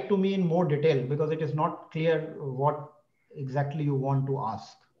to write to me in more detail, because it is not clear what exactly you want to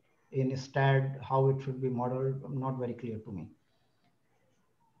ask. in STAD, how it should be modeled, not very clear to me.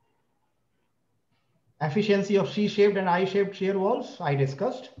 Efficiency of C-shaped and I-shaped shear walls, I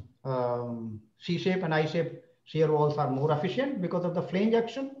discussed. C-shaped and I-shaped shear walls are more efficient because of the flange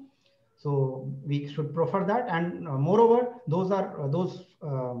action. So we should prefer that. And moreover, those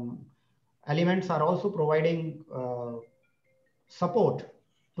elements are also providing support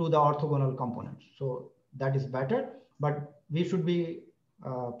to the orthogonal components. So that is better, but we should be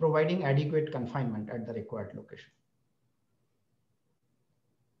providing adequate confinement at the required location.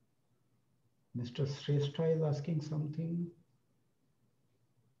 Mr. Shrestha is asking something.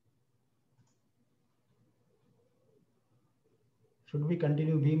 Should we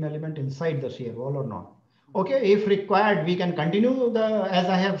continue beam element inside the shear wall or not? Okay, if required, we can continue as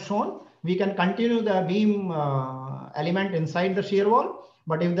I have shown, we can continue the beam element inside the shear wall.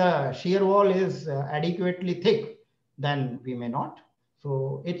 But if the shear wall is adequately thick, then we may not.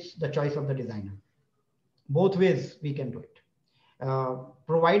 So it's the choice of the designer. Both ways we can do it.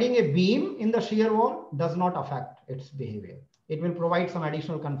 Providing a beam in the shear wall does not affect its behavior. It will provide some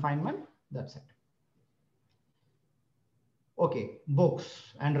additional confinement. That's it. Okay,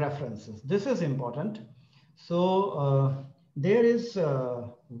 books and references. This is important. So there is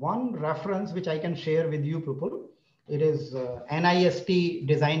one reference which I can share with you people. It is NIST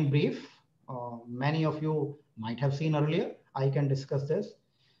design brief. Many of you might have seen earlier. I can discuss this.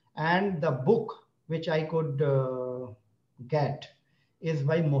 And the book which I could get is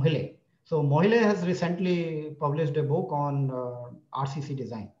by Mohile. So Mohile has recently published a book on RCC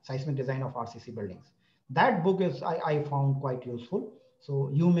design, seismic design of RCC buildings. That book is I found quite useful. So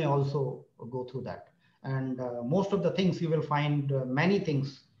you may also go through that. And most of the things you will find many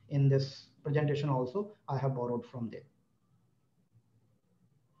things in this presentation also I have borrowed from there.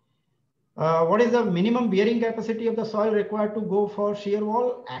 What is the minimum bearing capacity of the soil required to go for shear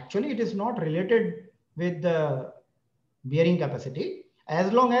wall? Actually, it is not related with the bearing capacity.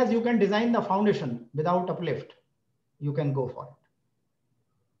 As long as you can design the foundation without uplift, you can go for it.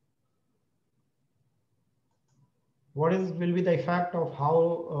 What will be the effect of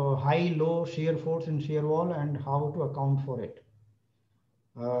how high, low shear force in shear wall and how to account for it?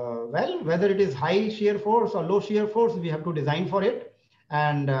 Well, whether it is high shear force or low shear force, we have to design for it.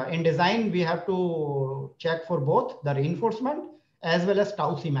 And in design, we have to check for both the reinforcement as well as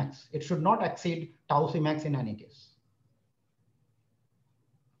tau Cmax. It should not exceed tau Cmax in any case.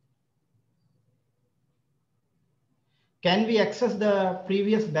 Can we access the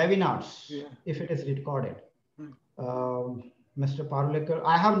previous webinars if it is recorded? Mr. Parulekar,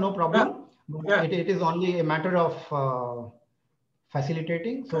 I have no problem. It is only a matter of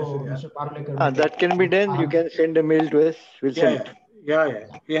facilitating. So, Mr. Parulekar, that can be done. You can send a mail to us. We'll send it. Yeah.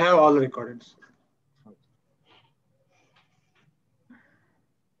 We have all recordings.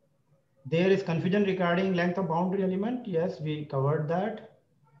 There is confusion regarding length of boundary element. Yes, we covered that.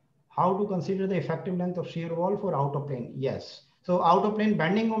 How to consider the effective length of shear wall for out of plane? Yes. So out of plane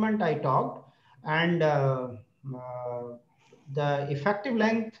bending moment I talked, and the effective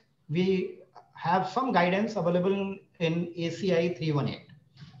length, we have some guidance available in ACI 318.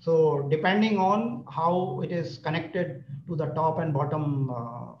 So depending on how it is connected to the top and bottom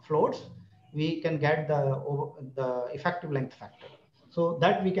floors, we can get the effective length factor. So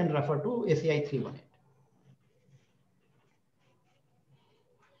that we can refer to ACI 318.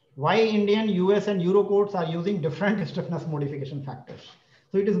 Why Indian, US and Euro codes are using different stiffness modification factors?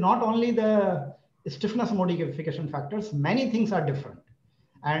 So it is not only the stiffness modification factors, many things are different.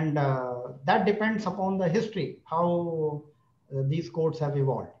 And that depends upon the history, how these codes have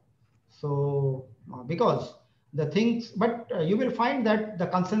evolved. So because the things, but you will find that the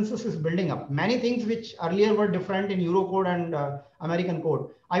consensus is building up. Many things which earlier were different in Euro code and American code,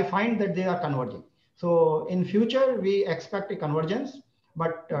 I find that they are converging. So in future, we expect a convergence.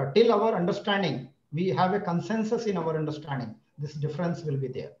 But till our understanding, we have a consensus in our understanding, this difference will be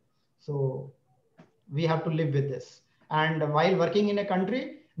there. So we have to live with this. And while working in a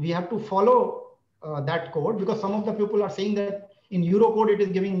country, we have to follow that code, because some of the people are saying that in Euro code, it is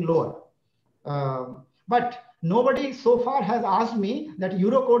giving lower. But nobody so far has asked me that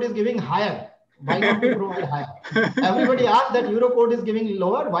Euro code is giving higher. Why don't we provide higher? Everybody asked that Euro code is giving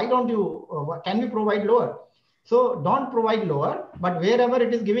lower. Why don't you, can we provide lower? So don't provide lower, but wherever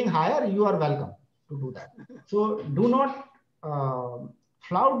it is giving higher, you are welcome to do that. So do not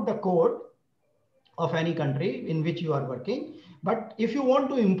flout the code of any country in which you are working. But if you want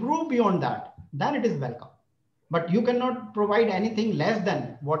to improve beyond that, then it is welcome. But you cannot provide anything less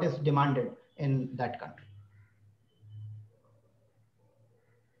than what is demanded in that country.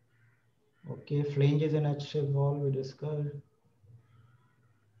 Okay, flanges and H-shape wall we discussed.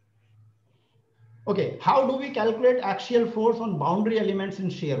 Okay, how do we calculate axial force on boundary elements in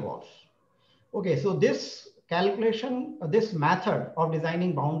shear walls? Okay, so this calculation, this method of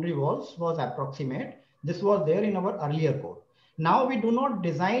designing boundary walls was approximate. This was there in our earlier code. Now we do not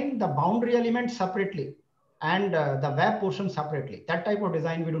design the boundary elements separately and the web portion separately. That type of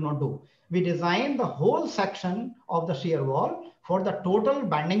design we do not do. We design the whole section of the shear wall for the total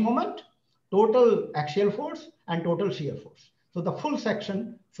bending moment, total axial force, and total shear force. So the full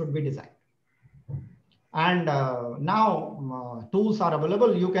section should be designed. And now tools are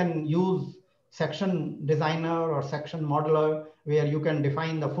available. You can use section designer or section modeler, where you can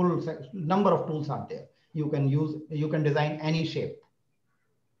define the full number of tools are there. You can design any shape.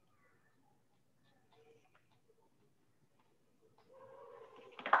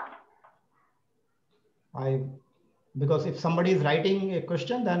 Because if somebody is writing a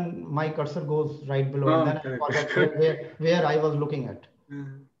question, then my cursor goes right below, and then I forget where I was looking at.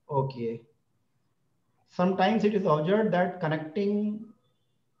 Okay. Sometimes it is observed that connecting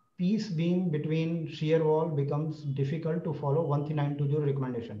piece beam between shear wall becomes difficult to follow 13920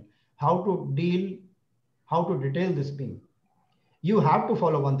 recommendation. How to detail this beam? You have to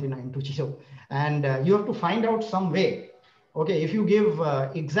follow 13920, and you have to find out some way. Okay, if you give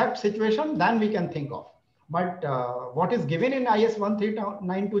exact situation, then we can think of. But what is given in IS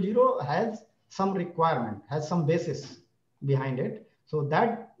 13920 has some requirement, has some basis behind it. So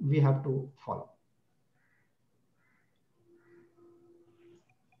that we have to follow.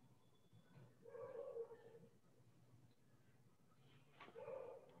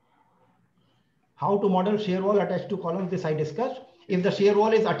 How to model shear wall attached to columns, this I discussed. If the shear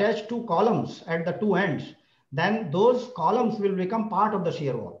wall is attached to columns at the two ends, then those columns will become part of the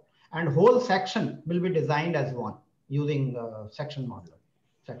shear wall, and whole section will be designed as one using section modeler,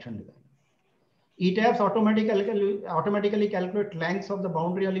 section designer. ETABS automatically calculate lengths of the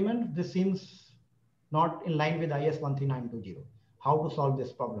boundary element. This seems not in line with IS 13920. How to solve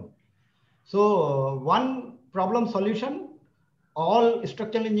this problem? So one problem solution, all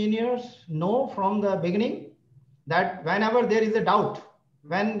structural engineers know from the beginning that whenever there is a doubt,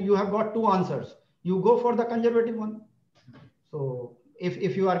 when you have got two answers, you go for the conservative one. So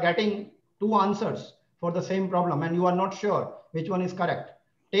if you are getting two answers for the same problem and you are not sure which one is correct,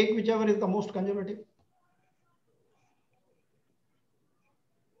 take whichever is the most conservative.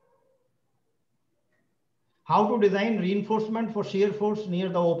 How to design reinforcement for shear force near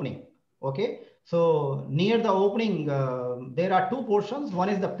the opening? Okay, so near the opening, there are two portions. One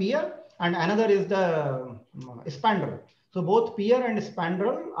is the pier and another is the spandrel. So both pier and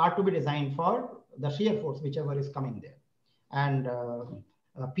spandrel are to be designed for the shear force, whichever is coming there. And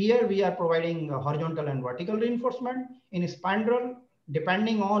pier, we are providing horizontal and vertical reinforcement. In spandrel,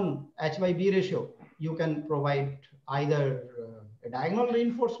 depending on H by B ratio, you can provide either a diagonal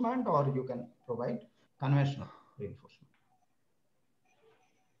reinforcement or you can provide conventional reinforcement.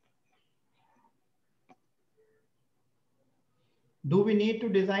 Do we need to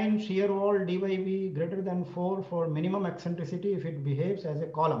design shear wall D by B greater than 4 for minimum eccentricity if it behaves as a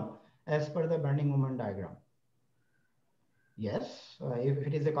column as per the bending moment diagram? Yes, if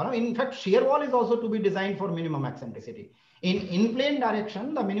it is a column. In fact, shear wall is also to be designed for minimum eccentricity. In plane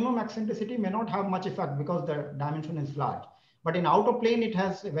direction, the minimum eccentricity may not have much effect because the dimension is large. But in out of plane, it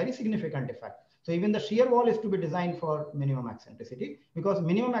has a very significant effect. So even the shear wall is to be designed for minimum eccentricity, because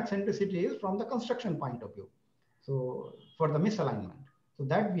minimum eccentricity is from the construction point of view. So for the misalignment, so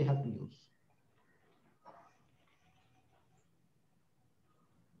that we have to use.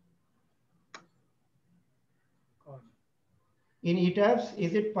 In ETABS,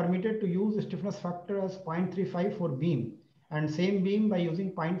 is it permitted to use stiffness factor as 0.35 for beam and same beam by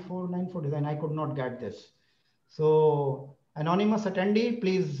using 0.49 for design? I could not get this. So anonymous attendee,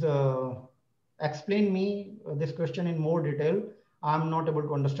 please explain me this question in more detail. I'm not able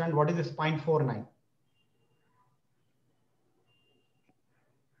to understand what is this 0.49.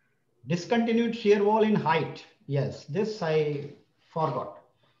 Discontinued shear wall in height. Yes, this I forgot.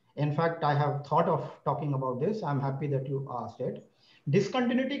 In fact, I have thought of talking about this. I'm happy that you asked it.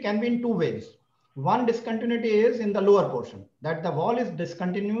 Discontinuity can be in two ways. One discontinuity is in the lower portion, that the wall is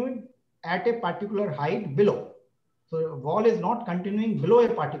discontinued at a particular height below. So wall is not continuing below a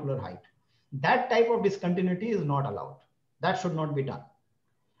particular height. That type of discontinuity is not allowed. That should not be done.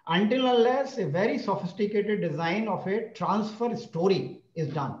 Until unless a very sophisticated design of a transfer story is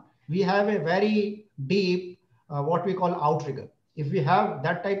done. We have a very deep, what we call outrigger. If we have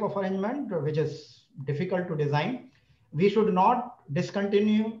that type of arrangement, which is difficult to design, we should not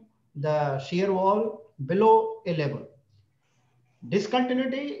discontinue the shear wall below a level.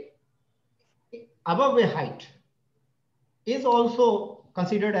 Discontinuity above a height is also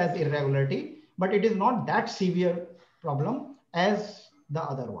considered as irregularity, but it is not that severe problem as the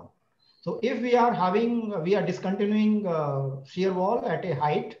other one. So if we are discontinuing shear wall at a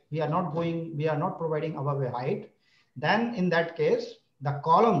height, we are not providing above a height, then in that case, the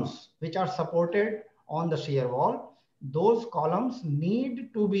columns which are supported on the shear wall, those columns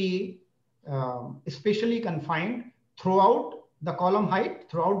need to be especially confined throughout the column height,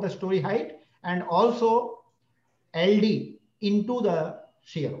 throughout the story height, and also LD into the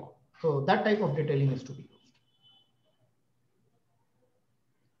shear wall. So that type of detailing is to be used.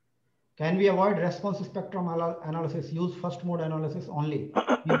 Can we avoid response spectrum analysis? Use first mode analysis only.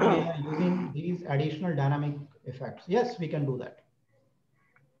 We are using these additional dynamic effects. Yes, we can do that.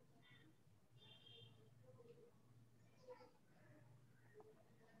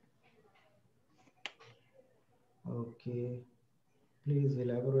 Okay. Please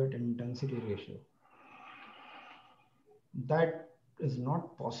elaborate intensity ratio. That is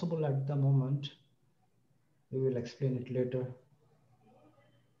not possible at the moment. We will explain it later.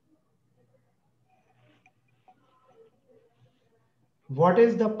 What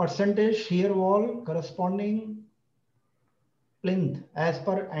is the percentage shear wall corresponding plinth as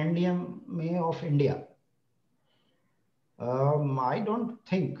per NDMA of India? I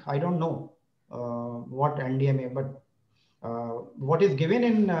don't know what NDMA, but what is given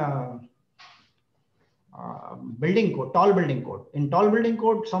in building code, tall building code. In tall building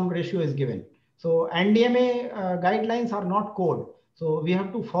code, some ratio is given. So NDMA guidelines are not code. So we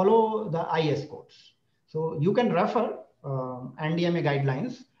have to follow the IS codes. So you can refer NDMA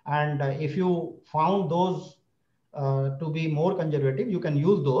guidelines, and if you found those to be more conservative, you can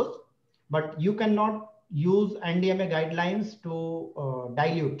use those, but you cannot use NDMA guidelines to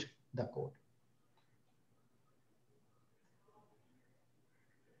dilute the code.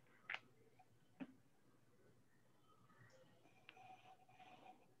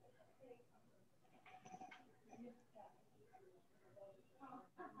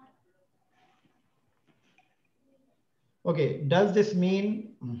 Okay, does this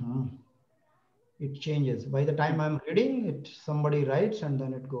mean it changes? By the time I'm reading it, somebody writes and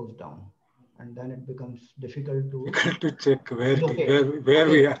then it goes down, and then it becomes difficult to check where okay,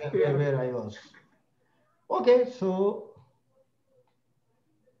 we are. Where I was. Okay, so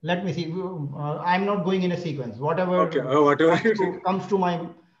let me see. I'm not going in a sequence. Whatever comes to my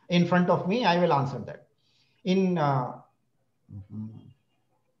in front of me, I will answer that.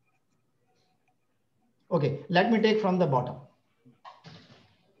 Okay, let me take from the bottom.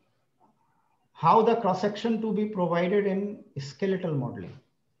 How the cross section to be provided in skeletal modeling.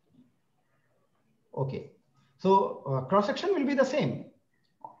 Okay, so cross section will be the same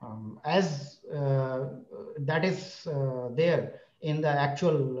as that is there in the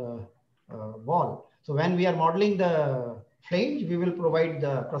actual wall. So when we are modeling the flange, we will provide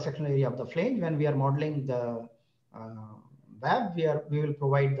the cross sectional area of the flange. When we are modeling the web, we will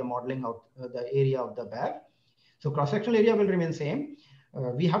provide the modeling of the area of the web. So cross sectional area will remain same.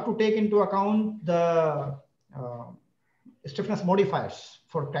 We have to take into account the stiffness modifiers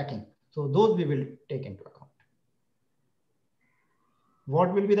for cracking. So those we will take into account.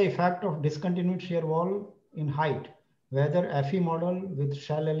 What will be the effect of discontinued shear wall in height? Whether FE model with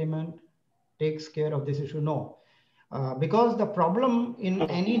shell element takes care of this issue? No, because the problem in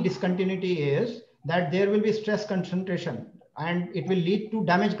any discontinuity is that there will be stress concentration and it will lead to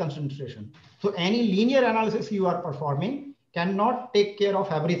damage concentration. So any linear analysis you are performing cannot take care of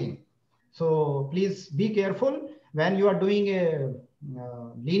everything. So please be careful when you are doing a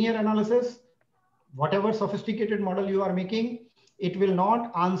linear analysis. Whatever sophisticated model you are making, it will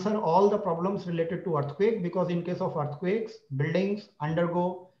not answer all the problems related to earthquake, because in case of earthquakes, buildings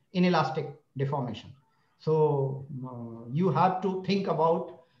undergo inelastic deformation. So you have to think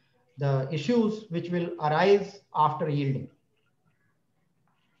about the issues which will arise after yielding.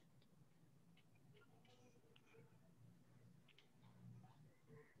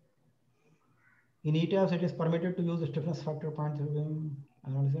 In ETAs, it is permitted to use stiffness factor 0.3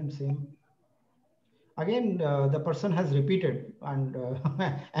 analysis and same. Again, the person has repeated and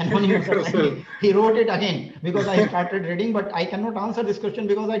anonymously he wrote it again because I started reading, but I cannot answer this question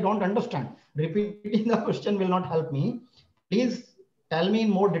because I don't understand. Repeating the question will not help me. Please tell me in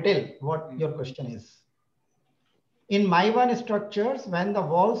more detail what your question is. In MI1 structures, when the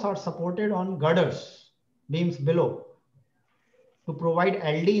walls are supported on girders, beams below, to provide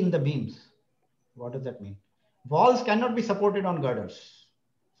LD in the beams, what does that mean? Walls cannot be supported on girders.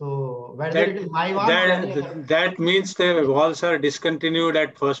 So whether it is MI1 that means the walls are discontinued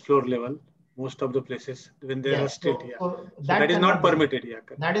at first floor level, most of the places when they are straight. So that is not permitted.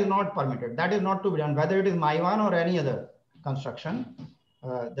 That is not permitted. That is not to be done, whether it is MI1 or any other construction.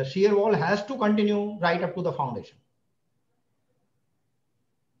 The shear wall has to continue right up to the foundation.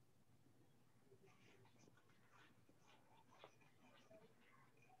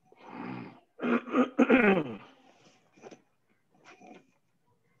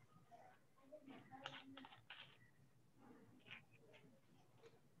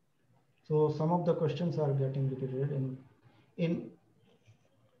 So some of the questions are getting repeated in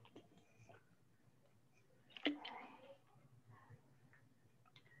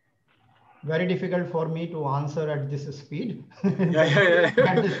very difficult for me to answer at this speed. Yeah.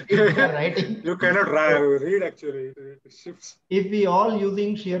 At the speed they are writing. You cannot read actually. It shifts. If we all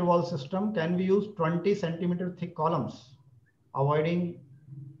using shear wall system, can we use 20 centimeter thick columns, avoiding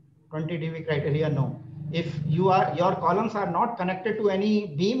 20 dB criteria? No. If your columns are not connected to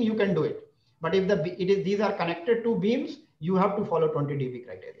any beam, you can do it. But if these are connected to beams, you have to follow 20 dB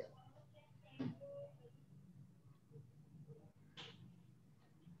criteria.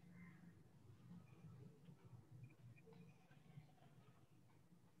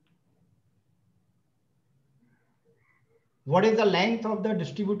 What is the length of the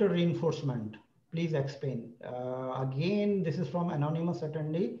distributor reinforcement? Please explain. Again, this is from anonymous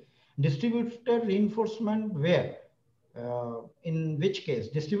attendee. Distributor reinforcement where? In which case?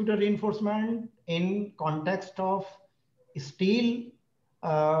 Distributor reinforcement in context of steel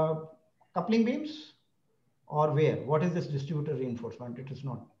coupling beams, or where? What is this distributor reinforcement? It is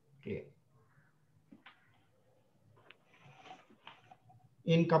not clear.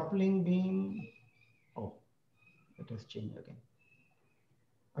 In coupling beam, oh, it has changed again.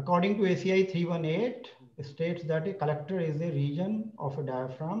 According to ACI 318, it states that a collector is a region of a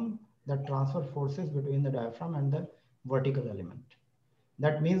diaphragm that transfer forces between the diaphragm and the vertical element.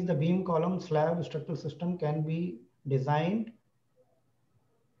 That means the beam column slab structural system can be designed,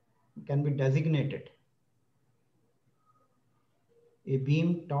 can be designated a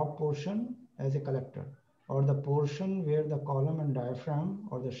beam top portion as a collector, or the portion where the column and diaphragm,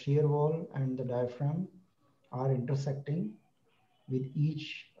 or the shear wall and the diaphragm are intersecting with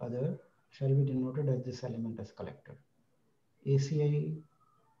each other shall be denoted as this element as collector. ACI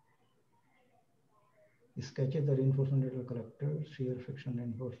sketches the reinforcement of the collector, shear friction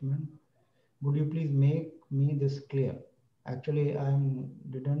reinforcement. Would you please make me this clear? Actually, I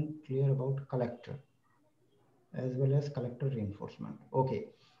didn't clear about collector as well as collector reinforcement. Okay,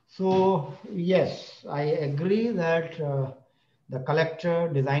 so yes, I agree that the collector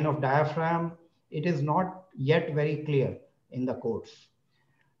design of diaphragm, it is not yet very clear in the codes.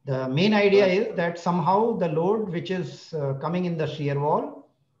 The main idea is that somehow the load which is coming in the shear wall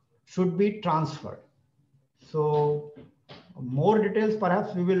should be transferred. So more details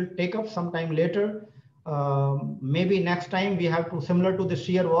perhaps we will take up sometime later. Maybe next time we have to, similar to the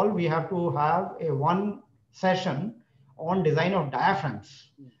shear wall, we have to have a one session on design of diaphragms.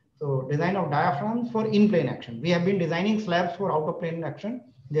 So design of diaphragms for in-plane action. We have been designing slabs for out-of-plane action.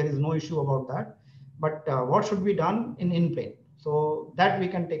 There is no issue about that. But what should be done in in-plane? So that we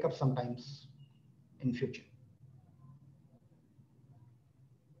can take up sometimes in future.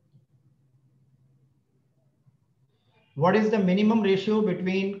 What is the minimum ratio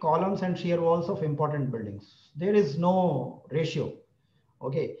between columns and shear walls of important buildings? There is no ratio.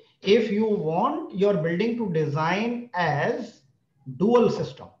 Okay. If you want your building to design as dual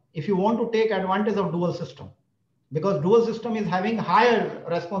system, if you want to take advantage of dual system, because dual system is having higher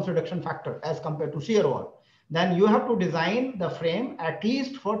response reduction factor as compared to shear wall, then you have to design the frame at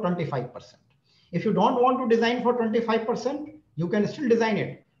least for 25%. If you don't want to design for 25%, you can still design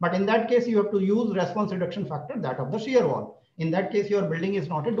it. But in that case, you have to use response reduction factor, that of the shear wall. In that case, your building is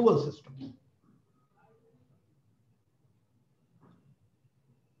not a dual system.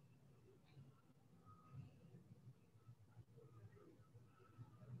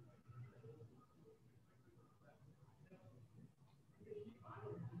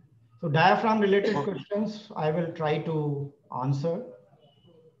 So diaphragm related questions, I will try to answer.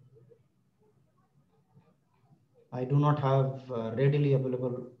 I do not have readily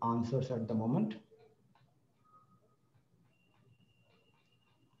available answers at the moment.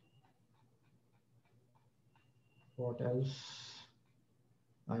 What else?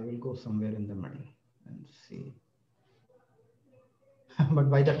 I will go somewhere in the middle and see.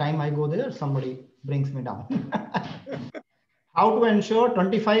 But by the time I go there, somebody brings me down. How to ensure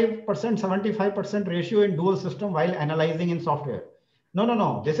 25%, 75% ratio in dual system while analyzing in software?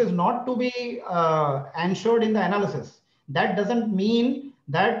 No. This is not to be ensured in the analysis. That doesn't mean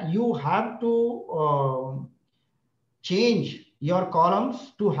that you have to change your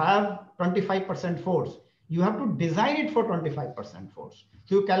columns to have 25% force. You have to design it for 25% force.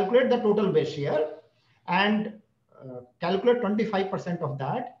 So you calculate the total base shear and calculate 25% of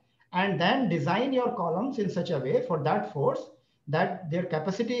that, and then design your columns in such a way for that force that their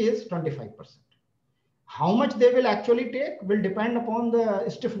capacity is 25%. How much they will actually take will depend upon the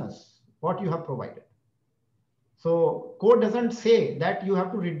stiffness, what you have provided. So code doesn't say that you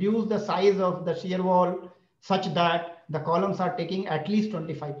have to reduce the size of the shear wall such that the columns are taking at least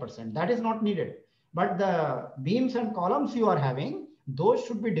 25%. That is not needed. But the beams and columns you are having, those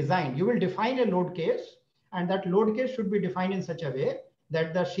should be designed. You will define a load case, and that load case should be defined in such a way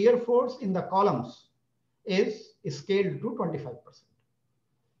that the shear force in the columns is scaled to 25%.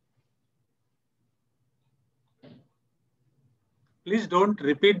 Please don't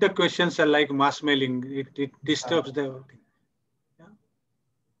repeat the questions like mass mailing. It disturbs the thing. Yeah.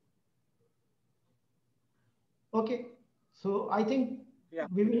 Okay. So I think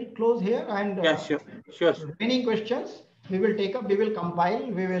we will close here, and sure. remaining questions we will take up. We will compile.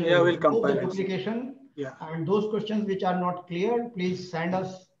 We will remove the duplication. Yeah. And those questions which are not clear, please send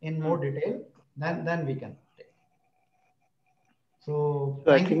us in more detail. Then we can take. So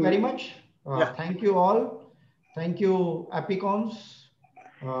thank you very much. Thank you all. Thank you, Epicons,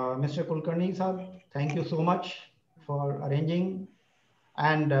 Mr. Kulkarni sir. Thank you so much for arranging,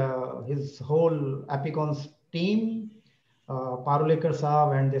 and his whole Epicons team, Parulekar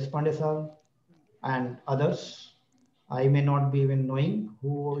sir and Deshpande sir, and others. I may not be even knowing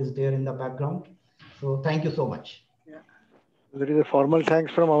who is there in the background. So thank you so much. Yeah. There is a formal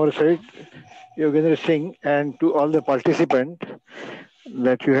thanks from our side, Yogendra Singh, and to all the participants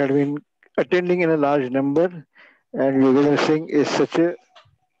that you had been attending in a large number. And Yogendra Singh is such a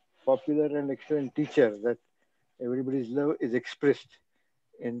popular and excellent teacher that everybody's love is expressed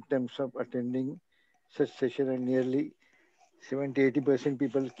in terms of attending such session, and nearly 70-80%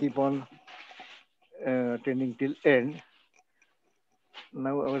 people keep on attending till end.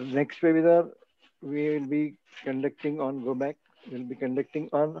 Now our next webinar we will be conducting on we'll be conducting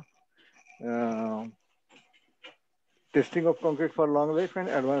on testing of concrete for long life and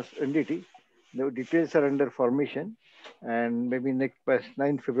advanced NDT. The details are under formation, and maybe next past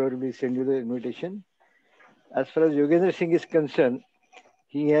 9th February we send you the invitation. As far as Yogendra Singh is concerned,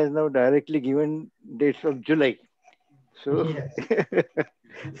 he has now directly given dates of July. So,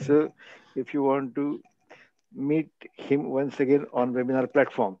 so if you want to meet him once again on webinar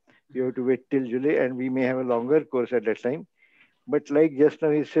platform, you have to wait till July, and we may have a longer course at that time. But like just now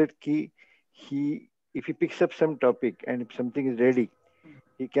he said, he if he picks up some topic and if something is ready,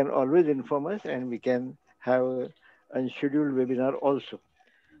 he can always inform us, and we can have a unscheduled webinar also.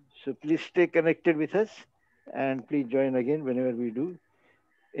 So please stay connected with us, and please join again whenever we do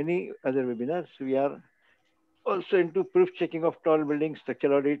any other webinars. We are also into proof checking of tall buildings,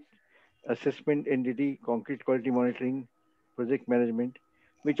 structural audit, assessment, entity, concrete quality monitoring, project management,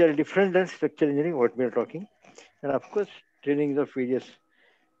 which are different than structural engineering, what we are talking. And of course, trainings of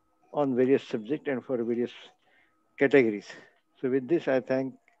various subjects and for various categories. So with this, I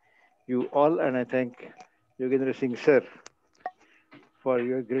thank you all, and I thank Yogendra Singh sir for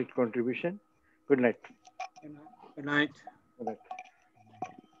your great contribution. Good night. Good night.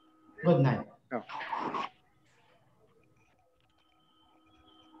 Good night. Oh.